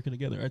bind America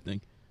together, I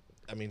think.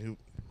 I mean,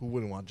 who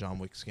wouldn't want John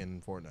Wick skin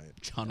in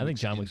Fortnite? I think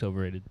John Wick's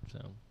overrated.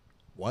 So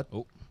What?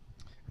 Oh.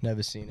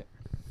 Never seen it.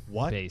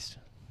 What? based.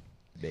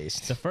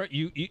 Based. The first,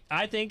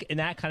 I think in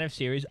that kind of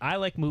series, I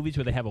like movies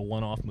where they have a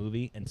one-off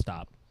movie and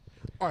stop.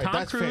 All right, Tom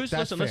that's fair. Cruise,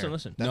 That's listen, fair.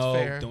 listen. That's No,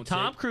 fair. don't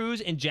Tom say-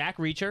 Cruise and Jack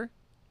Reacher,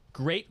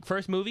 great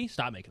first movie.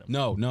 Stop making them.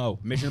 No.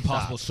 Mission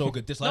Impossible is so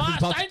good. This No, last I Mission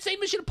Impossible. didn't say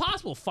Mission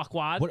Impossible.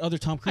 Fuckwad. What other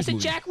Tom I Cruise said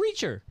movie? Jack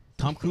Reacher.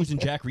 Tom Cruise and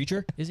Jack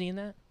Reacher? Is he in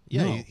that?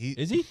 Yeah, No. he-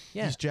 Is he?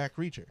 Yeah. He's Jack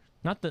Reacher.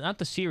 Not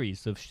the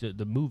series,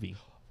 the movie.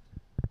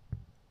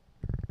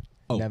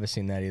 Oh. Never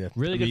seen that either.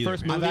 Really Me good either,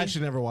 first man. I've movie.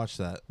 actually never watched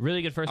that.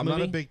 Really good 1st I'm movie.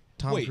 not a big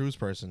Tom Wait. Cruise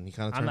person. He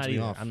kind of I'm turns not me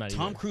either. off. I'm not either.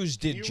 Tom Cruise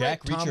did You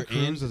Jack rank Tom Reacher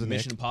Cruise as and an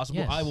Mission ick? Impossible.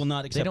 Yes. I will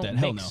not They accept don't that.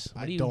 Hell no. mix.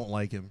 What I do you- don't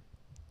like him.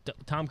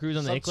 Tom Cruise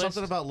on the ick list?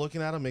 Something about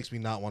looking at him makes me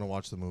not want to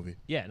watch the movie.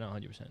 Yeah, no,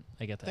 100%.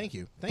 I get that. Thank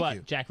you. Thank but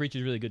you. Jack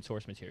Reacher's really good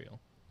source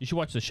material. You should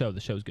watch the show. The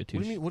show's good too.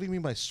 What do you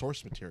mean by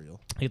source material?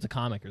 I think it's a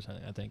comic or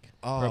something. I think,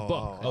 Oh, or a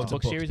book. oh, It's oh. a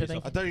book series. I It's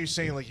think. I thought you were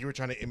saying like you were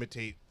trying to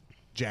imitate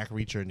Jack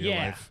Reacher in your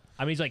Yeah, life.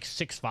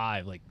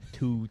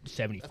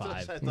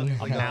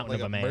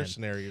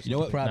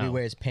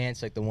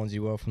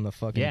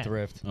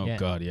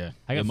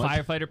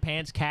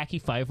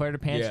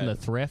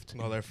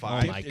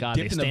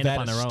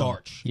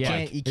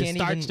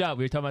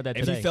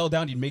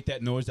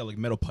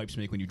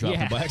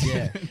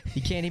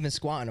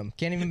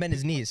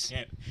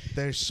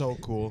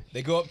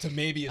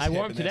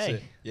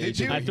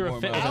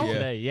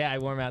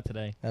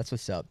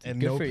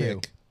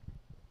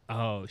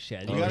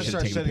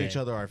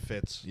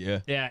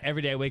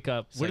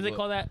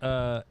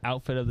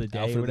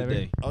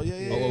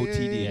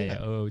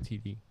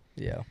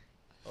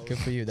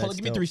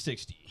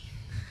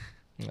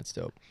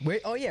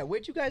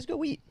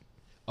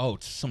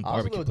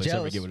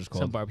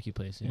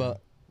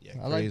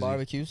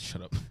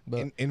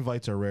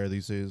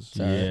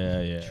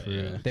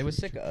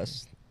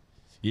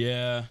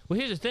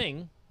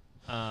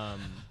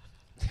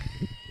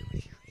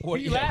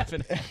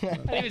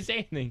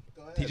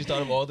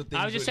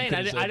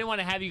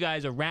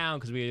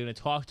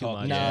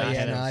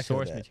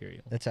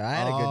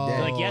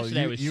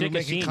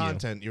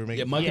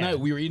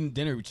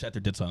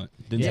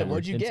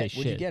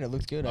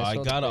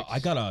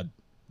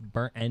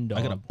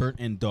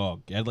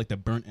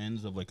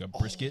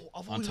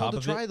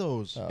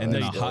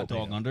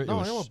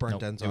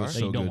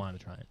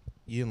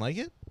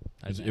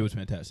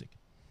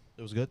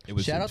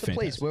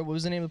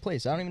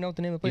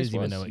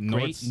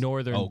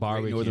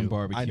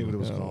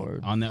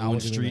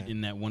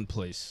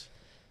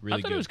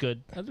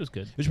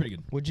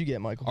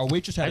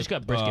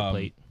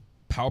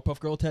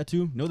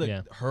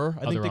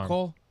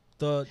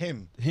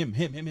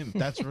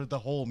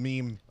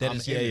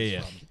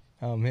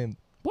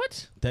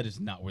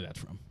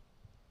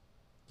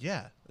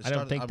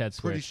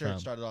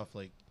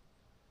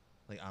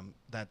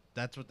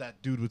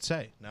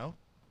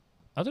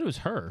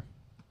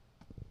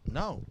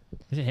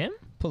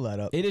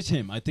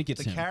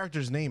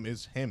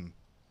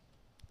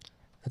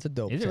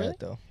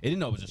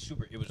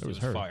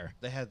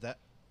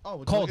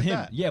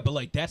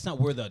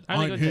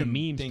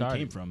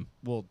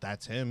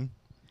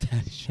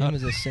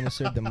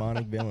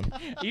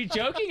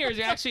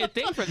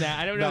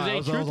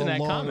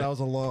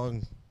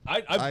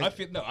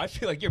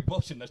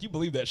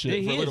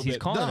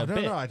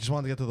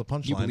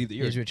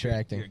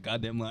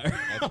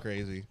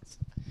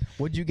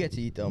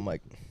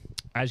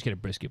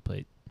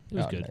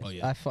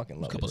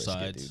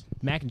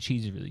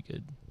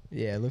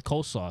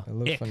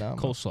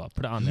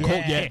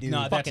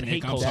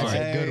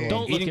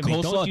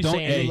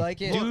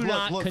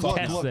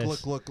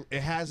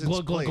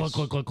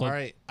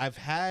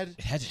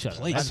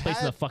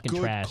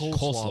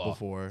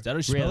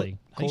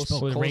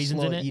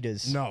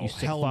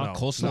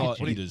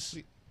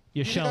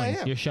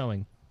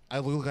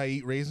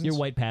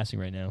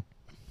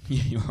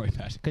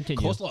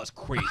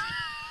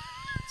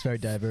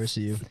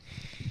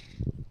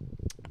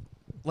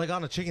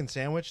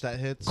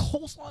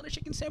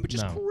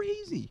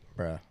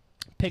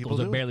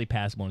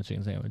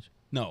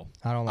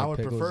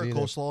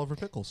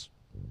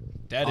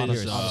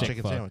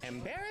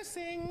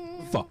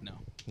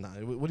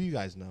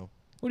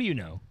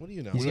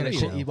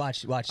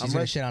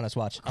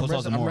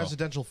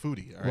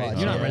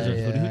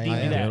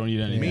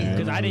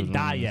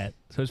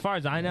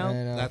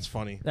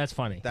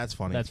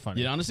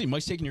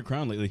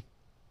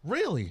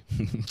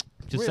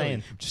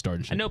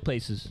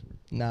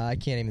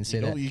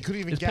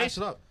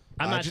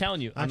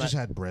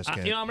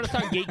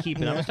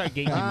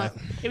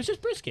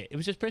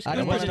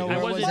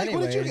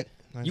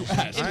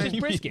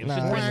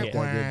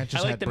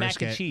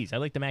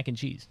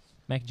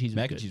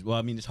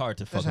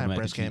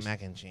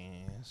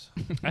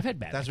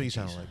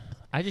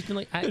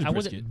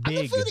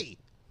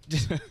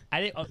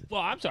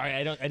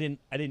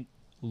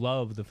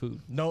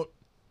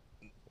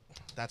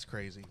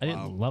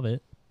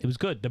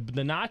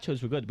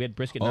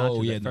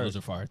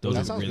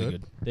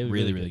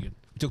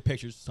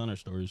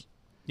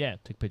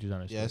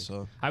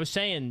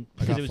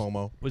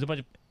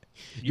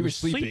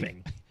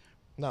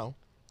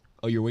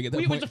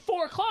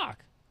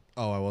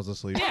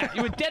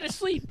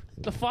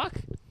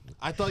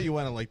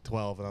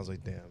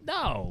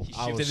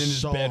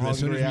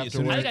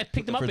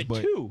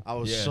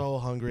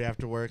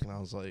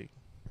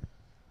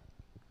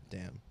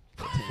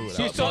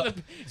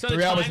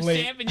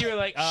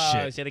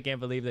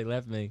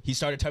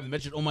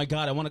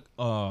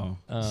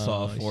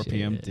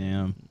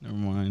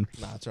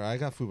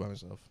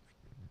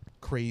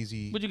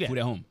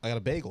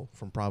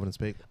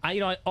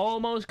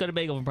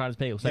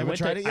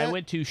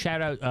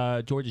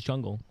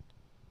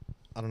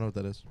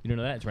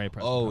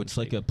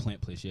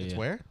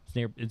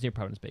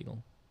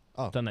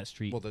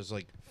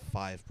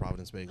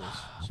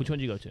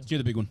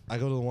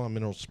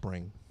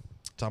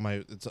 It's on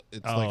my. It's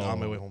like on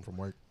my way home from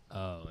work.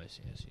 Oh, I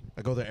see.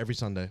 I go there every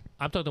Sunday.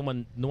 I'm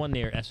talking the one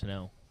near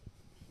SNL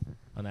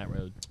on that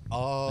road.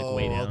 Oh,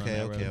 way down on okay,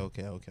 that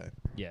okay, road. okay.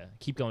 Yeah,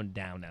 keep going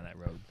down that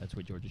road. That's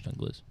where George's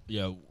Jungle is.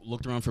 Yeah,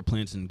 looked around for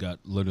plants and got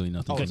literally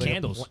nothing. Oh, Good it's like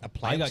candles. A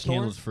plant I got store?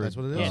 candles for That's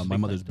what it is. Yeah, my big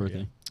mother's plant store,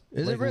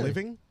 birthday. Is like it really?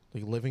 living?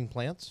 Like living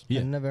plants?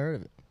 Yeah. I never heard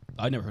of it.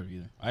 I never heard of it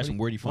either. I asked him,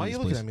 where do you Why are find you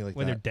this looking place? at me like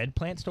Were there that? dead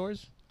plant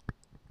stores?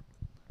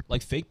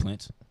 Like fake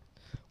plants.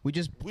 We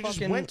just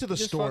went to the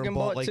just store fucking and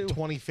bought like two.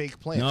 20 fake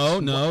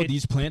plants. No, It-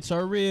 these plants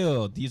are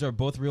real. These are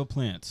both real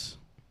plants.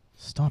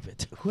 Stop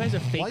it. Who has a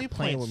Why are fake you playing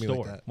plant with me like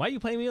store? that? Why are you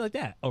playing with me like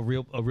that? A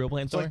real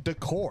plant It's store? like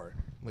decor.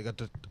 Like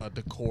a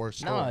decor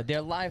store. No,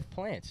 they're live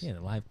plants. Yeah,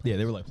 the live. Yeah,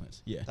 they were like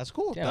plants. Yeah. That's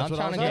cool. Yeah, That's I'm what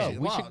I trying was to go. asking.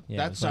 We Wow, should- Yeah,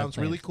 that it's live sounds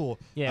really plants. cool.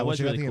 Yeah, it I was wish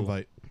you got really the cool.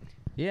 invite.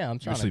 Yeah, I'm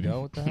trying to sleeping.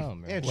 go. What the hell,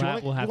 man? Yeah, do We'll you ha-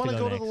 we'll have want to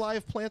to go go to the next.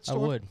 live plant I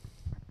store? would.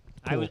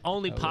 I was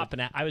only I would. popping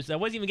out. I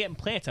wasn't even getting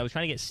plants. I was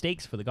trying to get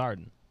steaks for the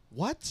garden.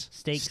 What?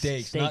 Steaks.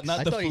 Steaks, not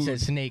I the thought you said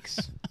food.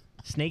 snakes.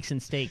 Snakes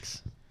and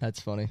steaks. That's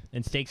funny.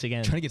 And steaks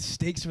again. Trying to get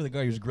steaks for the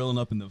guy who was grilling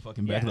up in the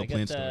fucking back of I the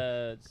plant got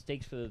store.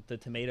 steaks for the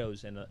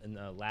tomatoes and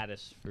a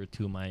lattice for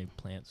two of my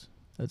plants.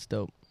 That's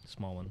dope.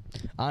 Small one.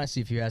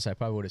 Honestly, if you asked, I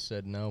probably would have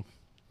said no.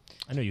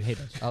 I know you hate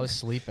us. I was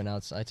sleeping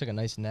outside. I took a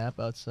nice nap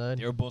outside.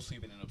 They were both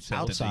sleeping and upset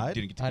that Outside? they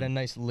didn't get to I had a go.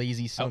 nice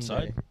lazy Sunday.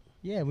 Outside?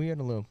 Yeah, we had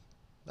a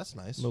That's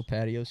nice. little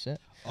patio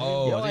set.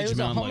 Oh, Yo, I it think was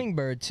you a meant like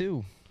hummingbird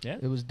too. Yeah?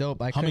 It was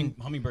dope.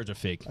 hummingbirds are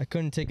fake. I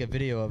couldn't take a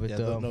video of it Yeah,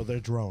 though. no, they're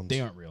drones. They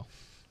aren't real.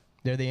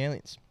 They're the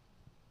aliens.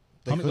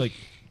 They could- Like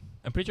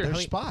I'm pretty sure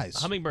They're spies.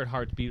 hummingbird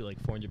hearts beat like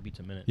 400 beats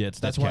a minute. yeah,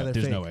 That's why they're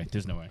There's fake. no way.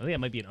 There's no way. I think that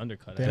might be an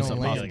undercut. They I think don't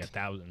it might be land. like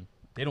 1,000.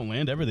 They don't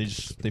land ever. They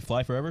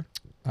fly forever.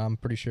 I'm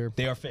pretty sure.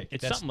 They are fake.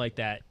 It's That's- something like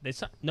that.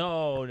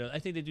 No. I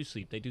think they do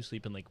sleep. They do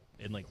sleep in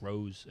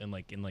rows and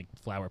in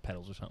flower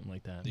petals or something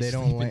like that. They sleep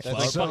don't in land. flowers.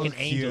 They're so fucking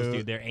angels, cute.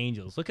 dude. They're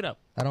angels. Look it up.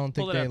 I don't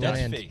think Pull it they up. That's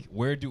land. fake.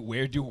 Where do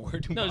No,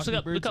 just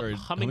look mockingbirds up or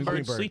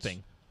hummingbirds hummingbirds.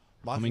 sleeping.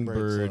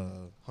 Mockingbirds,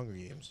 Hummingbird. Hunger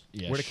Games.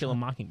 Yeah, Where to sure. Kill a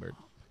Mockingbird.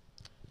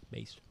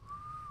 Based.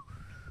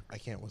 I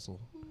can't whistle.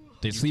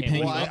 They sleep can't-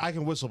 hanging Well, up. I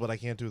can whistle, but I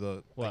can't do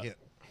the. What? I can't,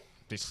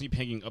 They sleep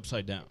hanging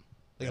upside down.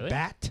 like Really? a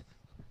bat.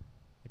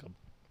 Like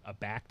a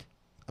bat.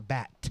 A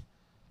bat.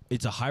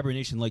 It's a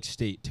hibernation-like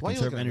state to Why are you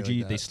conserve looking at me energy.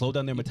 like They that? slow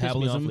down their You piss me off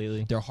metabolism,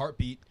 lately. their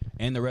heartbeat,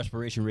 and their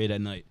respiration rate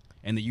at night.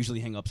 And they usually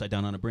hang upside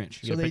down on a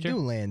branch. So got a they picture? do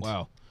land.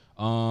 Wow.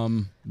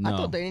 No,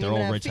 thought they didn't they're even all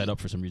have right side feet. up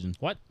for some reason.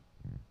 What?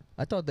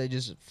 I thought they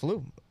just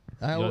flew.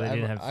 No, they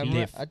didn't have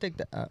feet. I think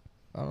that. I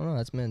don't know.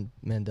 That's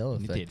Mandela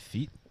You think they had effect.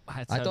 feet?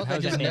 I thought they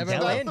just never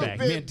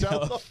landed.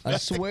 I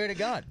swear to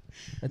God.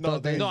 I No,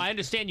 thought they. No, I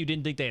understand you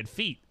didn't think they had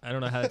feet. I don't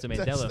know how that's a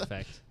Mandela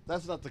effect.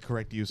 That's not the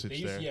correct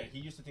usage there. he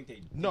used to think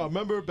they. No,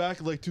 remember back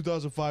in like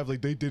 2005,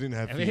 like they didn't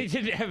have I mean, they feet.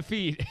 didn't have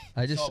feet.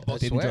 I just. Oh, I but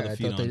they didn't swear. throw the I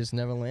feet thought they on. just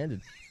never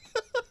landed.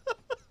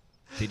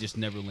 They just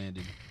never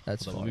landed.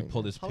 That's Hold on, funny. let me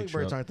pull this picture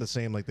Hummingbirds up. aren't the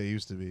same like they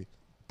used to be.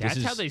 That's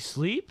This how is- they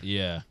sleep?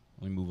 Yeah.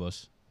 Let me move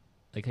us.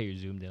 Like how you're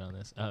zoomed in on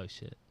this. Oh,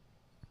 shit.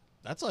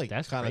 That's like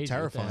That's kind of crazy.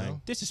 What the terrifying.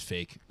 hell? This is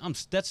fake.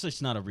 That's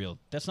just not a real.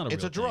 That's not a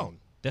It's real a drone. thing.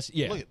 That's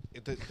yeah.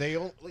 Look, they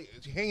only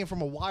it's hanging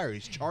from a wire.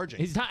 He's charging.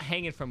 He's not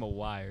hanging from a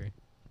wire.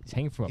 He's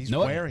hanging from a He's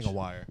No, wearing a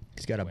wire.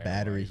 He's got a Wire,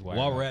 battery. wires, wire.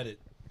 While we're at it,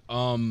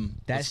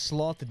 That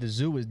sloth at the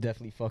zoo was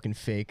definitely fucking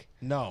fake.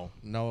 No,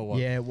 it wasn't.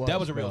 Yeah, it was. that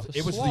was a bro. real.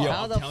 It was Sloth. yo,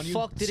 How I'm the telling you,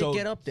 fuck did so it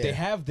get up there? They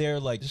have their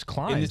like Just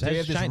climb. in this, It they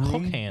has have this giant hook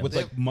room hands. with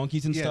like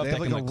monkeys and Yeah, stuff they that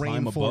have can like a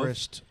climb above.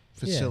 rainforest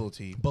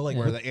facility, But like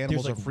where there's, the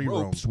animals like, are free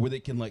roam. ropes where they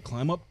can like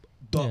climb up.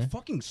 The Yeah.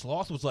 fucking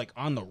sloth was like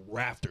on the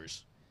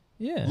rafters.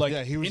 Yeah. Like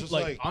Yeah, he was in, just,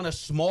 like like- on a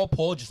small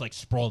pole, just like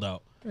sprawled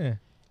out. yeah.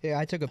 Yeah,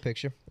 I took a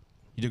picture.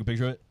 You took a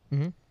picture of it?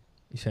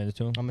 You sent it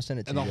to him? I'm gonna send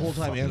it to And the you. whole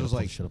time, Fuck, Andrew's yeah,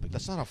 like, shut up again.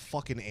 "That's not a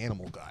fucking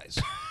animal, guys."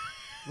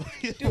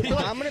 Dude,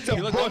 I'm gonna be, You look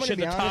I'm like gonna shit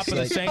be at the top honest. of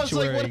the Like, sanctuary. I was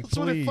like,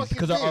 what would it please. fucking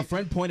Because our be?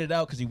 friend pointed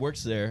out because he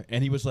works there,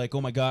 and he was like,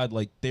 "Oh my god,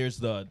 like there's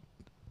the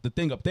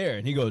thing up there,"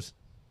 and he goes,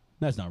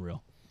 "That's not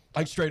real."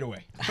 Like straight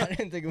away. I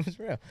didn't think it was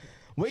real.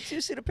 Wait till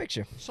you see the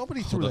picture.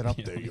 Somebody threw Hold that up,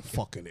 up there, you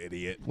fucking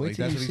idiot. Wait Like,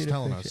 till that's you what see he's the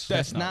telling picture. us.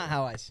 That's not not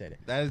how I said it.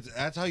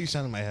 That's how you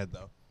sound in my head,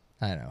 though.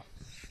 I know.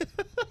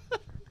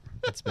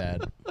 It's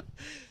bad.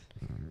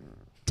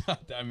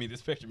 I mean,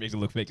 this picture makes it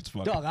look fake as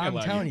fuck. Dog, I'm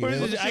telling you. What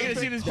is it this? I gotta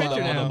see this Hold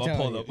picture on, now. hold on, I'm I'll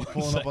pull telling it you. up.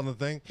 Pulling up on the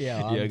thing. Yeah,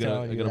 Yeah, I'm I gotta-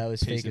 telling I you, gotta that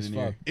was paste fake it as in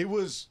fuck. here. It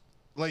was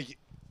like,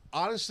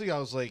 honestly, I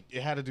was like,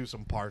 it had to do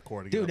some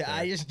parkour to get Dude, up there.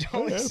 I just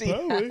don't see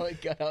how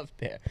it got up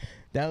there.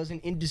 That was an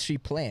industry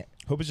plant.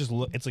 Hope it's just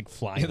it's like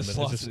flying. Yeah, the but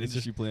sloth's it's an just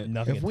industry plant.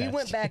 Nothing If we attached.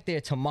 went back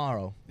there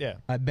tomorrow, yeah,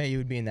 I bet you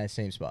would be in that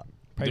same spot.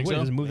 probably Think would. It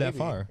so? doesn't move that Maybe.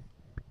 far.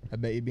 I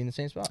bet you'd be in the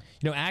same spot.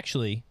 You know,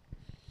 actually,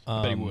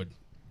 I bet he would.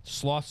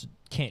 sloths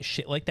can't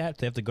shit like that.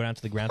 They have to go down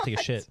to the ground and take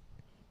a shit.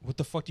 What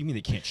the fuck do you mean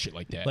they can't shit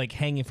like that? Like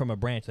hanging from a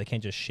branch, they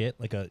can't just shit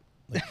like a.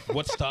 Like,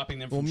 what's stopping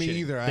them from well, me shitting?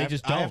 either. They I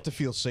just I have don't. to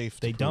feel safe.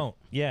 they don't.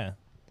 Yeah,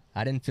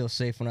 I didn't feel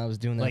safe when I was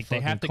doing that. like they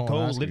fucking have to go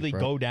colonoscopy, literally bro.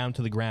 go down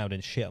to the ground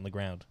and shit on the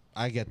ground.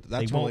 I get They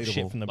that's won't relatable.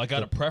 shit from the. Like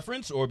out of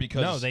preference or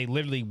because no, they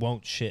literally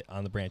won't shit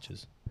on the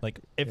branches. Like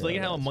if Yeah, they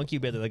can have a that's- monkey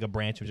bed like a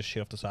branch and just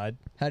shit off the side.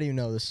 How do you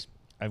know this?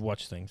 I've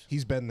watched things.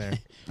 He's been there.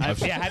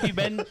 Yeah, have you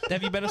been?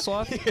 Have you been a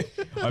sloth?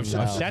 I've,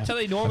 No. I've, That's how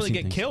they normally seen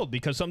get things. killed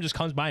because someone just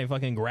comes by and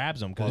fucking grabs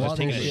them because Well,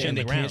 they're taking a they shit in and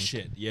the they ground. can't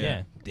shit. Yeah.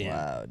 Yeah. Damn.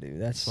 Wow,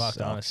 dude, that's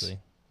Fucked, honestly.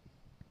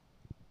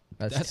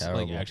 That's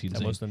terrible. like actually That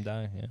insane. most of them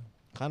die. Yeah.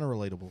 Kind of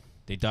relatable.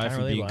 They die Kinda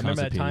from being relatable. I remember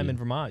that time constipated. in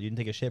Vermont. You didn't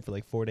take a shit for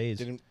like 4 days.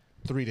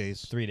 3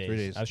 days. 3 days. 3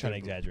 days. I was trying to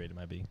exaggerate. It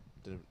might be.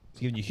 Didn't- It's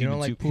giving you You don't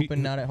like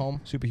pooping not at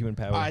home? superhuman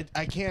power.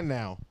 I can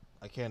now.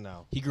 I can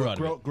now. He grew out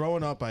of it.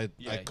 Growing up, I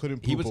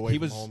couldn't poop away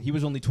from home. He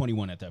was only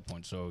 21 at that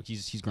point, so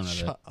he's grown out of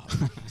Shut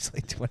that. up. It's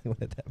like 21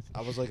 at that.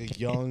 I was like a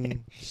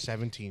young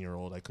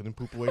 17-year-old. I couldn't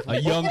poop away from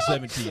A home. young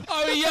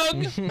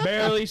 17.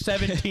 Barely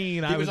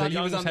 17. I was a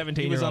young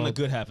 17. He was on the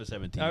good half of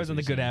 17. I was on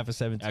the good half of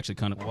 17. Actually,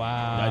 kind of.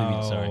 Wow. I didn't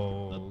mean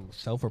sorry.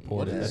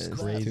 Self-reported. What That's is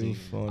crazy. Too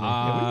funny.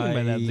 Yeah, what do you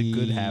mean by that? The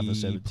good half of I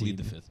 17. plead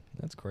the fifth.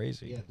 That's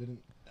crazy. Yeah, didn't.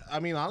 I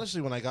mean,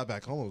 honestly, when I got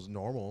back home, it was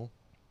normal.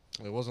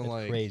 It wasn't That's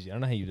like crazy. I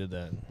don't know how you did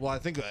that. Well, I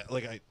think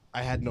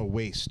I had no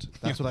waste.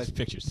 That's what I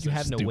pictures. You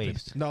have no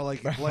waste. No,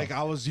 like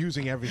I was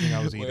using everything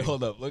I was eating. Wait,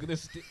 hold up. Look at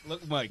this.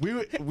 Look, Mike.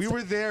 We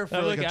were there for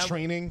Oh, like look, a I'm-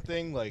 training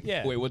thing. Like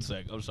Yeah. Wait, 1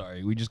 sec. I'm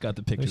sorry. We just got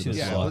the picture of see this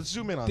this yeah. sloth. Let's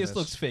zoom in on This this.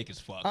 looks fake as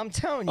fuck. I'm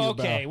telling you,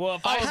 Okay, bro. well,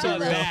 if I How saw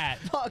the that.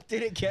 fuck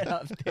did it get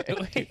up there?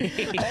 Wait.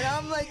 And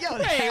I'm like, yo,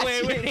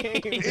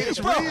 Wait. It's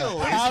Bro, real.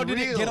 how It's did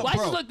it real. get up? Why does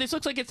Bro. this look? This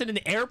looks like it's in an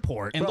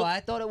airport. And Bro, look- I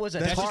thought it was a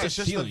That's car. just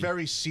the ceiling.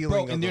 very ceiling.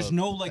 Bro, of and there's the-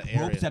 no like the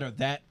area. ropes that are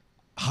that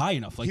high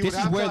enough. Like He this would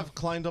is have to where have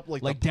climbed up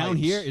like the down pipes.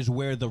 here is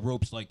where the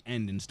ropes like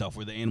end and stuff,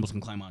 where the animals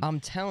can climb on. I'm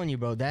telling you,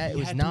 bro, that He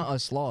was had not a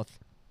sloth.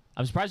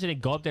 I'm surprised they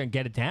didn't go up there and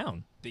get it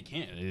down. They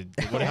can't.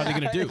 What are they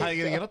gonna do? How are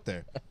you gonna get up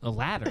there? A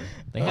ladder.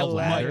 They have A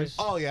ladder. ladders.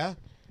 Oh yeah.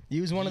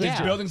 Use one of This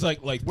the. Yeah. building's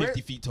like 50 Where-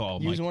 feet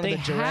tall. Use Mike. one They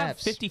of the have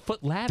giraffes.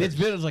 50-foot ladders. This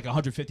building's like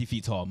 150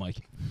 feet tall, Mike.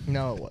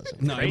 No, it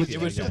wasn't. No, Crazy,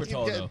 it was I super guess.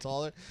 tall Getting though.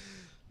 taller.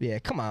 Yeah,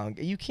 come on.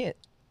 You can't.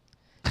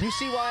 You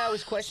see why I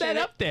was questioning Set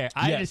it? up there.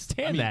 I Yeah,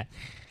 understand I mean- that.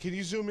 Can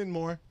you zoom in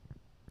more?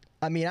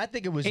 I mean, I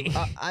think it was.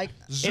 I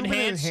Zoom in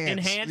and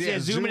Enhance. Yeah,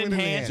 zoom in and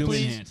enhance, Zoom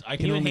please. enhance. I Can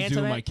can you only enhance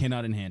zoom. on that? I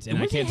cannot enhance, and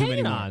I What's he can't zoom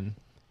hanging anymore. on?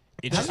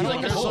 It's How just does like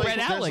it There's pull right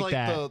out there's like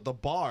that? the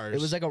bars.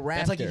 it was like a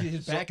that's like raptor.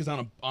 his back is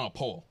on a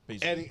pole,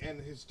 basically. and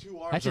his two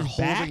arms That's are his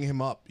back? holding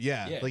him up.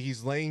 Yeah, Yeah. like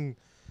he's laying.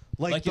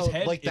 Like his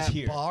head like is that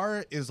here.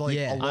 bar is like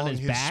Yeah. along On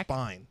his back?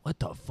 spine. What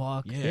the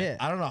fuck? Yeah.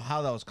 I don't know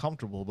how that was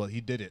comfortable, but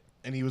he did it,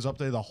 and he was up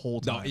there the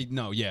whole No, time.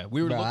 no, yeah,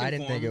 we were Bro, looking I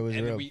didn't for think him, it was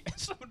and real. We,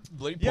 someone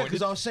bloody Yeah, pointed.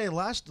 because I was saying the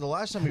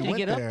last time we How'd he went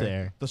get up there,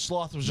 there? the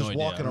sloth was No just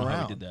idea. I walking don't know how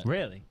around. he did that.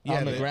 Really?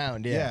 On the they-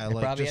 ground, yeah. It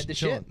like probably just had the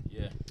chilling. shit. Yeah,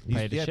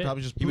 He's- Had to yeah, shit.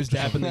 probably just he was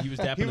pooped or dapping. something. He was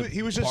dapping.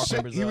 He was the just park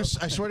members he up. was.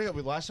 I swear to God,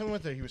 the last time we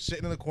went there, he was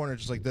sitting in the corner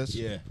just like this.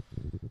 Yeah,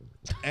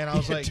 And I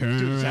was like, Turn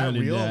dude, is that around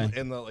and real? die.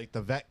 And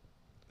the vet,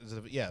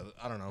 yeah,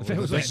 I don't know. vet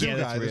was the like, zoo yeah,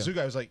 that's guy, the real. zoo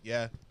guy was like,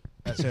 yeah,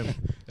 that's him.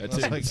 That's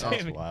I it. was like,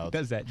 That's wild.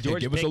 Does that?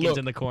 George give us a Pickens look.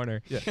 in the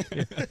corner. Yeah.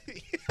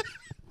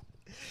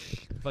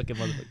 Fucking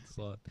motherfucking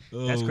sloth.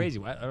 That's Oh. crazy.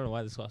 I don't know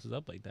why the sloth is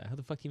up like that. How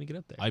the fuck can you get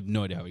up there? I have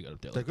no idea how he got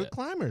up there. They're Like good that.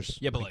 climbers.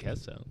 Yeah, but I like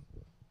guess so.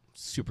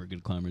 super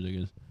good climbers, I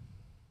guess.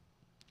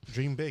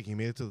 Dream big. He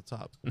made it to the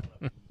top.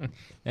 Now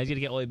he's gonna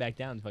get all the way back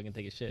down to fucking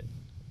take a shit.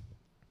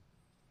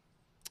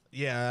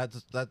 Yeah,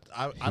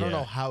 I don't Yeah.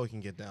 know how it can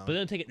get down.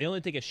 But they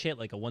only take a shit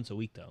like once a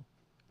week though.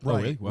 Oh,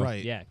 right, really? Wow.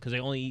 right. Yeah, because they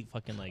only eat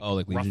fucking like Oh,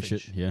 like leaves and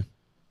roughage. shit. Yeah.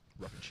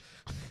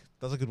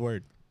 That's a good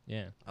word.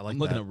 Yeah. I like I'm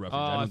looking that. at roughage. Oh,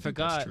 I I don't think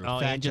that's forgot. true. Oh,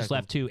 Fact Ange just check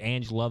left too.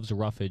 Ange loves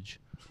roughage.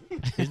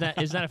 Is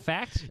that a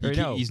fact? Or He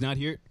no? can't- He's not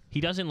here.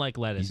 He doesn't like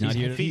lettuce. He's not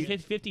here to-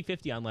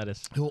 50-50 on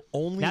lettuce. He'll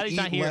only Now that he's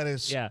eat not here-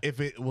 lettuce yeah. if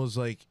it was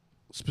like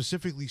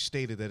specifically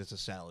stated that it's a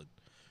salad.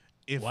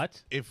 If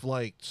What? If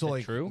like so that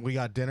like true? we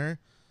got dinner,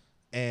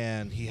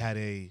 and he had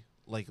a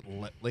like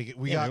we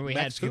Yeah, got remember we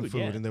had Mexican food, food,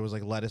 yeah. and there was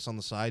like lettuce on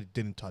the side.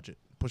 Didn't touch it.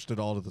 Pushed it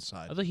all to the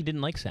side. I thought he didn't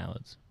like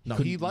salads. No,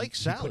 couldn't- he likes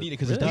he salad. couldn't eat it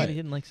 'cause Really? his He diet.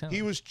 didn't like salad.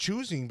 He was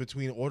choosing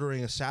between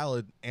ordering a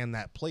salad and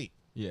that plate,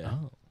 Yeah.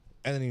 Oh.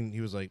 and then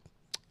he was like,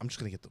 "I'm just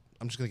gonna get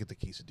the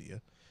quesadilla,"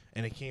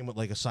 and it came with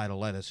like a side of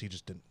lettuce. He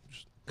just didn't.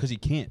 Because he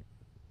can't.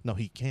 No,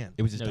 he can.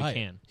 It was his No, he diet.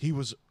 can. He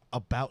was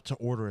about to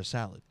order a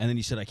salad. And then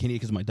he said, "I can't eat it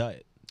because of my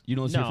diet." You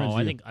don't listen to your No,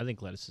 friends. I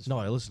think lettuce is. No,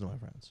 I listen to my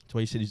friends. That's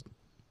why he said he's.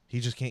 He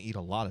just can't eat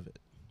a lot of it.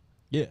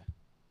 Yeah. That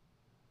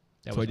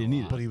That's why I was a didn't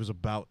eat lot. it. But he was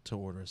about to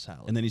order a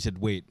salad. And then he said,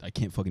 "Wait, I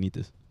can't fucking eat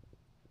this."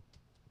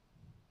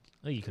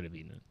 Oh, you could have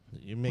eaten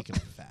it. You're making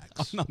up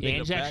facts. not Yeah, making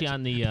Ange's up actually facts.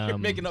 on the. You're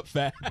making up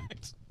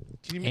facts.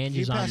 Can And you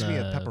he's pass on me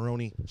a the-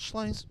 pepperoni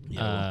slice?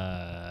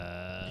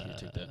 Yeah,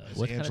 take that.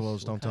 It's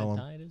Angelo's, don't tell him.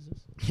 diet is this?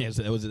 Yes,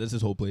 that's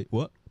his whole plate.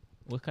 What?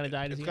 What kind of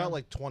diet is It's he got on?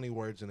 like 20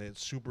 words in it.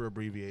 It's super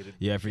abbreviated.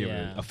 Yeah, I forget.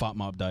 Yeah. A FOT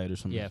mob diet or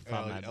something. Yeah,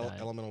 Like FODMAP diet.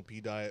 elemental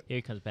P diet. Here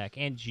he comes back.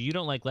 And you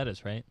don't like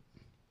lettuce, right?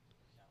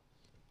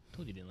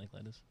 Told you didn't like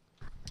lettuce.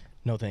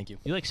 No, thank you.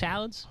 You like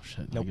salads? Oh,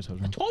 shit. Nope. I guess I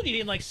was I wrong. told you you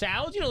didn't like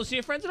salads. You don't listen to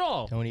your friends at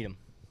all. Don't eat them.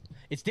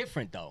 It's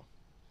different though.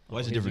 Why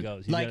is it Here he different?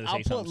 goes. He's Like, gonna I'll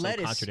say put something so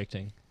lettuce-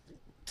 contradicting.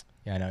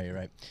 Yeah, I know you're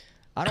right.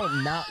 I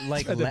don't not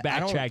like. Had to I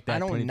don't. backtrack that I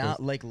don't 21st.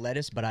 not like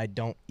lettuce, but I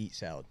don't eat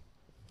salad.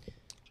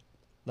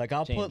 Like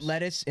I'll put James.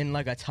 lettuce in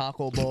like a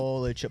taco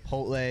bowl or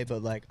Chipotle,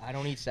 but like I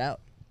don't eat salad.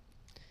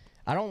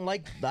 I don't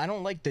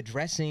like the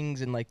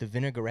dressings and like the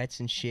vinaigrettes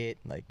and shit.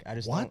 Like I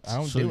just What?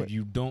 don't So do it.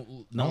 you don't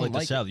not don't like the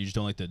like it. salad. You just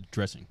don't like the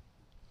dressing,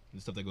 the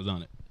stuff that goes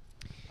on it.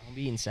 I don't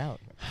be eating salad.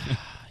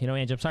 You know,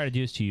 Ange, I'm sorry to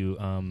do this to you.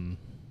 Uh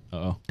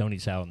oh. Don't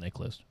eat salad,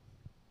 Nicholas.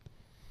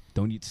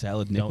 Don't eat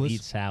salad, Don't Nicholas.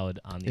 eat salad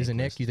on the Is it egg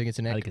Nick? list. You think it's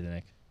a Nick? I think it's a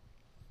Nick.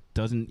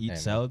 Doesn't eat Hey,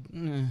 salad.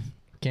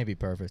 Can't be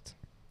perfect.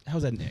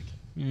 How's that, Nick?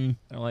 I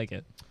don't like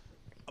it.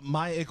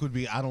 My ick would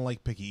be I don't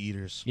like picky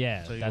eaters.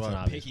 Yeah, Tell you that's what. an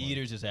obvious Picky one.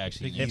 eaters is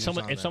actually. Picky If eaters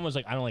someone on if there. someone's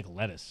like, I don't like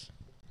lettuce,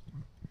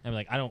 I'm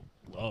like, I don't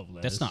love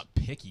lettuce. That's not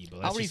picky,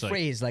 but that's I'll just like.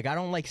 rephrase. Like I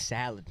don't like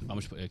salad, How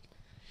much pick?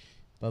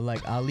 but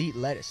like I'll eat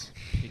lettuce.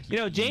 You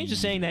know, James was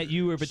saying that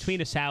you were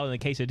between a salad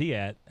and a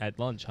quesadilla at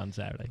lunch on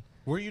Saturday.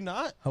 Were you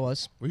not? I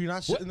was, Were you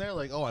not sitting there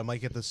like, oh, I might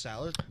get this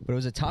salad? but it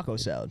was a taco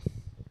salad.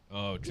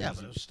 Oh, true. Yeah,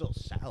 but it was still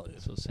salad.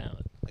 So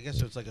salad. I guess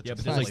it's like a Yeah,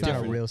 but Chipotle there's It's not a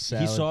different. real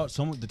salad. He saw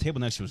someone. The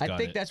table next to us I got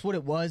think it. that's what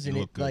it was, and It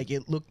it looked good. like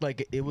it looked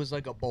like it was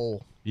like a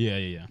bowl Yeah,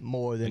 yeah, yeah.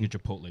 more Like than. a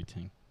Chipotle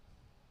thing.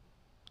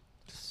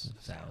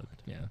 Salad.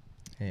 Yeah.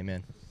 Hey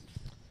man,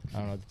 I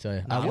don't know what to tell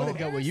you. No, I I would have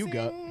don't- got what you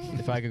got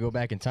if I could go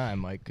back in time,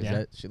 Mike, because Yeah.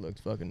 that shit looked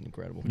fucking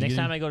incredible. Next you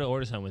time get I go to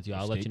order something with you,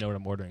 I'll let you steak? know what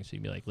I'm ordering. So you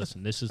can be like,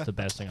 listen, this is the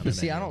best thing on But the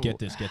see, menu. I don't Get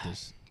this, get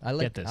this. I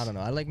like. this. I don't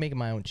know. I like making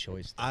my own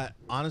choice. I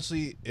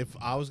honestly, if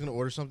I was gonna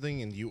order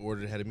something and you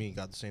ordered ahead of me and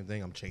got the same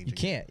thing, I'm changing. You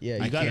can't. Yeah,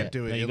 you I gotta. can't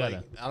do No, it. you It, like,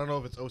 gotta. I don't know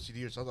if it's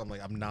OCD or something. I'm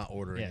like, I'm not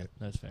ordering Yeah, it.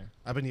 that's fair.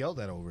 I've been yelled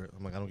at over it.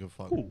 I'm like, I don't give a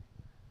fuck. Ooh.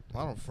 I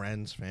don't know,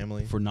 friends,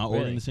 family. For not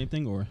ordering Really? the same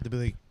thing, or They'd be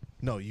like,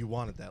 no, you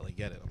wanted that. Like,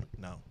 get it. I'm like,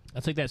 no.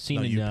 That's like that scene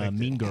No, you in picked it.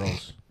 Mean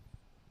Girls.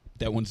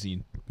 that one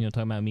scene. You know,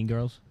 talking about Mean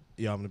Girls.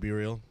 Yeah, I'm gonna be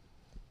real.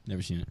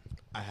 Never seen it.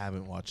 I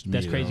haven't watched.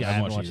 That's Mean crazy. Girls. I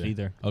haven't haven't watched watched it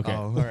either. Okay. Oh,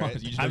 all right.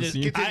 You just I'm never just-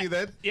 seen it? Continue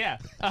then. Yeah.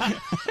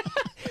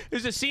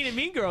 There's a scene in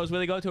Mean Girls where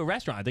they go to a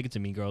restaurant. I think it's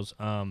in Mean Girls.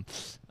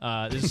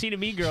 There's a scene in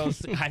Mean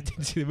Girls. I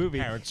didn't see the movie.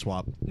 Parent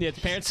swap. Yeah, it's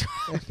parents.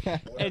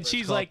 And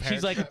she's called,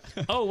 like,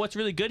 oh, what's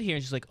really good here?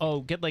 And she's like,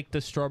 oh, get like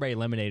the strawberry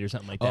lemonade or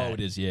something like that. Oh,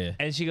 it is. Yeah.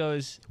 And she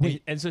goes,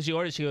 Wait. and so she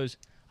orders. She goes,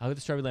 I'll get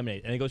the strawberry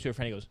lemonade. And he goes to her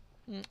friend. He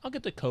goes, I'll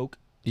get the Coke.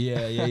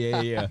 Yeah, yeah,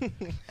 yeah, yeah.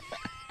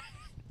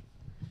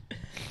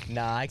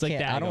 Nah, I It's like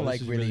can't. that. I I don't go, like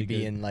this is really really good.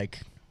 being like.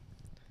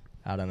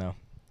 I don't know.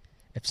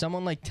 If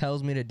someone like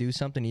tells me to do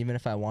something, even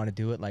if I want to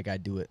do it, like I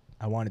do it.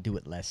 I want to do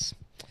it less.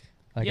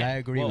 Like Yeah. I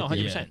agree Well, with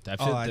you. 100%. I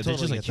Oh, feel I that's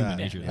totally just like get human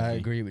that. nature. Yeah. I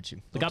agree with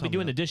you. Like I'll be tell me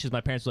doing the that. dishes.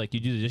 My parents are like, "Do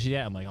you do the dishes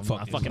yet?" I'm like, Fuck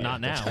I'm this, fucking yeah,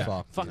 not now. that's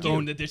fuck. Fuck you.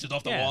 Throwing the dishes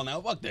off the Yeah. wall now.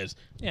 Fuck this.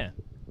 Yeah.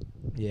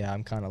 Yeah,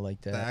 I'm kind of like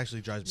that. That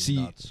actually drives me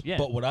See, nuts. Yeah.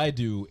 but what I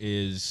do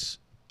is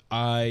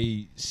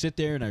I sit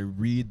there and I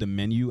read the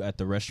menu at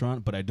the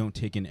restaurant, but I don't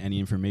take in any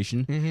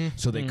information.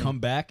 So they come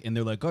back and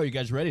they're like, "Oh, you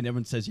guys ready?" And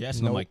everyone says yes,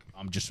 and I'm Nope. like,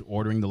 "I'm just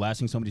ordering the last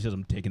thing somebody says.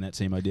 I'm taking that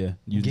same idea,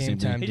 using the Game same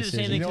time thing He did the same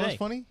decision. You thing know today. what's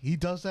funny? He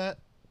does that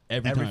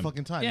every every time.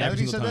 fucking time. Yeah, Now every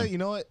that he single said that, time. you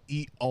know what?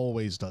 He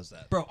always does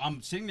that. Bro,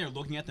 I'm sitting there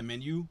looking at the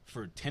menu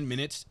for 10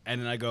 minutes,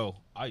 and then I go,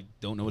 I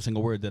don't know a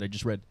single word that I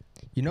just read.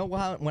 You know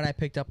when I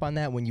picked up on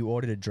that when you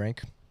ordered a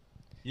drink,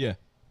 Yeah.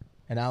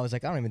 and I was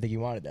like, I don't even think you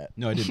wanted that.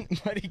 No, I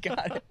didn't. But he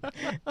got it,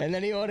 and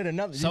then he ordered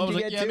another. So I Didn't was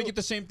you like, get yeah, let me two? get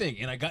the same thing.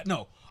 And I got,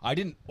 no, I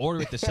didn't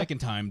order it the second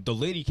time. The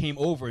lady came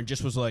over and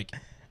just was like,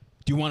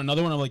 do you want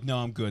another one? I'm like, no,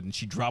 I'm good. And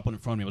she dropped one in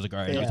front of me. I was like, all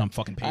right, I guess Yeah. I'm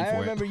fucking paying I for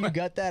remember it. you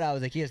got that. I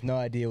was like, he has no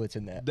idea what's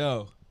in that.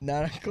 No.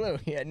 Not a clue.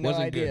 He had no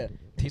Wasn't idea. good.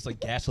 Tastes like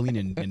gasoline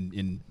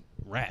and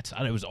rats. I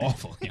thought it was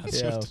awful. You know,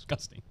 it's Yeah. so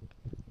disgusting.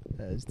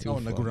 That is too Oh,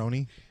 funny.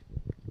 Negroni.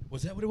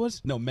 Was that what it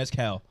was? No,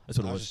 mezcal. That's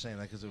what I it was was. just saying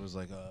that because it was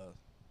like a.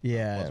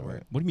 Yeah. Buzzword.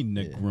 right. What do you mean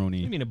What do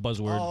Negroni? you mean a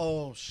buzzword?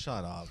 Oh,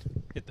 shut up.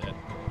 Hit that.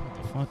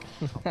 What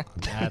the fuck?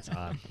 That's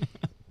odd.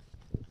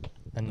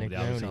 A Nobody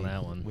else on Negroni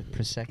that one. with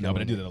prosecco. No, but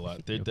I in do it. that a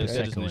lot. You're That's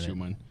just an Prosecco in issue it. of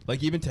mine.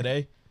 Like even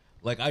today,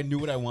 like I knew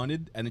what I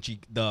wanted, and then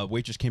the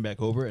waitress came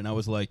back over, and I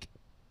was like,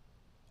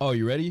 "Oh,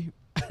 you ready?"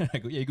 I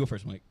go, "Yeah, you go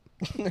first, Mike."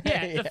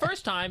 Yeah, the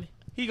first time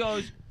he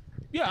goes,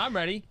 "Yeah, I'm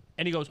ready,"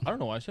 and he goes, "I don't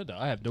know why I said that.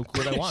 I have no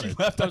clue what I wanted."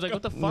 left, I was like,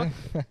 "What the fuck?"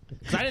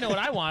 Because I didn't know what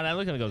I wanted. I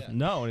looked at him and goes,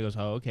 "No," and he goes,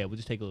 "Oh, okay. We'll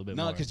just take a little bit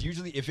No, more." because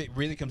usually if it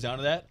really comes down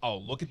to that,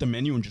 I'll look at the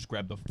menu and just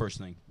grab the first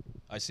thing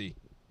I see.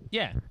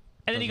 Yeah.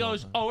 And then he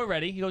goes, "Oh, we're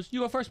ready." He goes,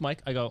 "You go first,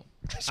 Mike." I go,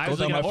 "I go was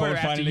down looking my at phone order and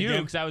find after it you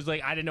again. because I was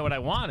like, I didn't know what I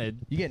wanted."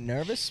 You get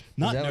nervous? Is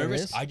Not that what it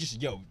nervous. is? I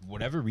just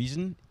whatever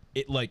reason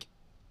it like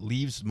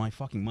leaves my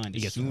fucking mind He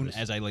as gets soon nervous.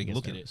 as I like He gets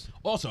look nervous. at it.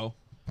 Also,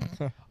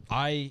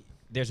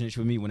 there's an issue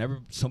with me. Whenever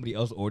somebody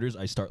else orders,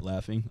 I start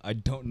laughing. I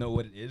don't know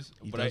what it is,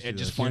 He but does I do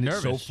just that. find You're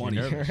it so nervous. You're funny.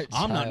 nervous. You're a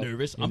I'm not child.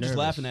 nervous. You're I'm just nervous.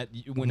 laughing at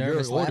you when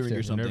Nervous you're ordering laughter.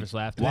 or something. Nervous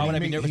laughter. Why He would I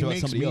be make- nervous he about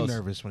makes somebody me else?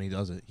 nervous when he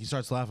does it. He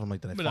starts laughing. I'm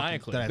like, did I Maniacally.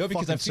 fucking, did I No,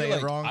 because I fucking feel say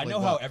like it wrong? I Like, know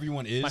what? how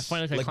everyone is. Am I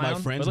funny like a Like my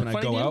clown? friends Do I when look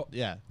I funny go to you? out.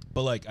 Yeah.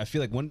 But like I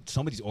feel like when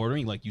somebody's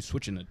ordering, like you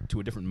switch into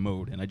a different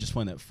mode, and I just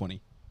find that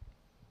funny.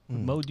 What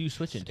mode do you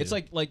switch into? It's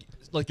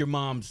like your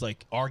mom's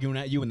like arguing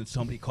at you, and then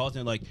somebody calls and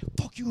they're like,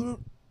 "Fuck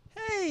you."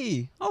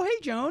 Hey, oh hey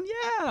Joan,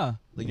 yeah.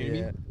 Like you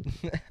know what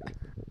I mean?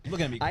 Look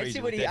at me I crazy. see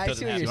what like, he- that I see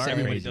doesn't what happen. you're saying.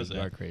 Everybody crazy. does You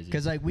are that. crazy.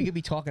 Because like we could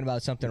be talking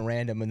about something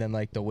random, and then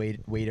like the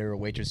waiter or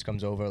waitress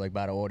comes over like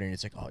about to order, and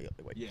it's like, oh yeah,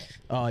 wait. Yeah.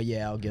 Oh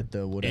yeah, I'll get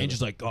the whatever.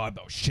 Andrew's like, "Oh, I'm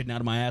about shitting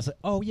out of my ass." Like,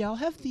 "Oh yeah, I'll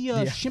have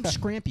the shrimp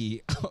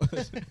scrampy."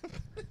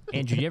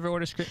 Andrew, you ever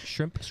order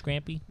shrimp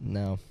scrampy?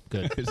 No.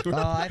 Good. Oh,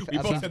 I've, We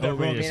I've, both I've, said that Overrated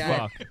wrong as as I mean,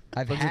 fuck.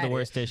 I've Looks had like the it.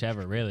 worst dish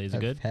ever. Really, is it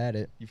I've good? had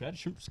it. You've had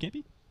shrimp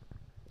scampi?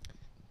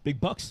 Big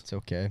bucks. It's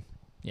okay.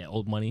 Yeah,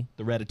 old money.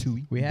 The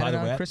ratatouille. We had by it the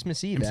on rat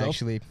Christmas Eve, himself.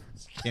 actually.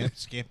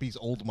 Scampy's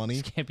old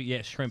money. Can't be.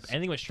 Yeah, shrimp.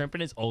 Anything with shrimp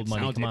in it's old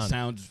money. Sounds, Come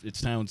on. it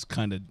sounds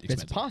kind of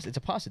It's expensive. it's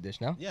a pasta dish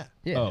now. Yeah.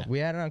 Yeah, Oh. we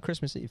had it on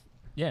Christmas Eve.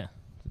 Yeah.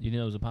 You didn't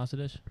know it was a pasta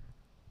dish?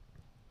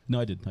 No,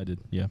 I did.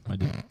 Yeah, I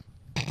did.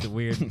 It's a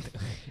weird. No,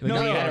 you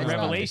had no, a it's not-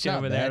 revelation it's not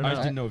over bad. there. I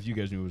just didn't know if you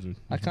guys knew it was.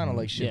 I kind of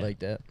like shit Yeah. like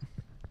that.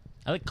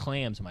 I like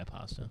clams in my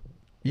pasta.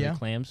 You Yeah. like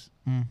clams.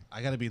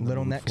 I gotta be in the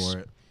Little mood necks. for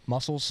it.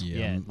 Mussels.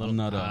 Yeah, I'm little,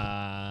 not.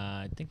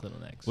 I think little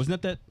necks.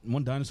 Wasn't that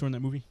one dinosaur in that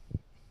movie?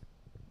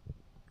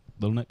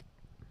 Little Neck.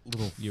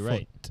 Little. You're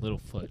right. Little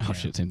foot. Oh yeah.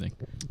 shit, same thing.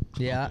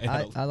 Yeah,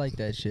 Yeah. I like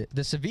that shit.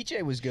 The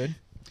ceviche was good.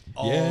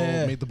 Oh,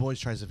 Yeah. made the boys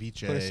try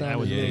ceviche. Put us on That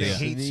was the really They good.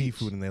 hate ceviche.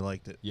 seafood and they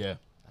liked it. Yeah.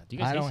 Do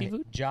you guys I hate don't.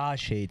 seafood?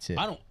 Josh hates it.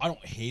 I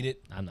don't hate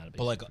it, I'm not a big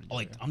but like seafood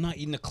drinker. I'm not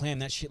eating a clam.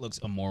 That shit looks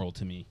immoral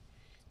to me.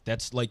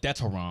 That's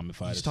haram.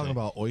 If I had He's to talking say.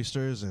 about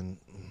oysters, and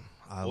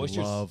I Oysters-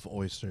 love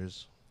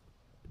oysters.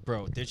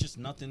 Bro, there's just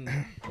nothing.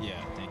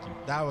 Yeah, thank you.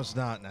 That was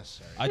not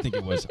necessary. I think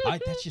it was.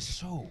 That's just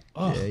so.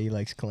 Ugh. Yeah, he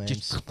likes clams.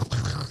 Just.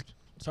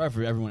 Sorry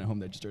for everyone at home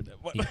that just heard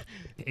that. What?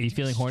 Are you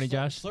feeling horny,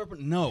 Josh? Slurping?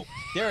 No,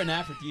 they're an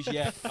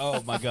aphrodisiac.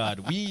 Oh my god,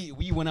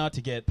 we went out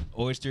to get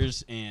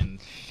oysters, and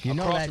You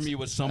know across that's- from me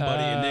was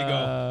somebody, and they go,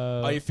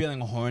 Uh, "Are you feeling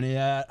horny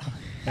yet?"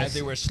 As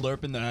they were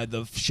slurping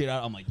the shit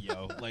out, I'm like,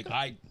 "Yo!" Like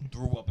I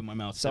threw up in my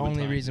mouth. It's the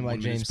only reason why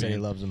James said he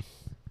loves. loves him.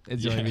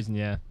 It's the only Yeah. reason,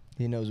 yeah.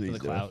 He knows what For he's the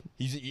doing. clout.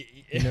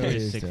 He knows what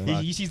he's Sick doing.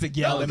 fuck. He sees the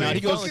gal No, them out.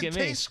 He dude, goes, fucking look at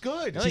me. tastes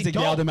good. No, sees the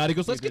don't. gal them out. He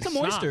goes, "Let's Dude, get some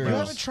it's not, oysters." You bro.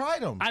 haven't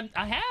tried them.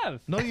 I have.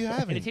 No, you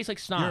haven't. And it tastes like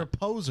snot. You're a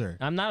poser.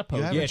 I'm not a You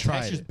poser. haven't Yeah, tried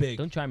texture's it. big.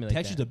 Don't try me like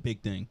Texture's that. a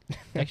big thing.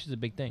 Texture's a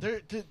big thing.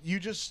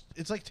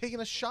 It's like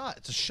taking a shot.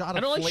 It's a shot of I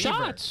don't like flavor.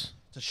 shots.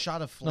 It's a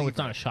shot of flavor. No, it's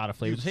not a shot of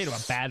flavor.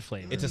 It's a bad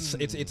flavor. It's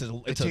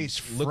a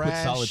tastes liquid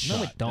fresh. solid No, shot.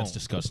 no, it don't. That's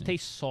disgusting. It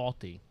tastes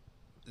salty.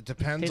 It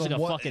depends Tastes on like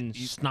a what. fucking it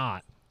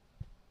snot.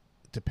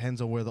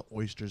 depends on where the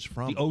oyster's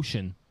from. The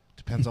ocean.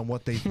 Depends on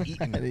what they've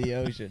eaten. The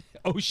ocean.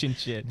 Ocean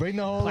shit. Bring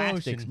the whole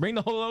Plastics. ocean. Bring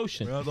the whole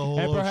ocean. Bring the whole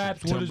and ocean.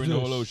 perhaps Tell what them is bring the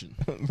this? whole ocean.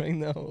 Bring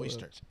the whole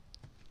Oysters.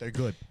 They're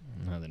good.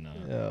 No, they're not.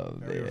 Oh,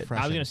 Very man.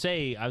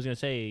 refreshing. I was gonna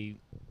say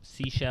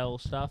seashell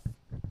stuff,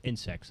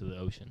 insects of the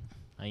ocean.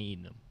 I ain't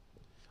eating them.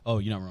 Oh,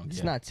 you're not wrong. It's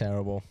yeah. not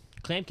terrible.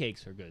 Clam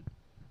cakes are good.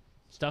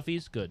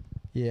 Stuffies, good.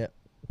 Yeah.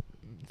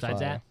 Besides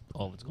Fire. that,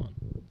 all of it's gone.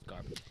 It's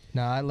garbage.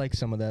 No, I like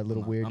some of that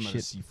little weird I'm not a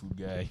shit. seafood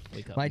guy.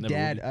 Wake up. My Never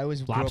dad, will be. I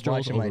was grew up Lobster rolls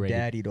watching my overrated.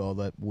 dad eat all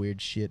that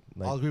weird shit.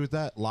 I'll Like, agree with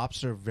that.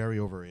 Lobster, very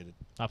overrated.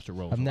 Lobster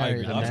rolls. I've I never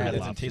agree. even Lobster had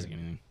doesn't lobster. taste like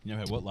anything. You never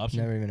had what lobster?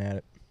 never even had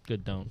it.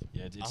 Good, don't.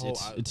 Yeah, it's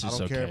I just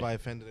don't okay. care if I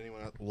offended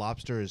anyone.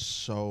 Lobster is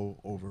so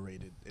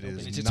overrated. It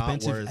is It's not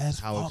expensive worth as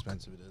how fuck.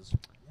 expensive it is.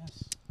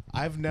 Yes.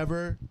 I've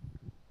never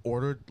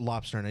ordered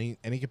lobster in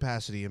any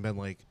capacity and been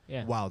like,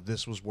 Yeah. wow,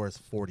 this was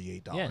worth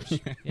 $48.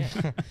 Yeah.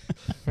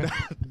 yeah.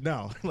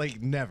 No,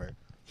 like never.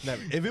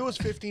 If it was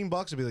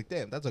 $15, I'd be like,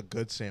 damn, that's a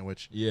good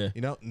sandwich. Yeah.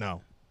 You know?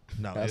 No.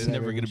 I've It's It's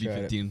never never even gonna be tried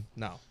it. 15.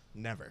 no,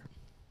 never.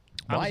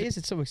 Why is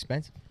it so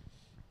expensive?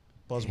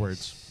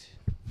 Buzzwords.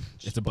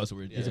 It's a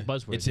buzzword. It's a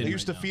buzzword. It's They in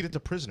used to right feed it to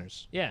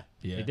prisoners. Yeah.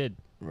 Yeah. They did.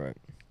 Right.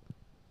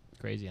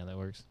 Crazy how that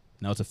works.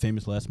 now. Now it's a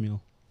famous last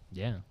meal.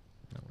 Yeah.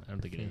 No, I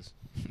don't think it is.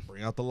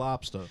 Bring out the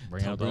lobster.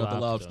 Bring out the Bring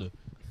out lobster.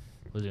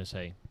 What was I gonna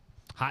say?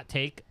 Hot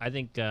take. I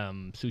think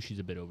sushi's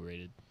a bit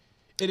overrated.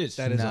 It is.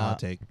 That is a Nah. hot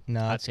take. No,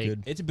 Hot it's take.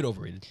 good. It's a bit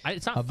overrated.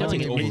 It's not I've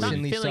filling only it. It's not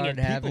recently filling started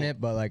it. having People-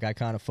 it, but like I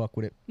kind of fuck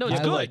with it. No, it's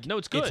I good. like- No,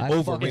 it's good. it's I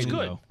overrated, fucking,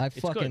 though. I It's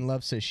fucking good.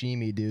 love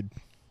sashimi, dude.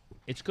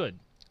 It's good.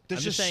 There's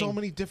I'm just just so saying-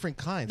 many different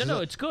kinds. No, There's no,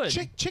 a- it's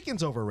good.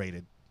 Chicken's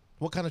overrated.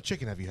 What kind of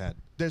chicken have you had?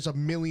 There's a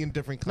million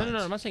different No, kinds. no,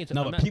 no. I'm not saying it's.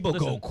 No, I'm but not- people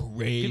listen, go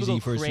crazy people go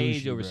for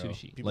crazy sushi, over bro.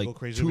 sushi. People Like go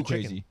crazy too over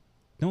chicken. crazy.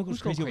 No one goes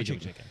Who's going crazy over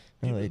crazy over chicken.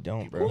 No, they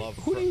don't, People bro. love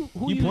Who do you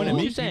You point at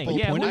me? you saying? You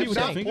Yeah, pointed what at are me you with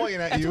I'm that not saying? finger?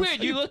 pointing at That's you.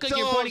 weird. You look like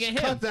you're pointing at him.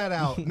 Cut that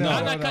out. No,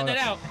 I'm not cutting it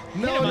out.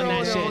 No, Hit him on no,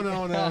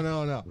 that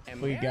no, shit.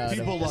 no. We got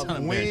People him. love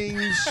not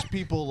wings.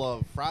 People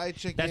love fried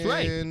chicken.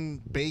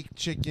 That's Baked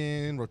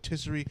chicken,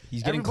 rotisserie.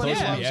 He's getting Everybody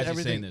closer to loves me as you're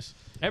everything. saying this.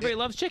 Everybody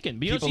loves chicken,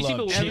 but you don't see People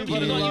people. love You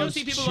chicken. don't Everybody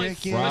see people loves like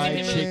chicken.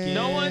 fried Fried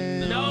No one,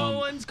 chicken. no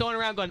one's going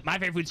around going. My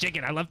favorite food's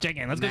chicken. I love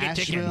chicken. Let's go get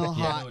chicken. Nashville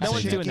hot No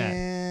one's doing that.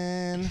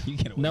 chicken. You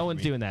get away No from one's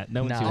me. doing that.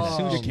 No one's Nah. doing that.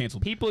 Oh. Sushi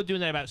canceled. People are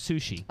doing that about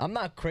sushi. I'm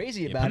not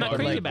crazy Yeah, about I'm it. not but,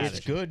 crazy like, about it's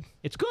it. good.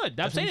 It's good.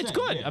 I'm saying what it's I'm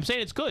saying, good. yeah. I'm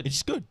saying it's good. It's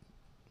just good.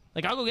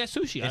 Like I'll go get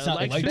sushi. It's I not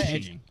like life sushi.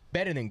 changing.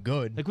 Better than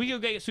good. Like we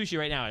could go get sushi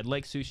right now. I'd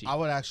like sushi. I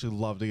would actually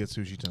love to get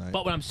sushi tonight.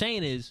 But what I'm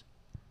saying is,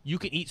 you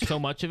can eat so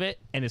much of it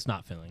and it's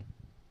not filling.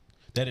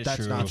 That is That's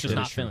true. not It's just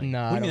true. not filling.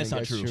 No, What do I you mean don't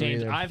that's think not true?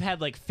 James, either. I've had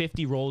like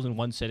 50 rolls in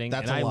one sitting,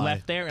 That's and a I lie.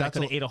 left there and That's I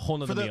could have ate a whole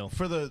nother meal.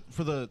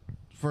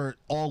 For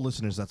all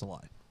listeners, that's a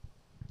lie.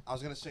 I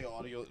was gonna say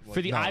audio.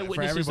 For the no,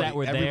 eyewitnesses that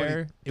were everybody, there,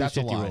 it was that's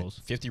a 50 lie.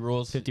 rolls. 50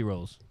 rolls. 50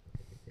 rolls.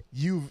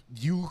 You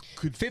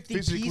could 50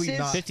 physically pieces?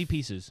 not. 50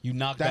 pieces. You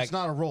knock That's back.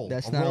 not a roll.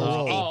 That's a not roll a is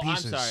roll. 8 Oh, I'm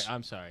pieces. sorry.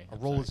 I'm sorry. A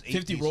roll is 8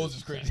 50 pieces. rolls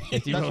is crazy. 50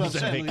 That's what rolls I'm is a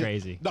saying. bit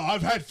crazy. No,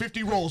 I've had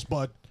 50 rolls,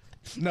 bud.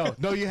 No,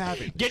 you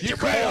haven't. Get your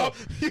bread up.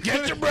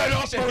 Get your bread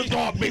up first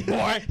off, big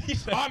boy.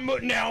 I'm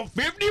putting down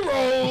 50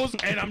 rolls,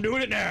 and I'm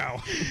doing it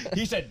now.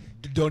 He said,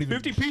 Don't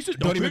even 50 pieces?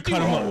 Don't even cut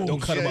them up. rolls.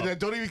 Don't cut them Yeah, up.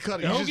 don't even cut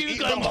it. Don't You just even eat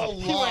cut the 'em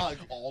whole up.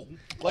 log.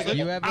 Like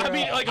You ever, I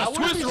mean, like a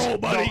wouldn't Swiss be- roll,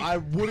 buddy. No, I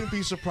wouldn't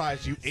be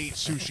surprised you ate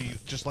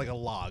sushi just like a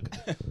log,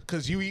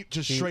 because you eat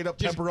just straight up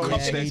pepperoni yeah,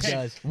 sticks. he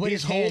does. With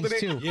He's his hands, holding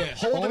it, too. Yeah.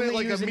 holding Only it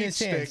like a using meat his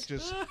stick. hands.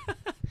 Just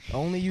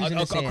only using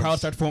A his crowd hands.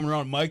 starts forming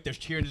around Mike. They're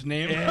cheering his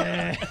name.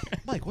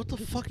 Mike, what the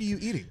fuck are you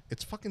eating?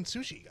 It's fucking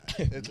sushi, guy.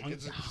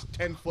 It's a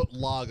 10-foot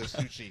log of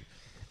sushi.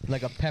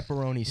 Like a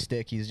pepperoni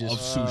stick. He's just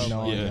Of sushi,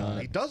 gnawing yeah. on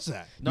He it. does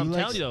that. No, I'm You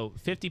like telling you though,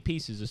 50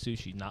 pieces of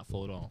sushi, not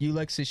full at all. You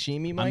like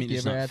sashimi, Mike? mean, you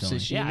it's ever not have filling.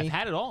 sashimi? Yeah, I've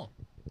had it all.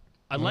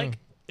 I like.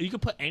 You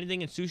could put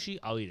anything in sushi,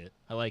 I'll eat it.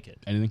 I like it.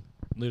 Anything?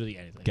 Literally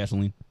anything.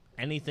 Gasoline.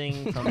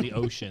 Anything from the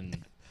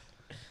ocean.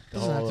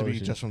 Doesn't have to be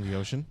ocean. just from the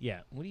ocean.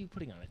 Yeah. What are you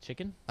putting on it?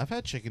 Chicken? I've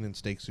had chicken and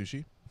steak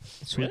sushi.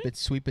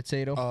 Sweet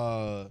potato.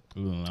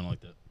 Ooh, I don't like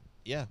that.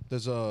 Yeah,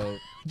 there's a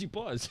Did you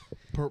pause?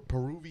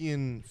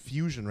 Peruvian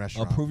fusion A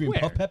restaurant. Peruvian Where?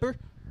 puff pepper?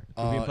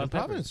 Peruvian in puff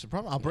pepper? Providence.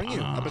 I'll bring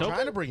you. I've been It's trying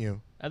to open? bring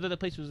you. I thought the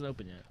place wasn't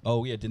open yet.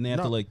 Oh yeah, didn't they have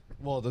No. to like?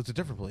 Well, that's a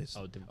different place.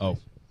 Oh, different Oh,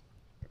 place.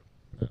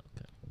 Oh,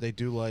 okay. They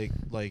do like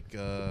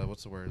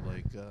what's the word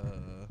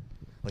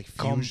like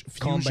fusion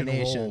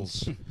Combinations.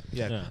 rolls.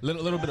 Yeah, Yeah.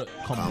 little bit of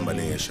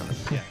Combination.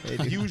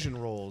 fusion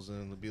rolls,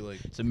 and it'll be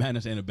like It's a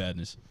madness and a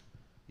badness.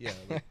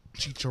 like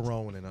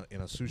chicharron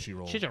in a sushi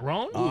roll.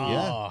 Chicharron?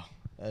 Oh,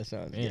 that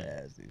sounds Man.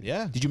 gas, dude.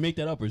 Yeah. Did you make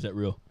that up or is that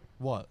real?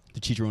 What? The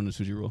chicharron and the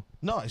sushi roll?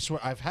 No, I swear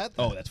I've had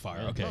that. Oh, that's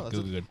fire. Okay, No, that's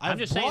good, a- good. I've I'm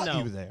just saying brought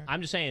though. you there.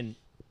 I'm just saying.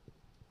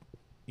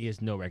 He has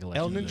no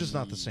recollection. El of Ninja's this.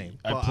 not the same.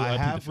 I But plead- I I plead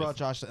have the brought fifth.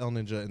 Josh to El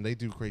Ninja, and they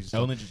do crazy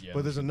El stuff. Ninja's, yeah.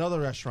 But there's another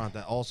restaurant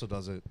that also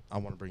does it. I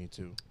want to bring you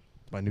to.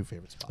 My new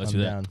favorite spot. Let's I'm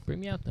do that. down. Bring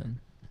me out then.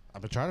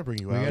 I've been trying to bring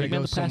you We out. gotta Bring me go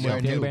out the past somewhere year.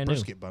 I new. do Brand new.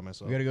 brisket by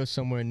myself. We gotta go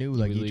somewhere new,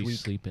 like Really each week.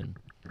 sleeping.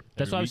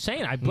 That's Every what I week? was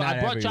saying. I Not brought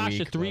every Josh to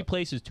week, 3 but-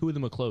 places. 2 of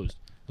them were closed.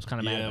 I was kind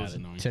of mad Yeah, that about was it.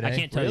 annoying. Today? I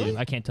can't tell Really? you.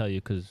 I can't tell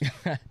you because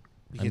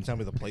You can't tell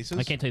me the places.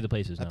 I can't tell you the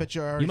places. I No. bet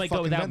you already You might go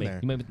fucking without been me. there.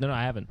 You might, no,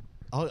 I haven't.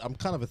 I'm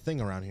kind of a thing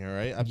around here,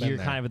 right? I've been You're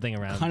there. kind of a thing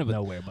around Kind of a-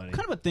 nowhere, buddy.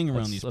 Kind of a thing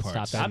around these Let's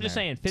parts. stop that. I'm just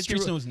saying, 50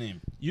 Streets know his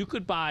name. You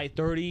could buy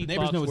 30 neighbors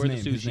bucks know his worth name,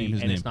 of his sushi, name,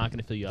 his and name. it's not going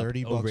to fill you up.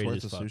 30 bucks Overrated worth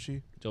as of fuck.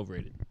 sushi. It's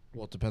overrated.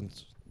 Well, it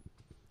depends.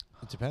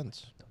 It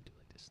depends.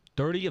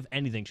 30 of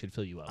anything should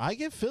fill you up. I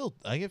get filled.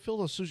 I get filled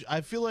with sushi.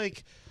 I feel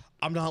like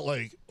I'm not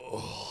like,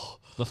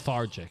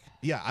 Lethargic.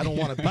 yeah, I don't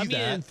want to be I'm eating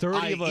that. 30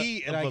 I of a-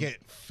 eat and of I a-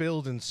 get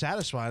filled and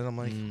satisfied, and I'm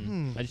like, I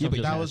just Yeah, don't but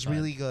feel that was satisfied.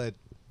 really good.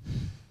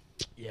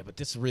 Yeah, but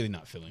this is really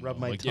not filling. Rub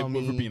though. my like, if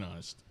tummy. we're being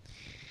honest.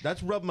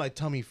 That's rub my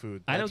tummy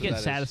food. I That's don't what get that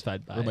is.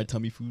 satisfied by Rub my it.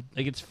 tummy food.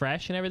 Like it's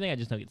fresh and everything. I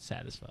just don't get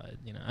satisfied.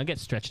 You know, I get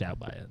stretched out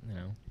by it. You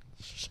know,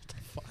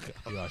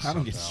 I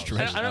don't get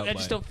stretched I out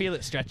just by don't feel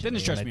it stretching. It doesn't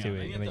stress when me I out. do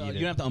man. it, You when I don't eat you it.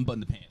 don't have to unbutton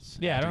the pants.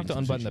 Yeah, I don't have to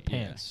after eating unbutton some the sushi.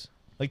 Yeah. pants.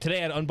 Like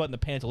today, I'd unbutton the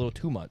pants a little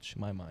too much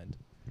in my mind.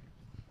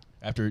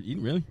 After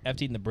eating, really?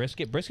 After eating the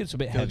brisket, brisket's a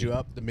bit Filled heavy. you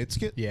up? The mid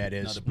skit? Yeah, it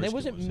is. No, the And it brisket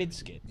wasn't was. mid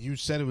skit. You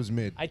said it was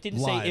mid. I didn't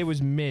Live. say it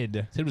was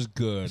mid. Said it was I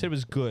good. said it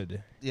was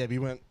good. Yeah, but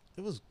you went.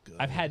 It was good.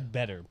 I've had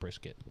better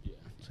brisket. Yeah.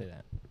 Say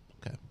that.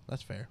 Okay,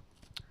 that's fair.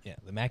 Yeah,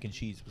 the mac and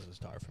cheese was a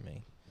star for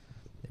me.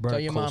 Tell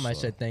your mom I coleslaw.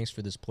 said thanks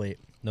for this plate.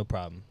 No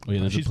problem. Oh,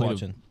 yeah, there's a She's plate of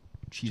watching.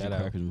 cheese Shout and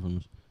out. crackers in front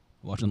of us.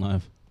 Watching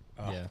live.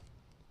 Yeah.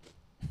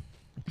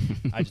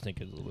 I just think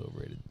it's a little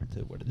overrated to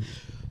what it is.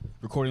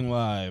 Recording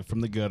live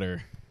from the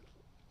gutter.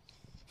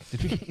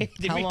 Did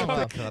How we long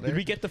cover- ago? Did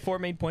we get the 4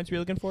 main points we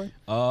were looking for? I'm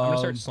gonna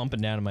start slumping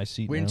down in my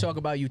seat. We didn't now. talk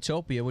about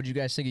Utopia. What did you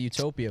guys think of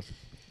Utopia?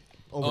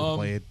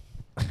 Overplayed.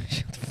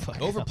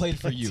 Overplayed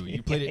for you.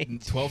 You played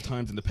it 12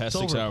 times in the past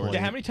 6 hours. overplayed.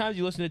 Yeah, how many times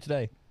you listened to it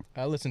today?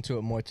 I listened to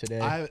it more today.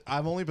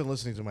 I've only been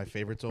listening to my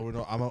favorites over and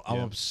over. I'm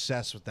Yeah.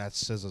 obsessed with that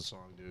SZA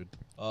song, dude. You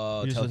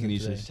just listened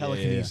Telekinesis. today.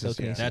 Telekinesis,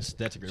 Yeah. yeah.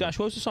 That's a great Josh,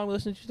 what was the song we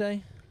listened to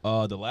today?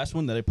 one. The last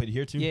one that I played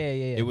here too. Yeah.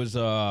 It was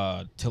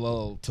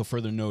till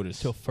further notice.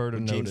 Till further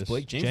With notice. James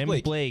Blake.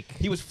 James Blake.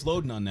 He was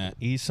floating on that.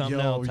 He's something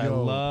Yo, else. I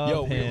yo. love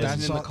Yo, we were him.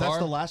 listening in the That's car?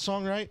 the last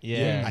song, right?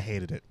 Yeah. I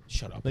hated it.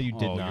 Shut up. No, you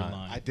did Oh, you're not.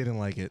 lying. I didn't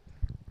like it.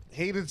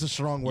 Hated's a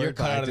strong word. You're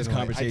cut but I out of this didn't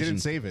like it. I conversation.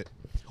 didn't save it.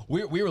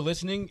 We were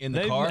listening in the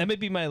That, car. that might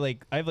be my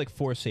I have like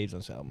 4 saves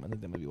on this album. I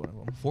think that might be one of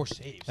them. 4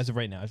 saves. As of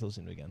right now, I have to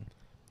listen to it again.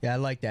 yeah, I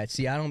like that.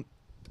 See, I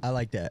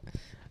like that.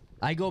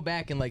 I go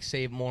back and like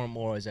save more and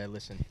more as I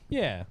listen.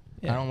 Yeah.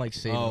 I don't like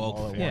save them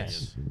all at Yeah.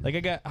 once. Like I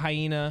got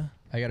Hyena.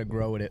 I gotta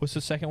grow with it. What's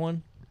the second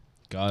one?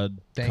 God.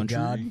 Thank country?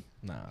 God.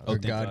 Nah. Oh, Or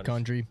thank God God.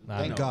 Country. Nah,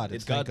 Thank no. God.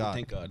 It's Thank God. God.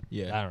 Thank God. I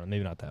Yeah. don't know.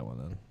 Maybe not that one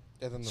then.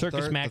 And then the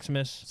Circus third-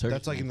 Maximus.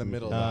 That's like in the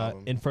middle of the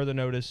album. In Further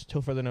Notice.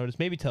 Till Further Notice.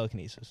 Maybe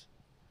Telekinesis.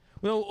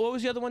 Well, what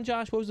was the other one,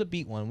 Josh? What was the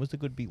beat one? What's the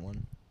good beat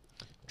one?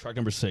 Track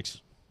number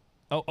 6.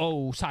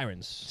 Oh,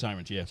 Sirens.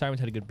 Sirens. Yeah. Sirens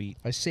had a good beat.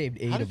 I saved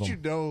 8 How of did you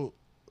them. know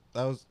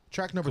that was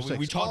track number We- 6?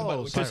 we talked about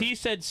it Because Sirens. he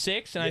said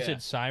 6 and I Yeah. said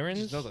Did Sirens.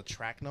 you know the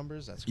track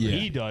numbers? That's Yeah.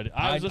 great. He did.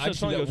 I- I was listening I've to the seen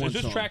song. He that goes, one is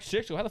this song. track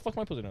 6? How the fuck am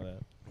I supposed to know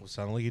that? Well,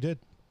 sounded like you did.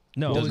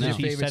 No. What was your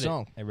he favorite said it.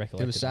 song? I It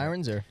recollect. was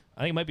Sirens, or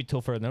I think it might be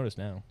Till Further Notice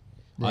now.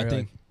 I Really?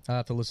 think I'll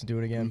have to listen to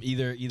it again.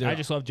 either I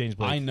just love James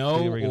Blake. I He's know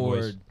a really good or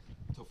voice.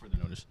 till further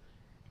notice.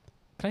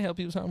 Can I help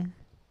you with something?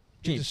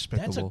 James, that's a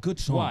despicable. good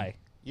song. Why?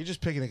 You're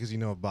just picking it because you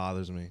know it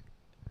bothers me.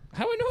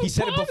 How I know He it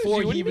said it bothers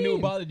before you? What he do you even knew it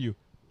mean? bothered you.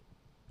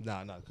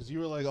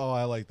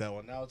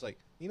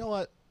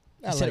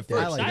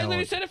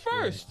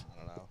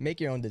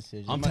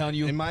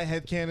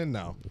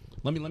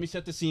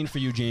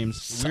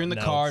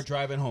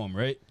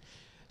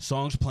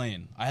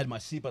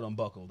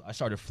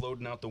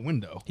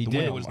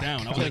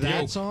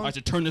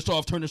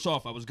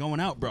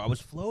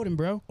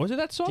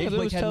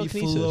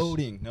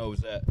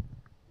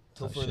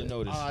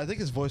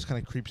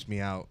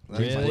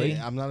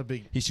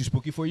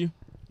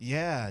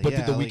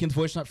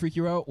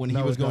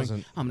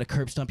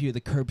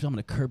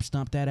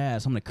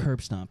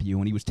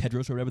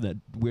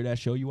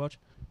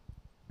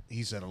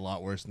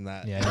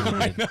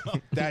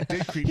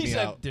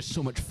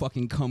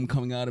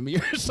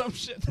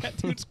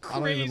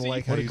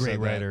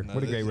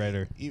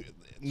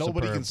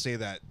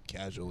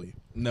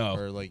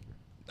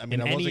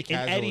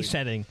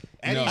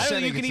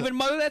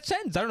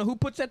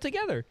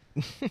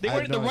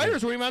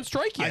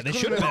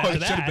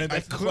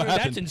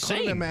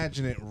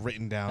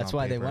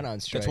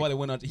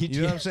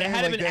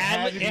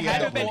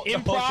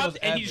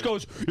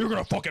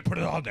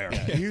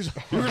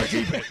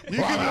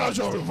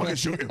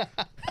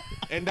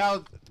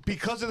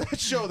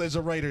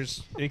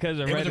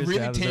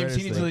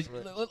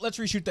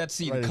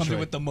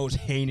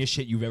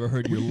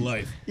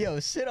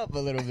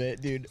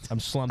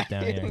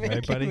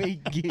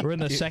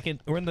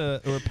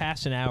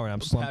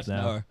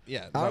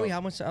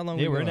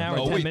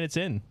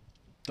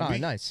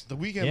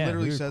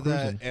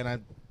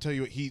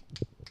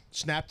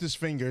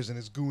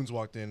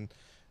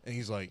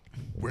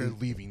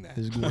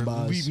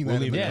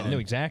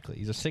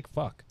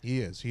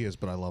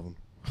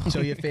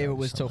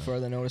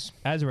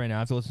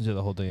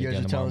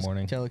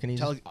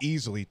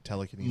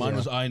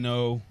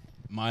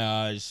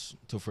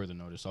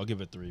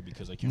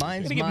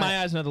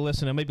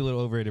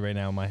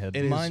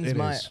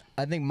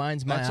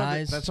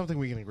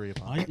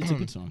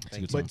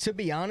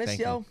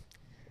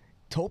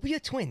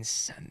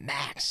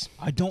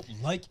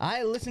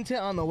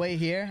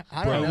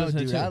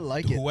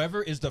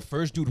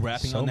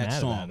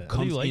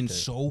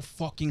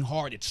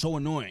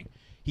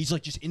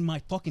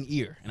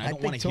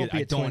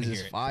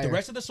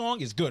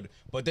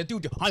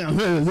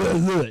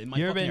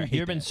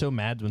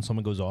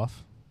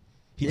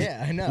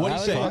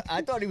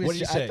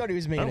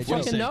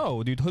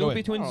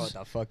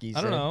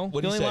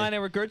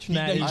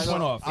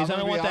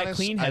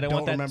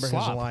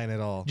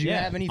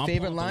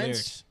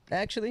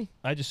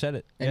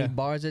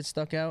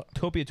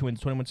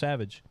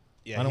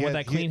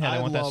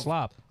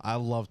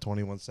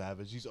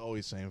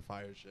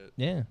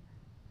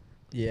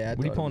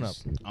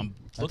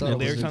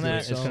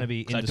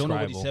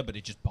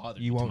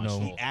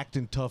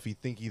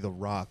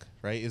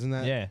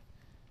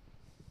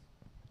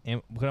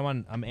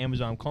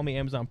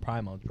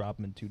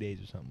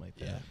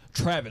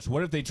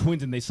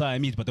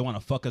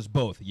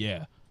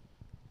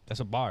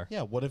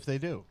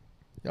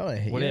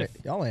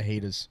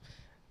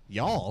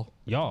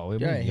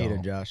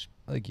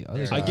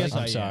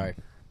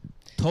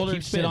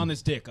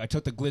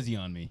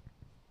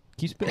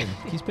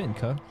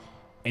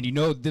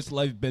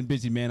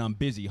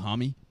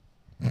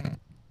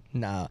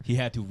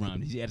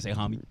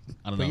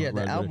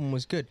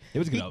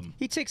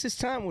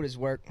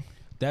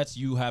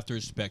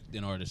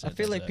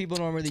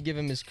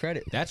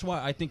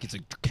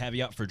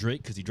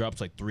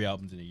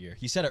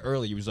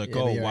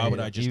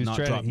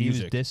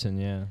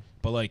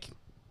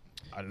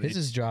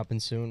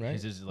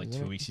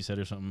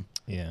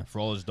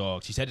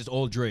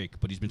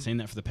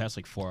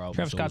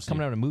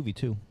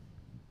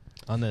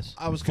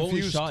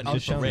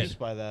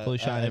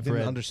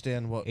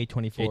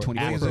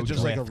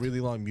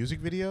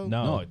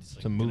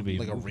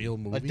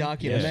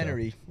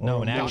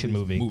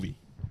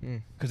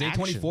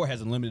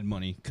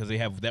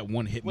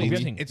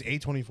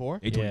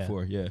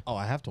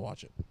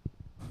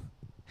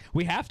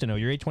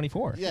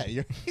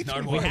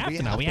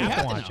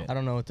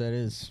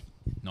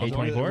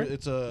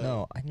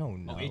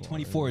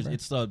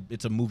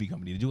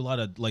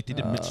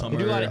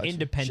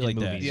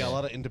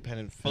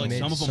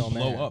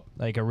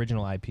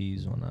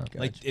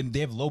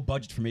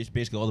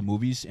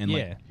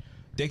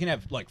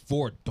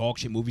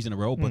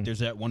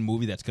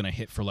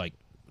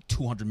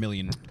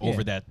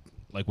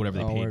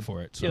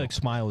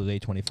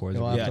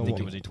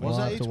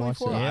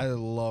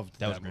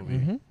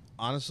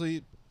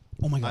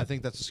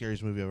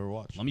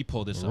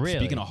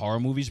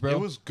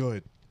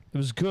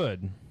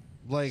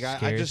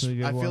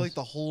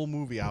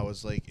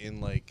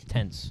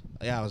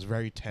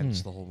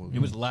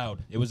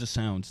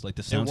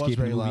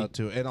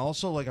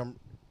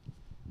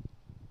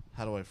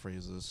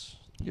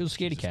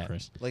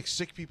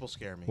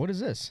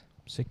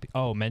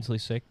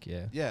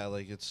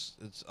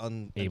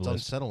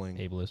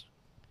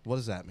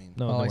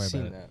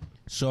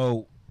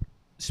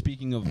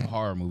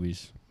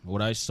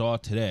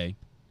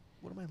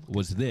 What am I looking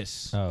was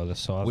this. Oh, the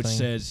Saw Which thing?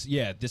 says,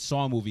 this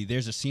Saw movie,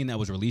 there's a scene that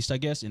was released, I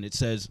guess, and it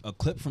says, a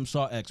clip from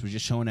Saw X was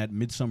just shown at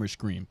Midsummer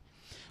Scream,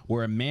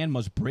 where a man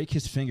must break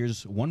his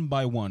fingers one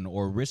by one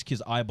or risk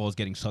his eyeballs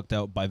getting sucked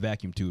out by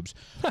vacuum tubes.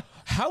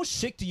 How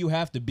sick do you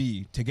have to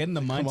be to get in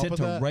the come up mindset with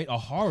to that? write a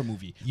horror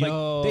movie?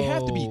 Yo, Like, they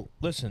have to be...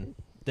 Listen,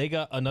 they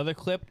got another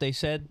clip, they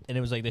said, and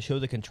it was like they showed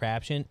the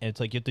contraption, and it's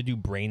like you have to do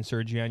brain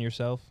surgery on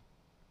yourself.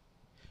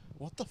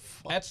 What the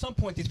fuck? At some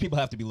point, these people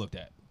have to be looked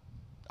at,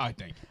 I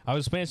think. I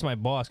was explaining to my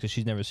boss because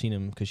she's never seen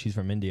him because she's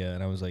from India,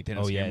 and I was like, They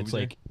don't oh scare yeah, it's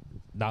movies like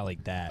not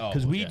like that Oh,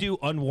 because we okay. do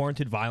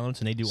unwarranted violence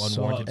and they do Saw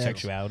unwarranted X.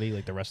 sexuality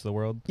like the rest of the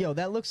world. Yo,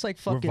 that looks like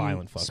We're fucking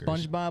violent fuckers.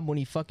 SpongeBob when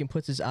he fucking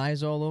puts his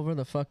eyes all over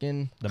the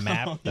fucking The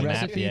map, the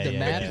map, recipe. yeah, the yeah,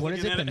 map. yeah. What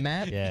is it? The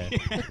map. Yeah.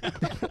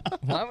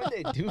 Why would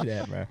they do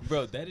that, bro?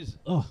 Bro, that is...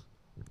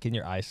 Getting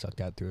your eyes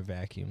sucked out through a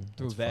vacuum.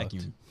 Through a That's fucked.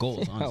 vacuum.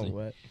 Goals, honestly. Oh,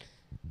 what?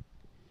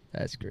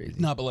 That's crazy.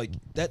 No, but like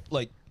that,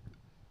 like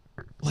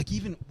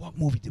even what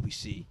movie did we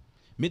see?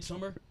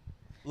 Midsummer.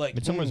 Like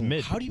Midsummer's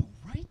mid. How do you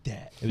write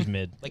that? It was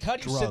mid. Like how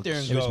do you sit there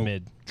and It go? was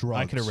mid. I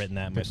drugs. could have written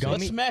that The myself.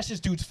 Let's smash this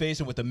dude's face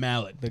in with a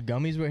mallet. The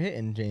gummies were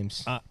hitting,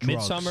 James.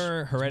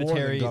 Midsummer, It's more than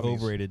Hereditary, gummies.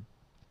 overrated.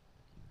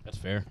 That's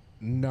fair.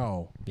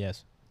 No.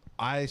 Yes.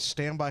 I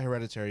stand by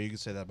Hereditary. You can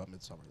say that about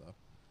Midsummer, though.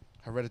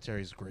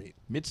 Hereditary is great.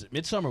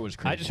 Midsummer was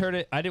crazy. I just heard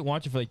it. I didn't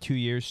watch it for like 2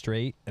 years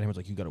straight, and everyone's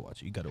like, "You gotta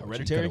watch it. You gotta watch it. You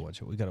Hereditary? gotta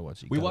watch it. We gotta watch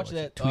it. You We gotta watched watch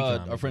it it." at Tweak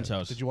on me, our friend's but-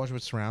 house. Did you watch it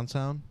with surround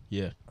sound?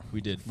 Yeah,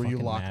 we did. Were you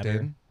Fucking locked matter.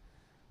 in?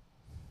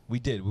 We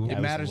did. Yeah, I It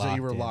was matters that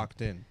you were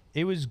locked in. locked in.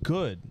 It was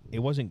good. It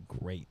wasn't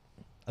great.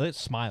 I thought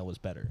Smile was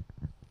better.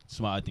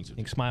 Smile, I think so. I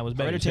think Smile was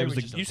better. Hereditary You was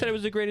said, just you said it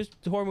was the greatest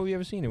horror movie you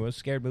ever seen. It was a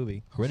scared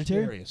movie.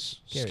 Hereditary.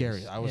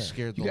 Scary. I was Yeah.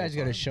 scared. You the guys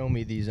whole got to time. show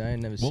me these. I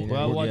ain't never seen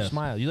Well, it. watch yeah.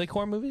 Smile. You like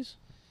horror movies?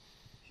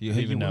 You,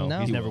 Even know. No.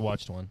 You've You never will.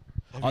 watched one.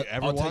 Have you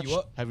ever I'll tell watched? you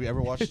what. Have you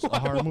ever watched a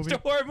horror movie?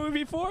 Watched a horror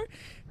movie before?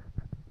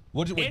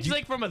 What It's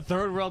like from a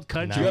third world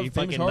country. do you have a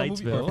famous fucking horror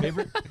movie? Or Knightsville.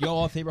 favorite? Y'all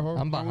all favorite horror?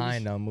 I'm horror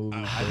behind movies? on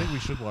movies. I think we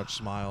should watch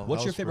Smile.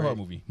 What's That your was favorite great. horror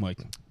movie, Mike?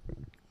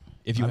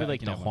 If you I have,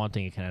 like you The have one.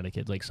 Haunting in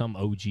Connecticut, like some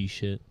OG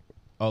shit.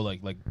 Oh,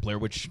 like Blair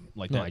Witch,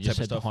 like No, that I type just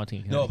of said The stuff.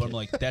 Haunting in No, but I'm Connecticut.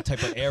 like that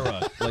type of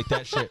era, like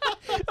that shit.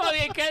 Oh,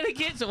 yeah,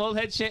 Connecticut, some old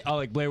head shit. Oh,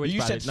 like Blair Witch You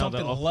said Project. No,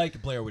 something the-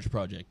 like Blair Witch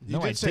Project. You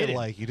No, I did say didn't.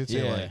 like. You did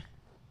say like.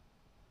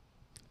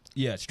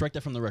 Yeah, strike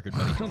that from the record,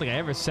 buddy. I don't think I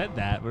ever said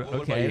that, but What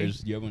about okay. yours?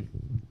 Do you have one?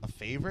 A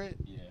favorite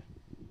Yeah.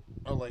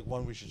 or like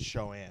one we should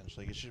show Ange?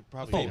 Like it should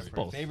probably be Both, different.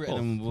 both. Favorite, and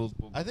then we'll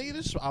I think it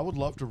is. I would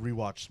love to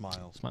rewatch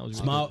Smile. Smile was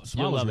Smile- really good.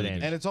 Smile You'll was love really it, good.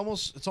 Andy. And it's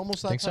almost that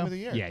Think time so? of the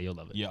year. Yeah, you'll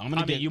love it. Yeah, I'm gonna I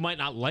mean, get- you might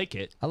not like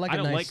it. I like I a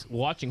don't nice- like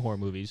watching horror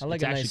movies. I like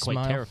it's a actually nice quite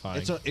smile.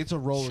 terrifying. It's a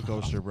roller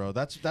coaster, bro.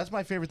 That's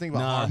my favorite thing about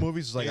Nah, horror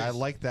movies. Is like I it's-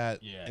 like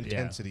that yeah.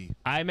 intensity.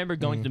 I remember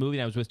going to the movie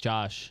and I was with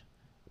Josh,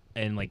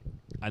 and like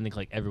I think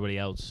like everybody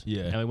else.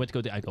 Yeah. And I went to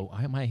go. I go,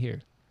 why am I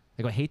here?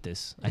 I go, I hate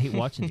this. I hate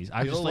watching these.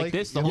 I'm You just don't like like-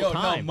 this the Yo, whole no,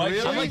 time. Mike,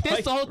 I'm like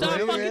this the whole time.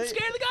 I'm Really? fucking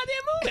scared of the goddamn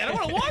movie. I don't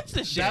want to watch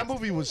this shit. That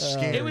movie was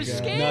scary. It was man.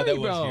 scary. No, that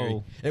was bro.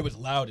 scary. It was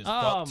loud as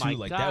Oh fuck my too.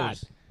 Like God. that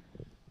was.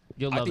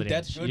 You'll I love think it.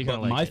 that's Ange. good. You're But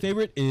gonna like my it.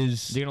 favorite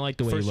is You're gonna like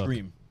the way First you look.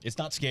 Scream. It's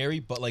not scary,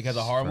 but like as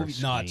a horror movie,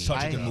 First nah, it's Scream.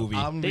 such a good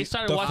movie. They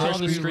started The watching all first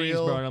the Be screams,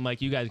 Real- bro, and I'm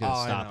like, you guys gotta Oh,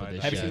 I stop know, with I this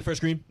know. Have you shit. seen the first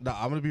Scream? No,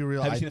 I'm gonna be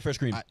real. Have you seen the first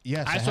Scream?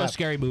 Yes, I I saw a have.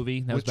 scary movie.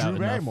 That was With about Drew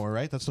enough. Barrymore,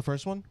 right? That's the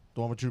first one. The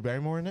one with Drew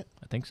Barrymore in it.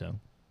 I think so.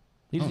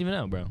 He doesn't even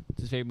know, bro.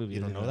 It's his favorite movie.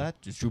 You don't know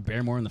that? Just Drew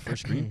Barrymore in the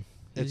first Scream.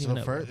 Doesn't It's even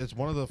the know, first. bro. It's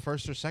one of the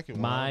first or second.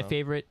 one, I My don't know.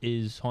 favorite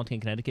is Haunting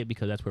in Connecticut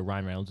because that's where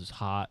Ryan Reynolds is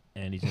hot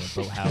and he's in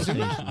a boathouse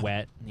and he's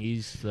wet.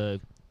 He's the.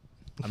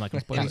 I'm not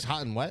gonna spoil And it. he's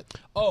hot and wet.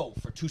 Oh,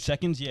 for 2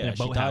 seconds, In yeah, a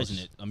she boathouse. dies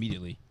in it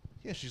immediately.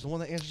 Yeah, she's the one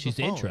that answers She's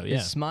the the phone. intro, yeah.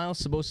 Is Smile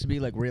supposed to be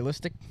like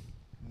realistic?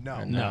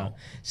 No. No.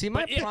 See,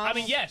 my But problem. I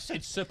mean, yes,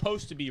 it's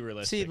supposed to be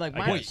realistic. See, like I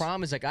my guess.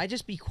 problem is like I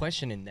just be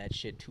questioning that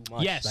shit too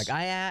much. Yes. Like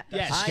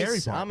Yes. Scary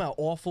part. I'm an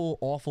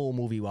awful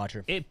movie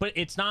watcher But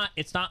it's not.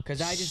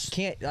 because I just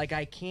can't. Like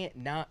I can't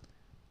not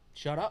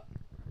shut up.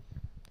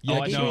 Yeah, Oh, I see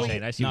what you're genuinely-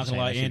 saying. I see Not what gonna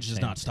you're lie, saying. Ange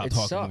does not stop It talking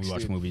when sucks, we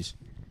watch dude. movies.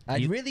 I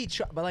You- really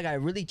try, but like I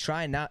really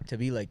try not to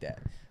be like that.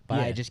 But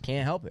I Yeah. just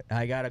can't help it.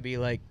 I gotta be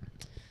like,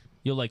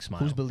 You'll like Smile.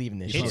 who's believing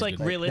this? It's shit? like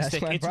that's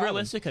realistic. my It's problem.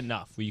 realistic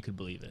enough where you could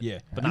believe it. Yeah,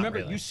 but remember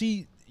not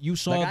really. you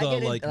saw Like, I the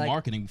get it, like like-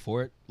 marketing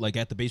for it, like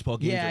at the baseball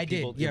games. Yeah, or I did.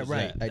 people- it Yeah, was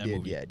right. that I did.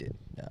 movie. Yeah, I did.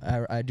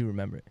 I do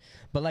remember it.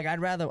 But like, I'd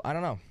rather. I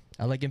don't know.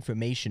 I like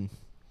information.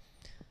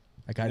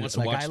 Like I wants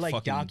to watch like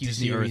fucking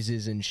Disney Earth.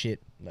 docu-series and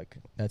shit. Like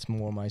that's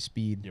more my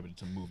speed. Yeah, but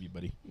it's a movie,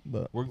 buddy.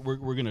 But We're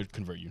gonna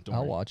convert you. Don't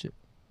I'll worry. watch it.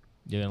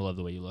 You're gonna love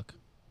the way you look.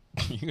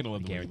 You're gonna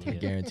love the way you Guarantee look. I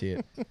it. guarantee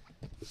it.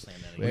 Slam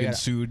that Wait, We're I getting gotta-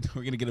 sued.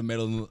 We're gonna get a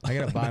medal. I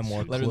gotta buy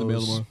more Letter in the mail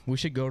clothes. tomorrow. We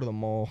should go to the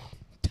mall.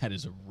 That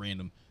is a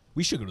random.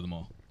 We should go to the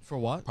mall. For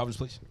what? Providence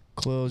Place.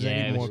 Clothes. I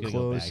Yeah, need we more should go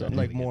clothes. back. Something We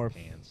like gotta get more,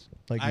 pants.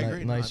 like I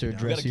agree. nicer, No, I'm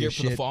down. We got dressier to gear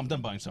for the shit. fall. I'm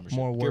done buying summer shit.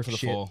 More Gear work for the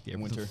shit. fall Yeah,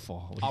 and for the winter.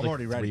 fall. I'm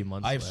already ready. 3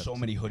 months I have left. so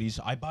many hoodies.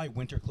 I buy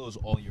winter clothes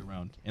all year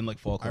round and like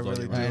fall I clothes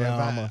all really year do. I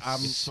round. know,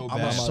 I'm It's so a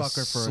bad.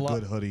 sucker for a Slut.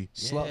 good hoodie.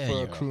 Slut Yeah, for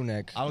a you crew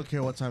neck. I don't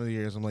care what time of the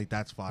year it is. I'm like,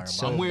 that's fire.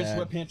 So I'm wearing bad.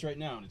 sweatpants right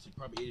now, and it's like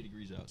probably 80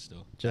 degrees out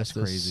still. Just That's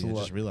a crazy. I slut.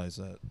 just realized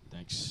that.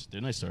 Thanks.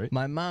 They're nice, all right?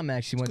 My mom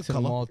actually went good to the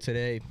color. mall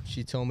today.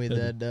 She told me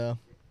that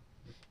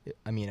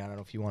I mean, I don't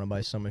know if you want to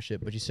buy summer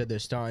shit, but you said they're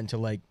starting to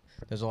like.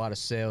 There's a lot of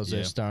sales.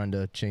 They're starting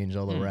to change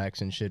all the racks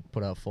and shit,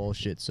 put out fall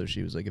shit. So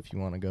she was like, if you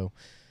want to go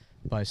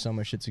buy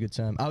summer shit's a good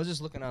time. I was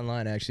just looking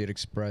online actually at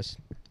Express.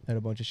 Had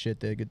a bunch of shit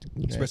there. Good.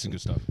 Express is good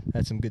stuff.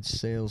 Had some good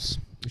sales.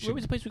 Where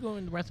was the place we go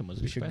in Wrentham? Was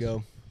it We should Express?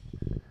 go.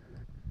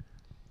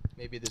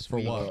 Maybe this For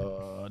week. what?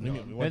 No.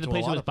 Remember the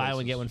place that was buy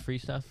one get one free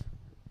stuff?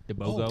 The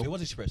BOGO. Oh, it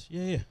was Express.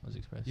 Yeah. Was it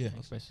Express? Yeah.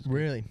 Express is good.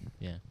 Really?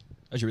 Yeah.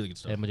 That's really good They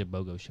stuff. had a bunch of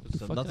BOGO shit. What the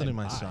fuck Nothing did I in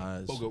my buy?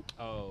 size. Bogo.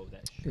 Oh,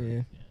 that shit.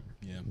 Yeah.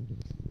 Yeah.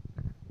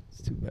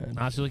 It's too bad.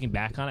 Honestly, looking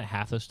back on it,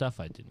 half the stuff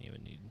I didn't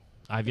even need.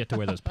 I've yet to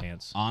wear those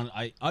pants. I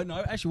know.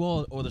 I actually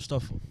wore all the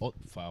stuff. Oh,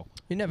 wow.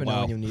 You never know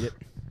Wow. when you need it.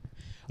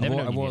 I Never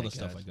know wore when you all need the it,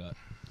 stuff guys. I got.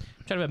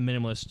 I'm trying to have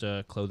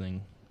minimalist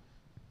clothing.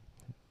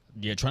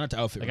 Yeah, try not to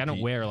outfit. Like I don't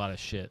repeat. wear a lot of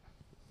shit.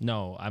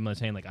 No, I'm not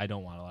saying like I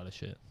don't want a lot of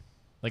shit.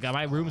 Like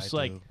my room's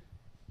like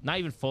not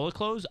even full of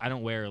clothes. I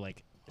don't wear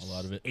like a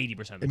lot of it.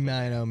 80% of the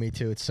I know, me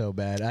too. It's so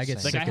bad. I get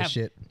Like, sick I of have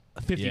shit.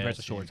 50 Yeah, pairs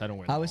of same. shorts. I don't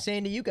wear. I them was all.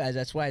 saying to you guys,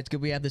 that's why it's good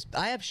we have this.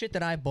 I have shit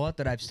that I bought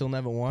that I've still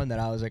never worn that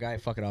I was like, all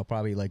right, fuck it, I'll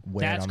probably like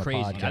wear it That's on the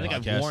crazy. podcast. I think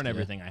I've Podcast, worn yeah.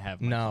 everything I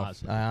have. In my No,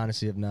 closet. I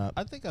honestly have not.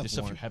 I think I've There's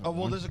stuff worn. you haven't Oh well,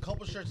 worn. there's a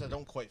couple shirts that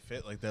don't quite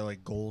fit. Like they're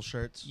like goal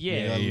shirts. Yeah.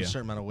 You gotta lose Yeah. a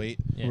certain amount of weight.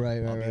 Yeah. Right,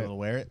 I'll right, be able to right.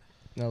 wear it.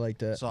 I like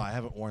that. So I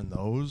haven't worn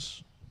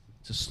those.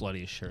 It's the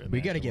sluttiest shirt. We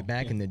got to get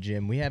back in the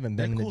gym. We haven't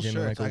been in the cool gym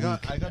shirts. in like a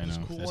week. I got I this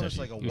know. cool That's one. It's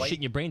actually- like a You're white.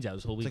 shitting your brains out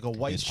this whole It's week. like a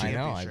white It's champion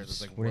I know, I shirt. just-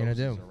 There's like what are you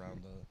gonna roses do?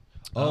 around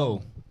the.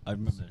 Oh, I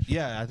remember that.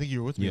 Yeah, I think you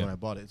were with me Yeah. when I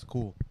bought it. It's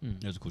cool.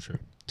 It was a cool shirt.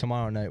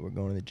 Tomorrow night we're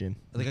going to the gym.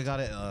 I think I got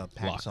it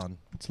PacSun.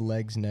 It's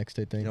legs next,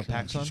 I think. You know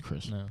Jesus PacSun?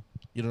 Christ. No.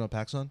 You don't know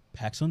PacSun?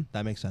 Paxson?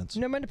 That makes sense.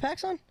 You never been to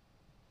PacSun?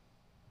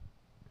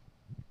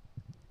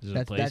 Is it a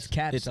That's place?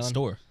 Cap, It's a son.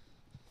 store.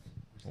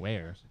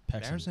 Where?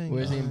 Paxson. Embarrassing.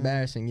 Where's the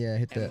embarrassing? Yeah,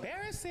 hit that.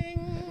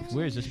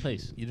 Where is this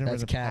place? You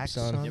That's Cap,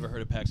 son. You ever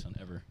heard of Paxson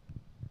ever?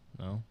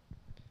 No.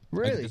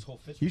 Really? this whole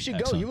fits You with should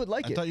go. PacSun. You would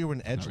like I it. thought you were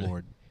an really.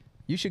 edgelord.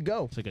 You should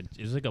go. It's like a.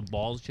 Is it like a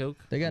balls joke?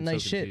 They got I'm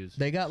nice so shit. confused.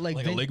 They got like,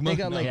 Like a they ligma?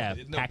 got No. like Yeah,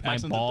 No, pack my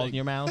Paxson's a balls thing. in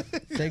your mouth.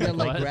 they got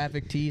like What?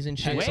 graphic tees and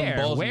shit. Pack some Where?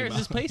 balls in Where your is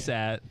this mouth. place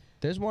at?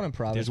 There's one in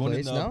Providence There's one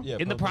Place, in the no? yeah,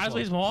 In the Providence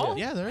Prize Mall?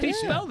 Yeah, there Can you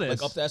is. spell this?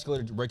 Like up the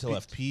escalator, right to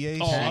left. PAC.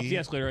 Oh, up the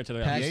escalator right to the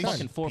left. PAC There's Sun.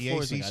 fucking four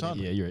floors. PAC Sun.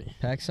 Yeah, you're right.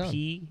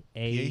 PacSun.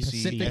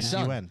 Pacific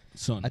Sun. PACSUN.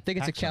 Son. I think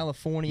it's a PacSun.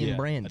 Californian yeah,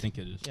 brand. I think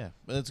it is. Yeah,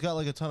 but it's got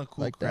like a ton of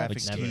cool Like that.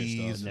 graphic Like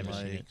tees never and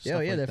seen like it. Yeah, stuff yeah,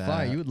 like they're that.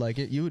 fire. You would like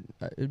it. You would.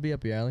 It'd be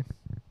up your alley.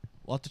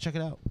 We'll have to check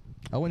it out.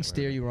 I wouldn't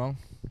steer you wrong.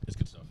 It's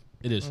good stuff.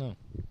 It is.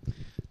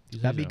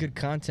 That'd be good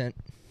content.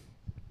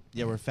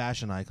 Yeah, we're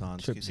fashion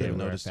icons. Trip In case to you the haven't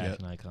We're noticed fashion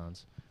yet.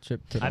 icons.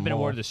 Trip to the I've been mall.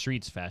 awarded the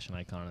Streets fashion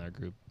icon in our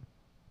group.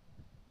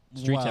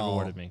 Streets have Well-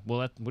 awarded me.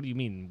 Well, what do you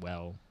mean?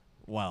 Well,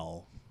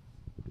 Well,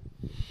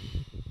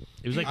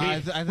 it was like I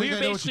we think I were know what you're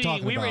basically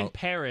talking we were in about.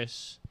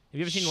 Paris. Have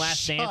you ever seen Last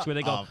Shut Dance where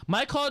they go, up.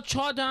 Michael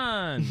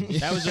Jordan?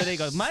 That was where they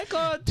go,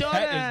 Michael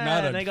Jordan.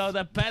 not a- and they go,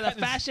 the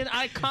fashion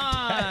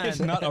icon. That is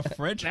not a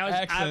French That was-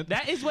 accent.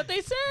 that is what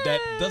they said. That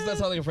does not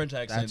sound like a French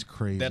accent. That's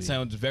crazy. That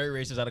sounds very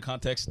racist out of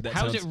context. That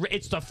How is sounds, it?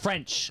 It's the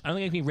French. I don't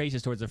think it can be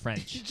racist towards the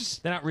French.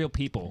 They're not real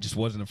people. Just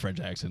wasn't a French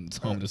accent.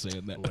 So I'm just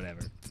saying that. Whatever.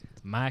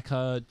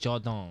 Michael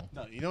Jordan.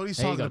 no, you know what he's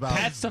There you talking go. about.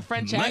 That's the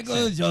French Michael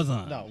accent.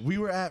 Jordan. No, we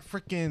were at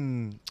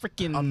freaking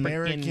Freaking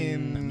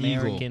American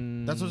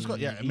American. That's what it's called.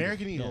 Yeah,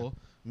 American Yeah. Eagle.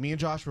 Me and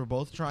Josh were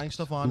both trying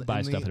stuff on. Who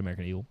buys in stuff the, at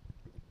American Eagle?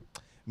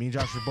 Me and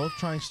Josh were both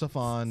trying stuff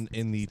on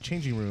in the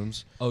changing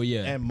rooms. Oh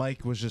yeah. And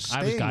Mike was just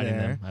I staying was guiding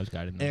there. them. I was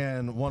guiding them.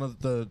 And one of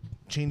the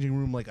changing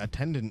room like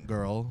attendant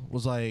girl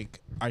was like,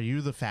 "Are you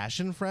the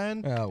fashion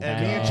friend?" Oh,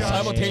 and me and wow.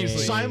 Josh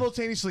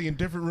Simultaneously. in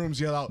different rooms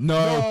yell out,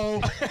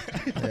 No.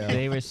 Yeah.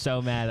 They were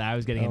so mad. I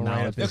was getting Oh, annoyed right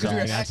with up this his song.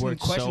 ass. I've Asking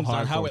worked so questions on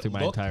hard how for it through my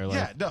looked. entire life.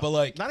 Yeah, no, But,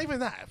 like- not even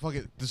that. Fuck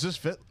it. Does this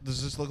fit?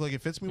 Does this look like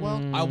it fits me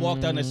well? I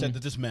walked out and I said,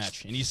 "Does this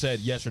match?" And he said,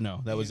 "Yes or no."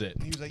 That was it.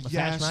 He was like, I'm a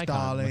 "Yes, fashion icon.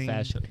 I'm a darling."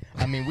 fashion.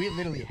 I mean, we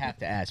literally have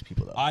to ask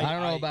people though. I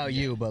don't know about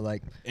you, but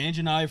like, Ange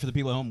and I, for the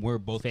people at home, we're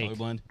both Fake.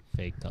 colorblind,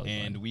 Fake colorblind.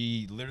 and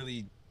we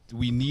literally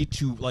need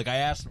to like. I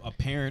asked a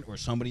parent or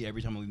somebody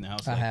every time I leave the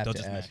house, I like, have "Does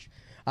to this ask. match?"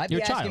 I'd You're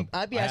be a child. asking.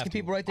 I'd be I have asking to.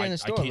 people right there in the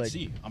store. I can't Like,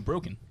 see. I'm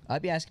broken.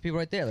 I'd be asking people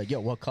right there, like,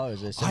 "Yo, what color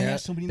is this?" And I they're-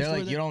 asked somebody in the they're store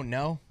like, that- "You don't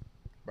know,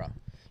 bro."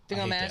 Think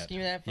I I'm hate that. asking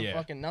you that for Yeah.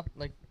 fucking nothing?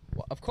 Like,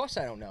 of course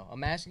I don't know.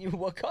 I'm asking you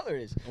what color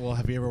it is. Well,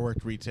 have you ever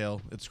worked retail?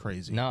 It's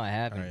crazy. No, I All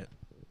haven't. right.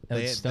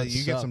 That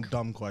You get some suck.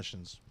 dumb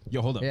questions.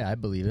 Yo, hold up. Yeah, I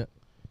believe it.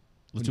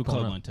 Let's do a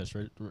Pulling colorblind test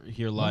right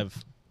here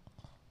live.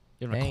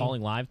 You have a Dang.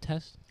 calling live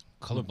test?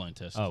 Colorblind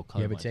test. Oh,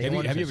 You ever colorblind. taken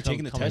one? Have you ever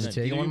taken the Come test? Has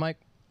it taken one, Mike?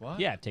 What?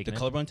 Yeah, I've taken The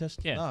it. colorblind test.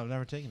 Yeah. No, I've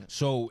never taken it.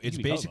 So it's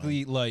can be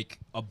basically like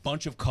a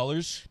bunch of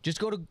colors. Just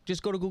go to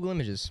Google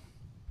Images,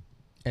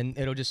 and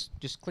it'll just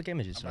click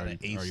images. I'm gonna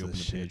ace Already opened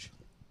this the shit. page.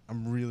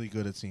 I'm really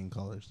good at seeing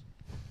colors.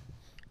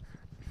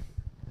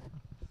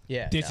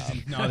 Yeah. This no.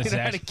 is no. I This is don't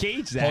know how to actually,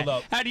 gauge that. Hold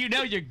up. How do you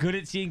know you're good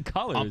at seeing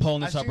colors? I'm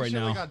pulling this I've up seen right shit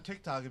now. like on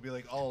TikTok, it'd be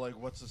like, oh, like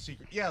what's the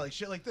secret? Yeah, like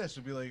shit like this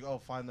would be like, oh,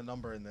 find the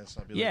number in this.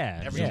 I'd be Yeah,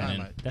 like, every yeah.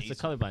 time. That's the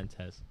colorblind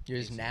test. You're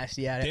just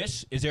nasty at it.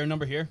 This is there a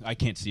number here? I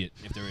can't see it.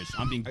 If there is,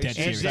 I'm being dead you Is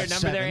serious. there a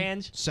serious? number there, 7.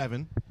 Ange?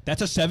 7.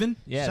 That's a 7.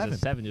 Yeah, Seven. it's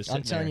a 7. Just I'm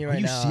sitting telling you there. right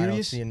you now, I don't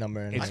serious? see a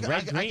number in It's it. red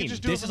I could green.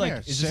 just do This it is from like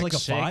here. is this like a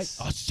 5?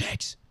 Six. Oh,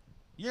 6.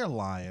 You're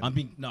lying. I'm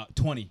being no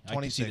 20. I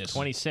can see 26. this.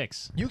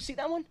 26. You see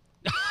that one?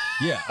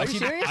 Yeah, I you see.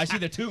 serious? I see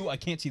the 2. I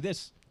can't see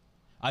this.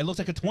 I look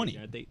like a 20.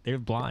 They're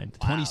blind.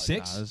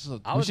 26. Nah, this is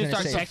I We was should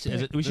gonna start say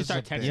texting. We should this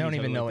start is a texting. big- You don't each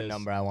even other know with what this.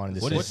 number I wanted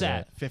to What say. is What's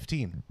that?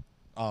 15.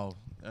 Oh,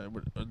 it's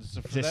for It's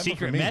a them or for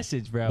secret me?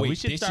 message, bro. Wait, we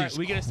should this start. is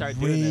We gotta start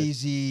doing this.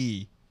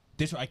 crazy.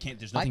 This I can't.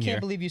 There's I nothing can't here.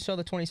 believe you saw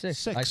the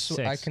 26. I, Six.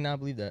 I Six. cannot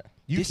believe that.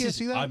 You This can't is-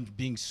 see that? I'm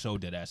being so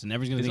dead ass, and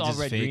everyone's It's gonna all think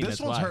this is red fake. green. this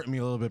that's one's why. hurting me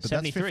a little bit, but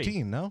 73. that's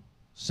 15, no?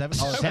 7.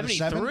 Oh,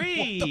 73.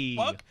 What the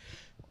fuck?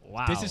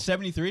 Wow. This is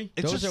 73.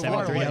 It's Those just are far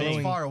what, away. yellow It's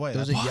and- far away.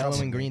 Those are That's yellow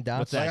awesome. and green dots.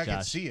 What's Like, that, I can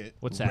Josh? see it.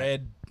 What's that?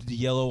 Red,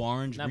 yellow,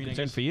 orange, Not green. I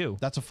concerned guess. for you.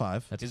 That's a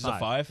 5. That's This is a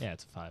 5? Yeah,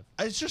 it's a 5.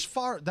 It's just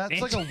far. That's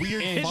like a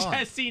weird Ange font.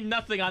 has seen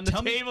nothing on the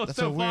Tell me- table That's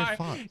so a weird far.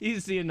 font.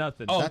 He's seeing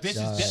nothing. Oh, That's, this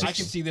is. I six.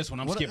 can see this one.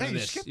 I'm What- skipping hey, you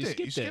this. skipped You it. You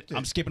skipped skipped it. it.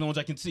 I'm skipping the ones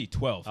I can see.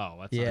 12. oh,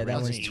 that's Yeah, not that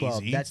right. one's easy.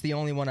 12. That's the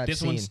only one I've This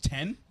seen. one's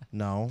 10.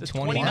 No. That's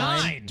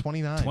 29.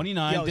 29.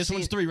 29. Yo, This see-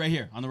 one's 3 right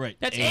here on the right.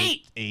 That's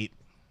 8. 8.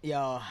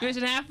 Yo. You're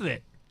missing half of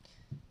it.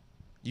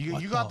 You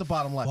What got the the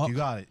bottom left. fuck? You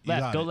got it. You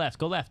Left. got Go it. left.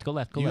 Go left. Go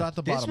left. Go You left. got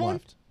the This bottom one?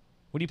 left.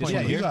 What are you This pointing Yeah,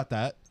 one at? you here? got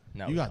that.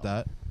 No, You we got don't.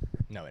 that.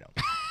 No, we don't.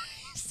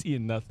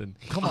 Seeing nothing.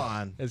 Come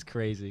on. That's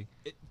crazy.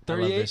 I love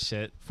 38. this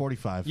shit.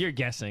 45. You're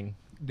guessing.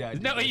 Yeah,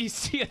 No, you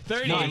see a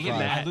 30 No, I in literally,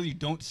 I that. literally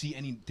don't see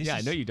any. This Yeah, I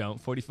is, know you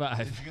don't. 45.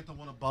 Did you get the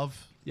one above?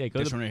 Yeah, go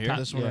This to one the right here? top-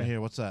 This one yeah. right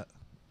here. What's that?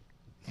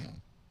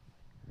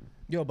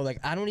 Yo, but like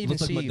I don't even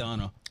Looks like see.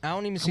 Madonna. I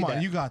don't even see Come on,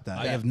 that. you got that.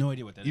 I have no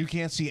idea what that is. You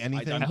can't see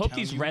anything. I'm I hope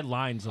telling these you, red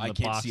lines on I the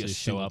can't see a boxes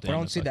show single up. thing. I on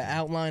don't the see the fucking-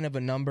 outline of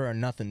a number or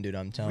nothing, dude.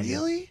 I'm telling you.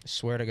 Really?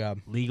 Swear to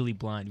God. Legally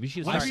blind. We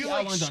should I start. see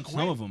outlines on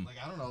some of them. Like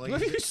I don't know. Like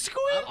What are you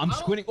squint? I'm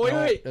squinting. Wait, No,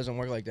 wait. it doesn't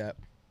work like that.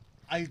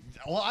 I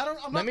don't.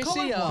 I'm Let not me see,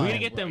 We colorblind. gotta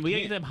get them. We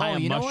gotta get them high Oh,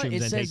 on you know what? mushrooms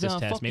It and take says, this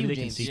fuck test. Maybe you, they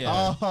can James. see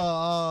Yeah.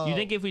 stuff. You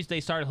think if they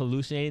started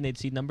hallucinating, they'd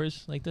see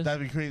numbers like this?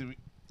 That'd be crazy.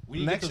 We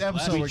need to Next get those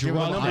episode, glasses. we're giving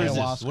What them number is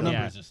this? ayahuasca. What number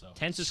Yeah. is this, though?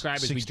 10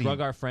 subscribers. 16. We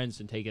drug our friends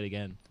and take it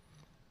again.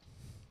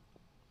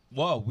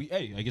 Whoa,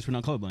 hey, I guess we're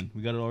not colorblind.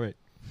 We got it all right.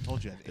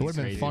 Told you. It would have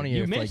been crazy. funnier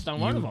You if missed like, on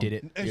one you of them. did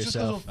it It's just because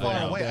yourself. we're far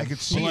Yeah. away. I could But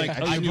see like, it. I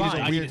knew needed, it was a I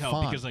weird needed help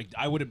font. because like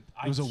I would have.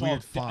 It was a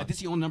weird font. This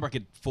is the only number I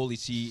could fully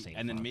see, Same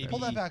and then font, maybe Pull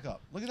that back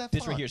up. Look at that. this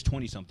font. right here is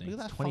 20 something. Look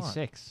at that font.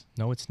 26.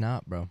 No, it's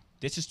not, bro.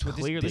 This is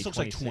Clearly this looks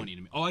like 26. 20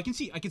 to me. Oh, I can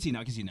see. I can see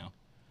now. I can see now.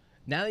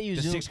 Now that you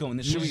The zoom, 6 going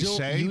this you way. Should we zoom-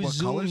 say you what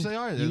colors zoomed- they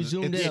are? You It's-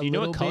 zoomed it's- in a You know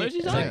what little colors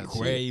bit. these and are? I Like could see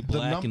gray, it.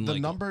 black, and the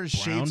like number is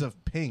brown. shades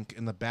of pink,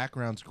 and the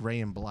background's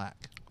gray and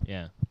black.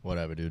 Yeah.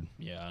 Whatever, dude.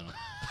 Yeah, I don't know.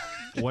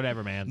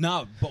 Whatever, man.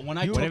 No, but when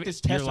I Whatever- took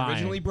this you're test lying.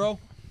 originally, bro,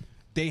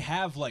 they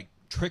have like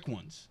trick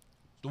ones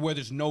where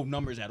there's no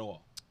numbers at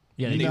all.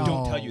 Yeah, And they No,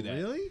 don't tell you that.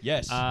 really?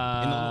 Yes. in the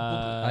little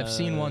booklet. I've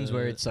seen ones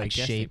where it's I like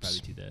guess shapes. They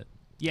probably do that.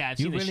 Yeah, I've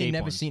You've seen the really shape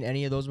never ones. seen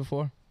any of those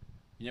before?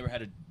 You never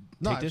had to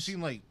No, take I've this?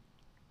 seen like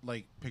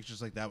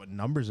pictures like that with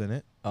numbers in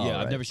it. Oh, yeah,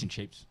 I've right. never seen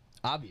shapes.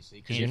 Obviously,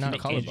 because Ange, you're not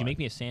Ange, did you colorblind. make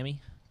me a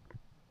Sammy?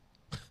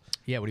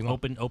 Yeah, what do you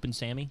want? Open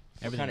Sammy?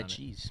 What Everything kind on of it.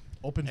 cheese?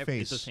 Open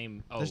face. It's the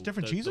same. Oh, There's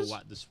different the cheeses?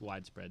 this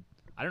widespread.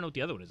 I don't know what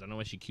the other one is. I don't know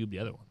why she cubed the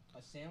other one.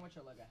 A sandwich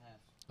or like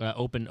a half?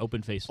 Open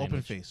face sandwich.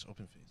 Open face.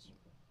 Open face.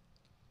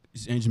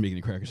 Is Ange making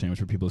a cracker sandwich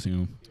for people seeing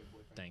him?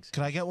 Thanks.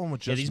 Can I get one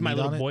with just Yeah, these are my meat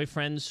little on it?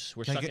 boyfriends.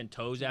 We're Can I sucking get-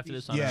 toes after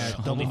this on Yeah,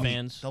 our double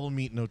OnlyFans. meat, double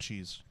meat, no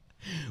cheese.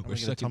 I'm We're gonna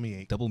get a sucking tummy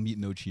ache. double meat,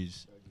 no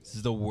cheese. This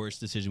is the worst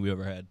decision we've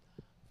ever had.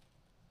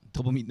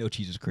 Double meat, no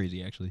cheese is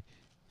crazy, actually.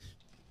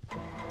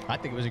 I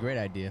think it was a great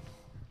idea.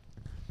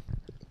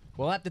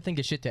 We'll have to think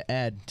of shit to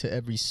add to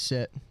every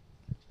set.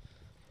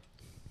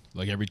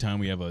 Like every time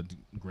we have a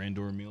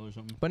grandeur meal or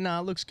something. But nah,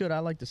 it looks good. I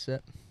like the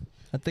set.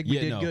 I think we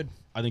did good.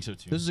 I think so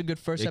too. This is a good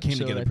first it episode. came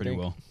together I pretty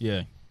think. well.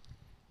 Yeah.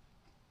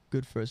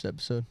 Good first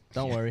episode.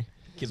 Don't worry.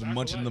 Give him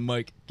munching the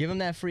mic. Give him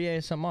that free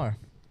ASMR.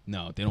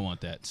 No, they don't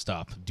want that.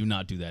 Stop. Do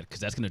not do that because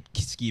that's gonna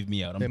skeeve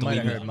me out. I'm They might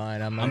have deleting heard it.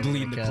 mine. I'm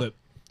deleting the clip.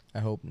 I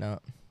hope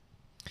not.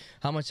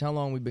 How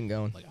long we been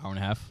going? Like hour and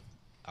a half,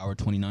 hour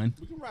 29.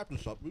 We can wrap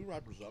this up.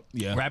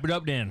 Yeah. Wrap it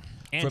up, Dan.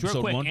 Andrew, real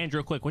episode quick. 1. Andrew,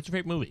 real quick. What's your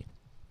favorite movie?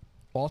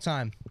 All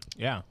time.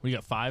 Yeah, we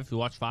got 5. We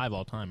watched 5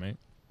 all time, right?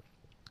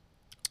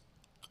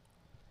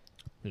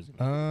 Doesn't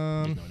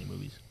know any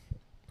movies.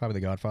 Probably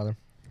The Godfather.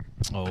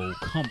 Oh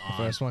come on.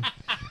 First one.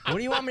 What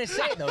do you want me to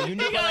say though? You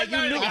knew. Like, you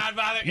knew.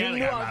 Godfather. You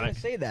knew I was gonna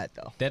say that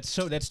though. That's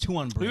 2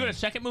 on We got a brand.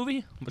 second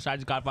movie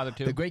besides Godfather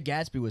 2. The Great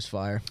Gatsby was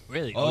fire.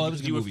 Really? Oh, that was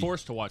a good you were movie.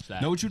 forced to watch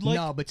that. Know what you'd like?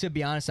 No, but to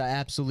be honest,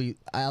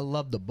 I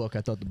love the book.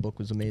 I thought the book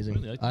was amazing.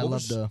 Really? I What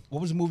love was,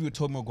 what was the movie with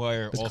Tobey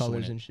Maguire the also in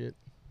colors it? and shit.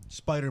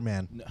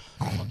 Spider-Man. No,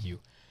 fuck you.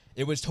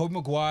 It was Tobey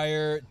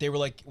Maguire. They were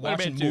like watching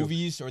Spider-Man 2.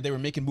 movies or they were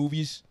making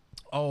movies.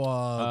 Oh,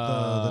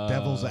 the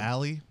Devil's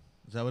Alley.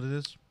 Is that what it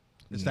is?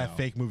 It's No. that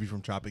fake movie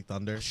from Tropic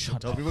Thunder.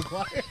 Tobey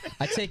Maguire.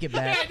 I take it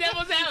back.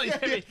 Devil's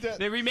Alley.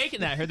 They're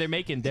remaking that. I heard they're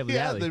making Devil's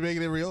Yeah, Alley. they're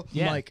making it real.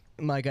 Yeah.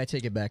 Mike, I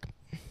take it back.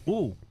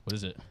 Ooh, What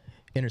is it?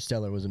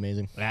 Interstellar was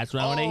amazing. that's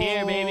what I want to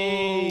hear,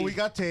 baby. We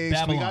got taste.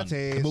 Babylon. We got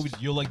taste. The movie,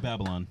 you'll like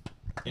Babylon.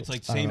 It's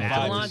like same vibes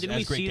Babylon? as Didn't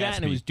we Great see that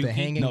and it Gatsby. was The Dookie?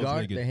 Hanging No, it was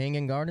really good. The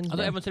Hanging Gardens. I thought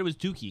bro? everyone said it was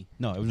Dookie.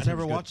 No, it was. I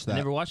never good. watched I that.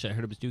 never watched it. I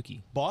heard it was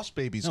Dookie. Boss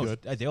Baby's No,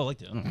 good. they all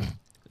liked it. I don't know.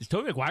 Is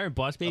Tobey Maguire in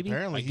Boss Baby?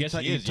 Apparently, I guess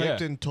he he is, typed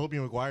yeah. in Tobey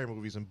Maguire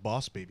movies and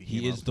Boss Baby. He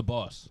came is up. the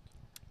boss.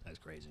 That's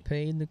crazy.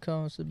 Paid the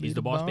cost to be He's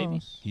the boss, baby?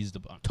 He's the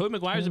boss. Tobey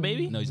Maguire's a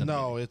baby? No, he's not.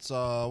 No, it's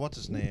what's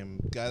his name?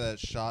 Guy that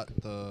shot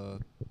the.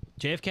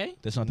 JFK?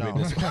 That's not No.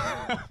 the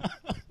way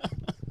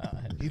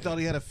He thought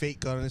he had a fake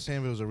gun in his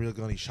hand, but it was a real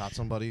gun. He shot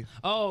somebody.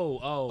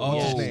 Oh,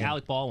 What's his yeah. name?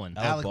 Alec Baldwin.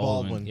 Alec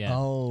Baldwin. Yeah.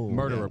 Oh,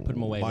 Murderer. Put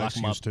him away. My Lock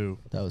him up. excuse too.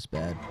 that was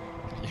bad.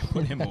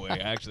 Put him away,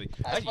 actually.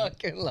 I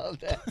fucking love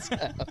that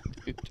sound,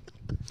 dude.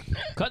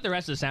 Cut the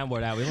rest of the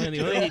soundboard out. We only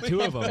need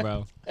 2 of them,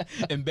 bro.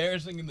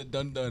 Embarrassing in the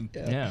dun-dun.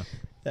 Yeah.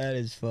 That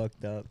is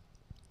fucked up.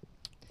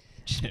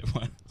 Shit,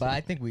 what? But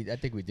I think we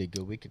did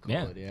good. We could call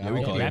Yeah. it. Yeah,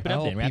 we call it. Wrap it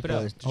up then, wrap it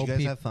up. Did you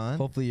guys have fun?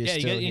 Hopefully you're Yeah, you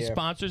still got any here.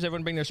 sponsors?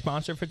 Everyone bring their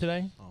sponsor for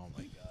today? Oh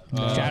my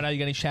god. Shout out. You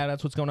got any shout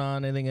outs? What's going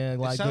on? Anything It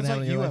like sounds good like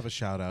happening in you your have life? a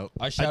shout out.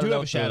 I shouted do have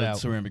out a shout the out.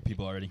 ceramic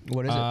people already.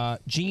 What is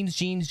it?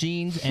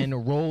 Jeans,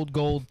 and rolled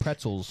gold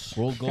pretzels.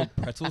 Rolled gold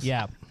pretzels?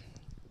 Yeah.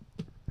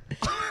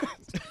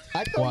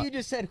 I thought What? you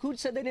just said who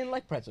said they didn't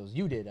like pretzels.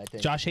 You did, I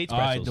think. Josh hates I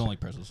pretzels. don't like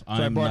pretzels. So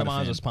I I'm brought not him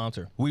on as fan. a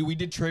sponsor. We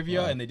did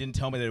trivia and they didn't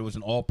tell me that it was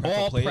an all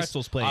pretzel All place.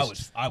 pretzels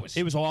place. I was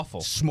It was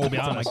awful. Smoking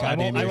Oh on my my god!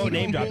 goddamn I won't ears.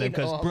 name drop them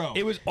because Bro.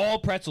 it was all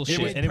pretzel shit.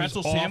 It was and pretzel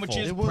it was awful.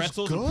 sandwiches, It was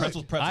pretzels, and good.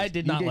 pretzels. I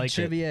did You not did like it.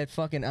 trivia at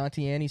fucking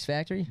Auntie Annie's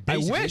factory. I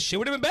Basically. wish it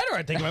would have been better.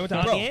 I think if I went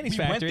to Bro, Auntie Annie's we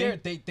factory.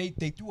 went there.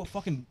 They threw a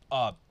fucking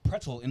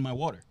pretzel in my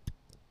water.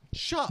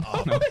 Shut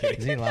up.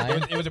 Is he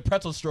lying? It was a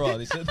pretzel straw.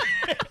 They said.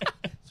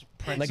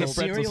 Like a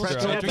cereal straw.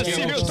 straw? Pretzel a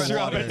cereal straw. straw,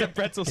 Water. but it's a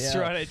pretzel Yeah.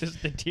 straw. And it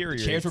just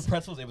deteriorates. Chairs with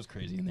pretzels. It was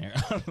crazy in there.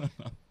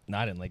 No,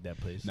 I didn't like that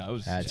place. No, it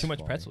was That's too much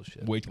funny. pretzel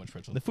shit. way too much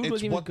pretzel. The food It's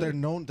wasn't even what they're good.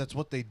 known. That's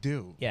what they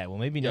do. Yeah, well,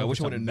 maybe Yeah, I no.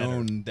 wish I would have something better.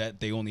 known that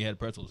they only had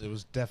pretzels. It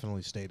was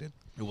definitely stated.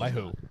 It By wasn't.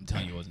 who? I'm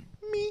telling you, it wasn't.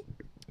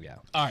 Yeah.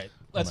 All right,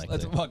 let's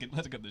Unlikely. fuck it.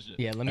 Let's cut this shit.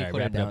 Yeah, let me All right,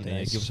 put it wrap it down up then.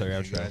 nice. Give us our Hey,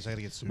 outro. guys, I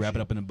gotta get sushi. Wrap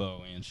it up in a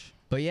bow, Ange.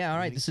 But yeah, all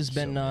right. This has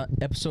been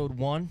episode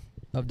 1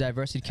 of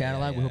Diversity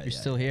Catalog. We hope you're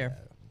still here.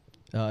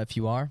 If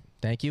you are,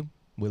 thank you.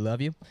 We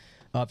love you.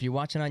 If you're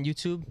watching on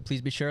YouTube,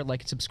 please be sure to like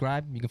and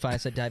subscribe. You can find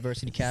us at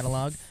Diversity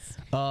Catalog.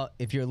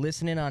 If you're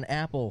listening on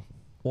Apple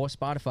or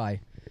Spotify,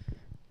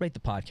 rate the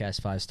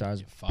podcast 5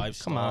 stars. 5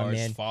 stars. Come on,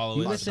 man. Follow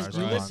You it. listen.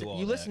 subscribe, You do listen. all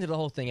You that. listen to the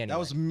whole thing anyway. That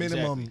was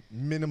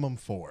minimum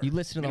 4. You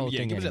listen to the whole Yeah,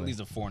 thing give us anyway. at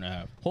least a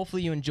 4.5.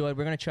 Hopefully you enjoyed.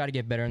 We're gonna try to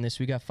get better in this.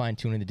 We got fine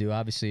tuning to do.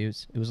 Obviously,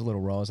 it was a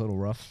little raw. It was a little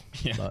rough.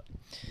 Yeah. But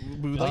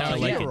How I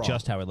like yeah. it.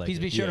 Just how I like please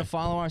it. be sure Yeah. to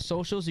follow our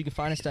socials. You can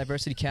find us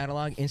Diversity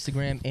Catalog,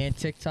 Instagram and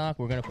TikTok.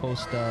 We're gonna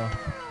post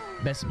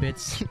best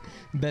bits,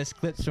 best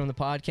clips from the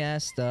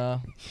podcast,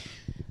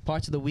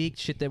 parts of the week,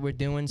 shit that we're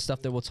doing,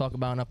 stuff that we'll talk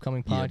about in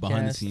upcoming podcasts. Yeah,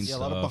 behind the scenes Yeah, a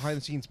lot of stuff. behind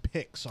the scenes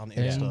pics on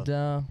Insta.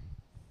 And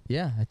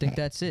yeah, I think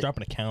that's it.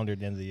 Dropping a calendar at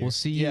the end of the year. We'll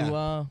see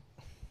you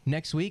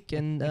next week,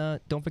 and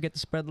don't forget to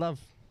spread love.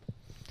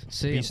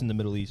 See ya. Peace in the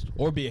Middle East.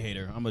 Or be a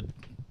hater. I'm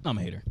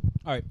a hater.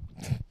 All right.